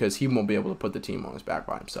MVP because he won't be able to put the team on his back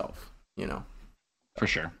by himself. For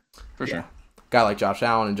sure. Sure. Guy like Josh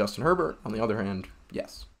Allen and Justin Herbert, on the other hand,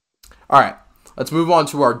 yes. All right, let's move on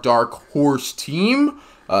to our dark horse team.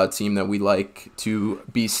 A team that we like to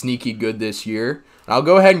be sneaky good this year. I'll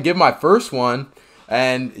go ahead and give my first one,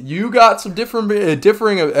 and you got some differing.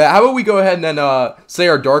 How about we go ahead and then say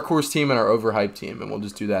our dark horse team and our overhyped team, and we'll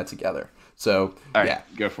just do that together. So, all right,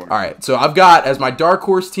 go for it. All right, so I've got as my dark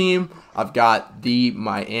horse team, I've got the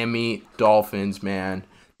Miami Dolphins. Man,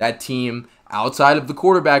 that team outside of the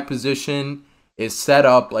quarterback position is set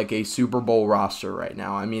up like a Super Bowl roster right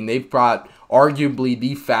now. I mean, they've brought arguably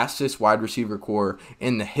the fastest wide receiver core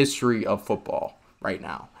in the history of football right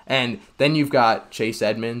now. And then you've got Chase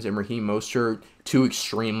Edmonds and Raheem Mostert, two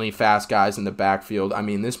extremely fast guys in the backfield. I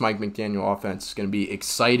mean, this Mike McDaniel offense is going to be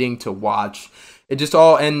exciting to watch.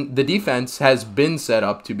 And the defense has been set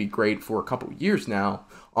up to be great for a couple of years now.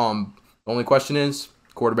 The only question is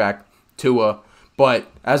quarterback, Tua. But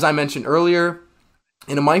as I mentioned earlier,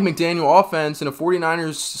 in a Mike McDaniel offense, in a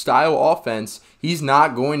 49ers style offense, he's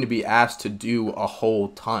not going to be asked to do a whole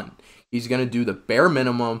ton. He's going to do the bare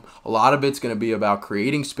minimum. A lot of it's going to be about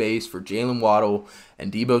creating space for Jalen Waddle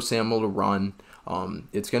and Deebo Samuel to run. I think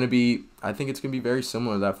it's going to be very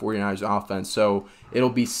similar to that 49ers offense. So it'll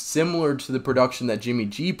be similar to the production that Jimmy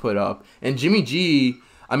G put up. And Jimmy G,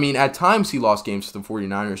 I mean, at times he lost games to the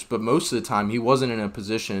 49ers, but most of the time he wasn't in a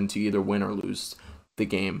position to either win or lose the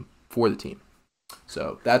game for the team.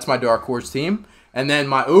 So that's my dark horse team. And then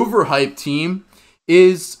my overhyped team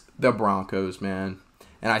is the Broncos, man.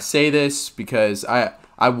 And I say this because I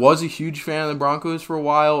was a huge fan of the Broncos for a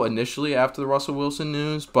while initially after the Russell Wilson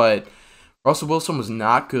news, but Russell Wilson was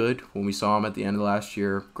not good when we saw him at the end of last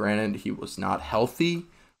year. Granted, he was not healthy,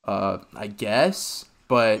 I guess,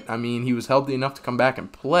 but I mean, he was healthy enough to come back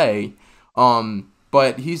and play.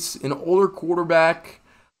 But he's an older quarterback.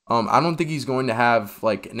 I don't think he's going to have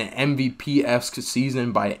an MVP-esque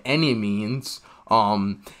season by any means.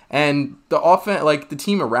 And the offense, the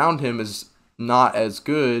team around him is not as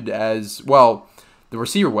good as, well, the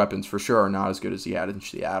receiver weapons for sure are not as good as he had in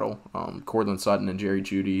Seattle. Cortland Sutton and Jerry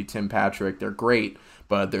Jeudy, Tim Patrick, they're great,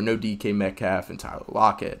 but they're no DK Metcalf and Tyler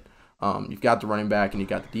Lockett. You've got the running back and you've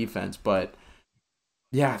got the defense, but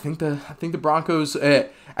yeah, I think the Broncos,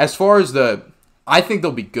 as far as I think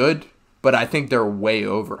they'll be good. But I think they're way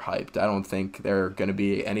overhyped. I don't think they're going to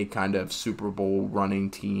be any kind of Super Bowl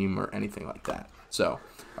running team or anything like that. So,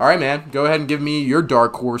 all right, man. Go ahead and give me your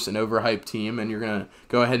dark horse and overhyped team, and you're going to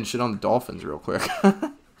go ahead and shit on the Dolphins real quick.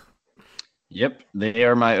 Yep, they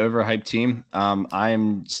are my overhyped team.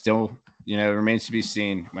 I'm still, it remains to be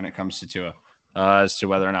seen when it comes to Tua as to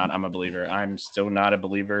whether or not I'm a believer. I'm still not a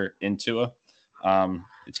believer in Tua.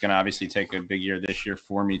 It's going to obviously take a big year this year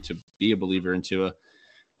for me to be a believer in Tua.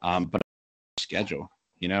 But schedule,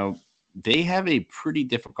 they have a pretty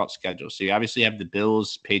difficult schedule. So you obviously have the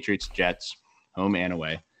Bills, Patriots, Jets, home and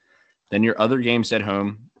away. Then your other games at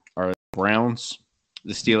home are the Browns,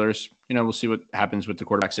 the Steelers. We'll see what happens with the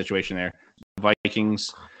quarterback situation there. The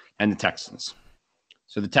Vikings and the Texans.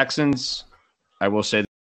 So the Texans, I will say, the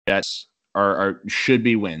Jets should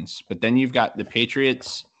be wins. But then you've got the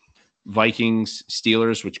Patriots, Vikings,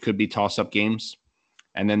 Steelers, which could be toss-up games.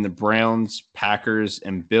 And then the Browns, Packers,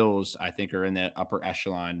 and Bills, I think, are in the upper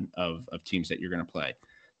echelon of teams that you're going to play.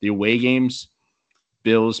 The away games,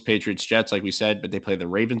 Bills, Patriots, Jets, like we said, but they play the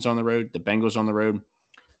Ravens on the road, the Bengals on the road.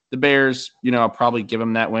 The Bears, I'll probably give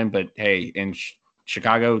them that win. But, hey, in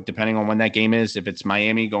Chicago, depending on when that game is, if it's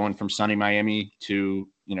Miami going from sunny Miami to,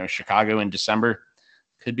 Chicago in December,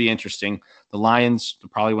 could be interesting. The Lions will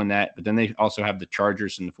probably win that. But then they also have the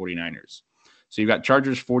Chargers and the 49ers. So you've got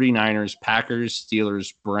Chargers, 49ers, Packers,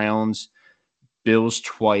 Steelers, Browns, Bills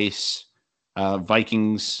twice,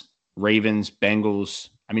 Vikings, Ravens, Bengals.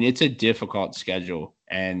 I mean, it's a difficult schedule,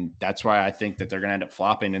 and that's why I think that they're going to end up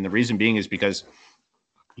flopping. And the reason being is because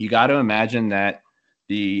you got to imagine that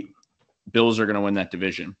the Bills are going to win that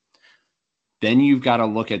division. Then you've got to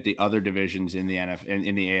look at the other divisions in the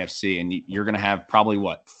in the AFC, and you're going to have probably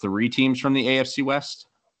 3 teams from the AFC West.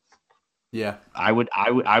 Yeah, I would,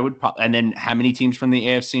 and then how many teams from the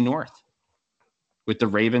AFC North? With the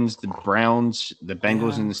Ravens, the Browns, the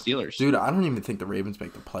Bengals, and the Steelers. Dude, I don't even think the Ravens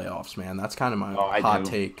make the playoffs, man. That's kind of my hot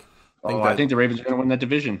take. I think the Ravens are going to win that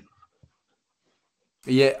division.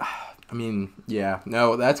 Yeah, I mean, yeah.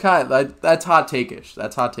 No, that's hot take-ish.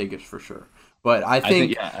 That's hot take-ish for sure. But I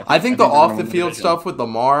think the off-the-field stuff with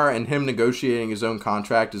Lamar and him negotiating his own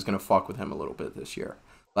contract is going to fuck with him a little bit this year.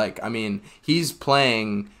 Like, I mean, he's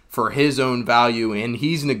playing for his own value, and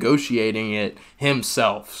he's negotiating it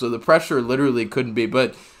himself. So the pressure literally couldn't be.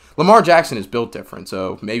 But Lamar Jackson is built different,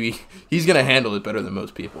 so maybe he's going to handle it better than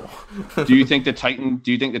most people. Do you think the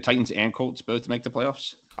Titans and Colts both make the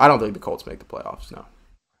playoffs? I don't think the Colts make the playoffs, no.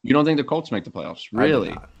 You don't think the Colts make the playoffs?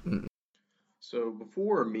 Really? So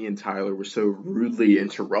before me and Tyler were so rudely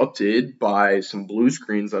interrupted by some blue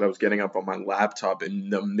screens that I was getting up on my laptop in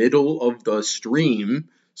the middle of the stream,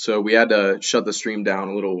 so we had to shut the stream down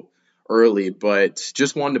a little early, but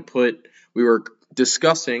just wanted to we were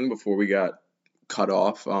discussing before we got cut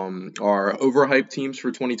off our overhyped teams for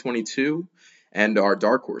 2022 and our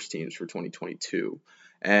dark horse teams for 2022.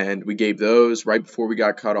 And we gave those right before we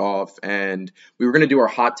got cut off, and we were going to do our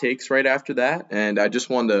hot takes right after that, and I just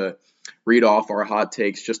wanted to read off our hot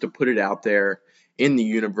takes just to put it out there in the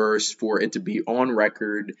universe for it to be on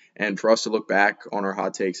record and for us to look back on our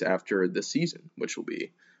hot takes after the season, which will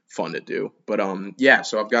be fun to do. But yeah,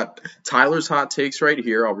 so I've got Tyler's hot takes right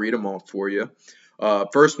here. I'll read them off for you.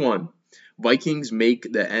 First one, Vikings make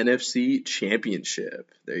the NFC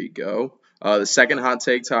Championship. There you go. The second hot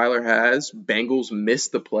take Tyler has, Bengals miss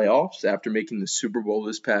the playoffs after making the Super Bowl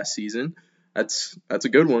this past season. That's a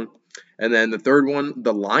good one. And then the third one,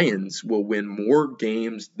 the Lions will win more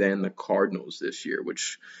games than the Cardinals this year,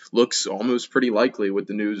 which looks almost pretty likely with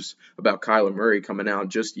the news about Kyler Murray coming out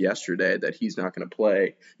just yesterday that he's not going to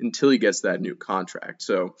play until he gets that new contract.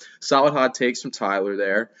 So solid hot takes from Tyler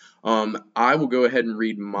there. I will go ahead and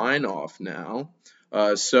read mine off now.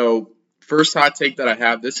 So first hot take that I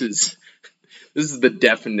have, this is the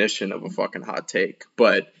definition of a fucking hot take,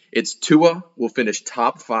 but it's Tua will finish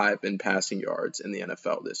top 5 in passing yards in the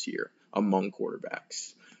NFL this year among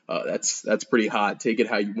quarterbacks. That's pretty hot. Take it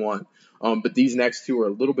how you want. But these next two are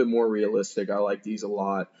a little bit more realistic. I like these a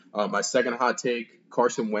lot. My second hot take,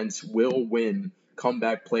 Carson Wentz will win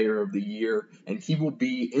comeback player of the year, and he will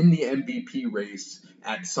be in the MVP race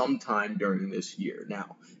at some time during this year.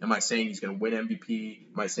 Now, am I saying he's going to win MVP?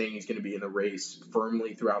 Am I saying he's going to be in the race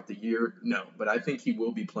firmly throughout the year? No, but I think he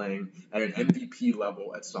will be playing at an MVP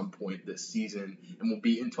level at some point this season and will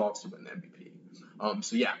be in talks to win the MVP.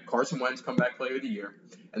 So yeah, Carson Wentz, comeback player of the year.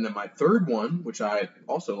 And then my third one, which I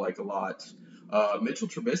also like a lot, Mitchell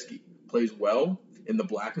Trubisky plays well in the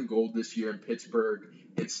black and gold this year in Pittsburgh.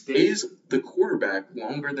 It stays the quarterback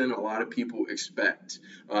longer than a lot of people expect.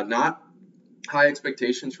 Not high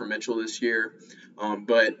expectations for Mitchell this year,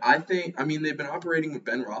 but they've been operating with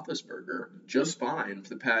Ben Roethlisberger just fine for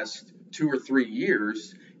the past 2 or 3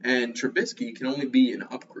 years, and Trubisky can only be an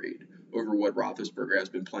upgrade over what Roethlisberger has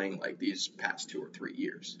been playing like these past 2 or 3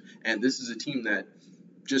 years. And this is a team that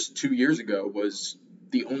just 2 years ago was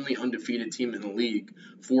the only undefeated team in the league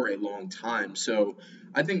for a long time. So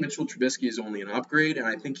I think Mitchell Trubisky is only an upgrade, and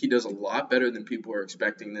I think he does a lot better than people are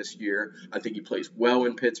expecting this year. I think he plays well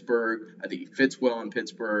in Pittsburgh. I think he fits well in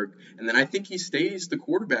Pittsburgh. And then I think he stays the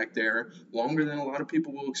quarterback there longer than a lot of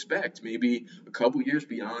people will expect, maybe a couple years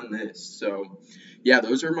beyond this. So, yeah,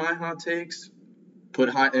 those are my hot takes. Put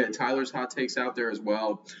Tyler's hot takes out there as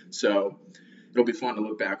well. So it'll be fun to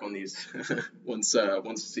look back on these once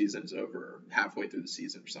the season's over, halfway through the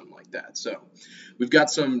season or something like that. So we've got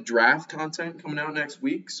some draft content coming out next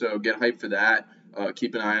week, so get hyped for that.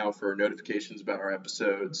 Keep an eye out for notifications about our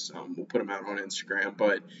episodes. We'll put them out on Instagram.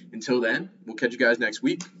 But until then, we'll catch you guys next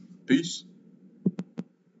week. Peace.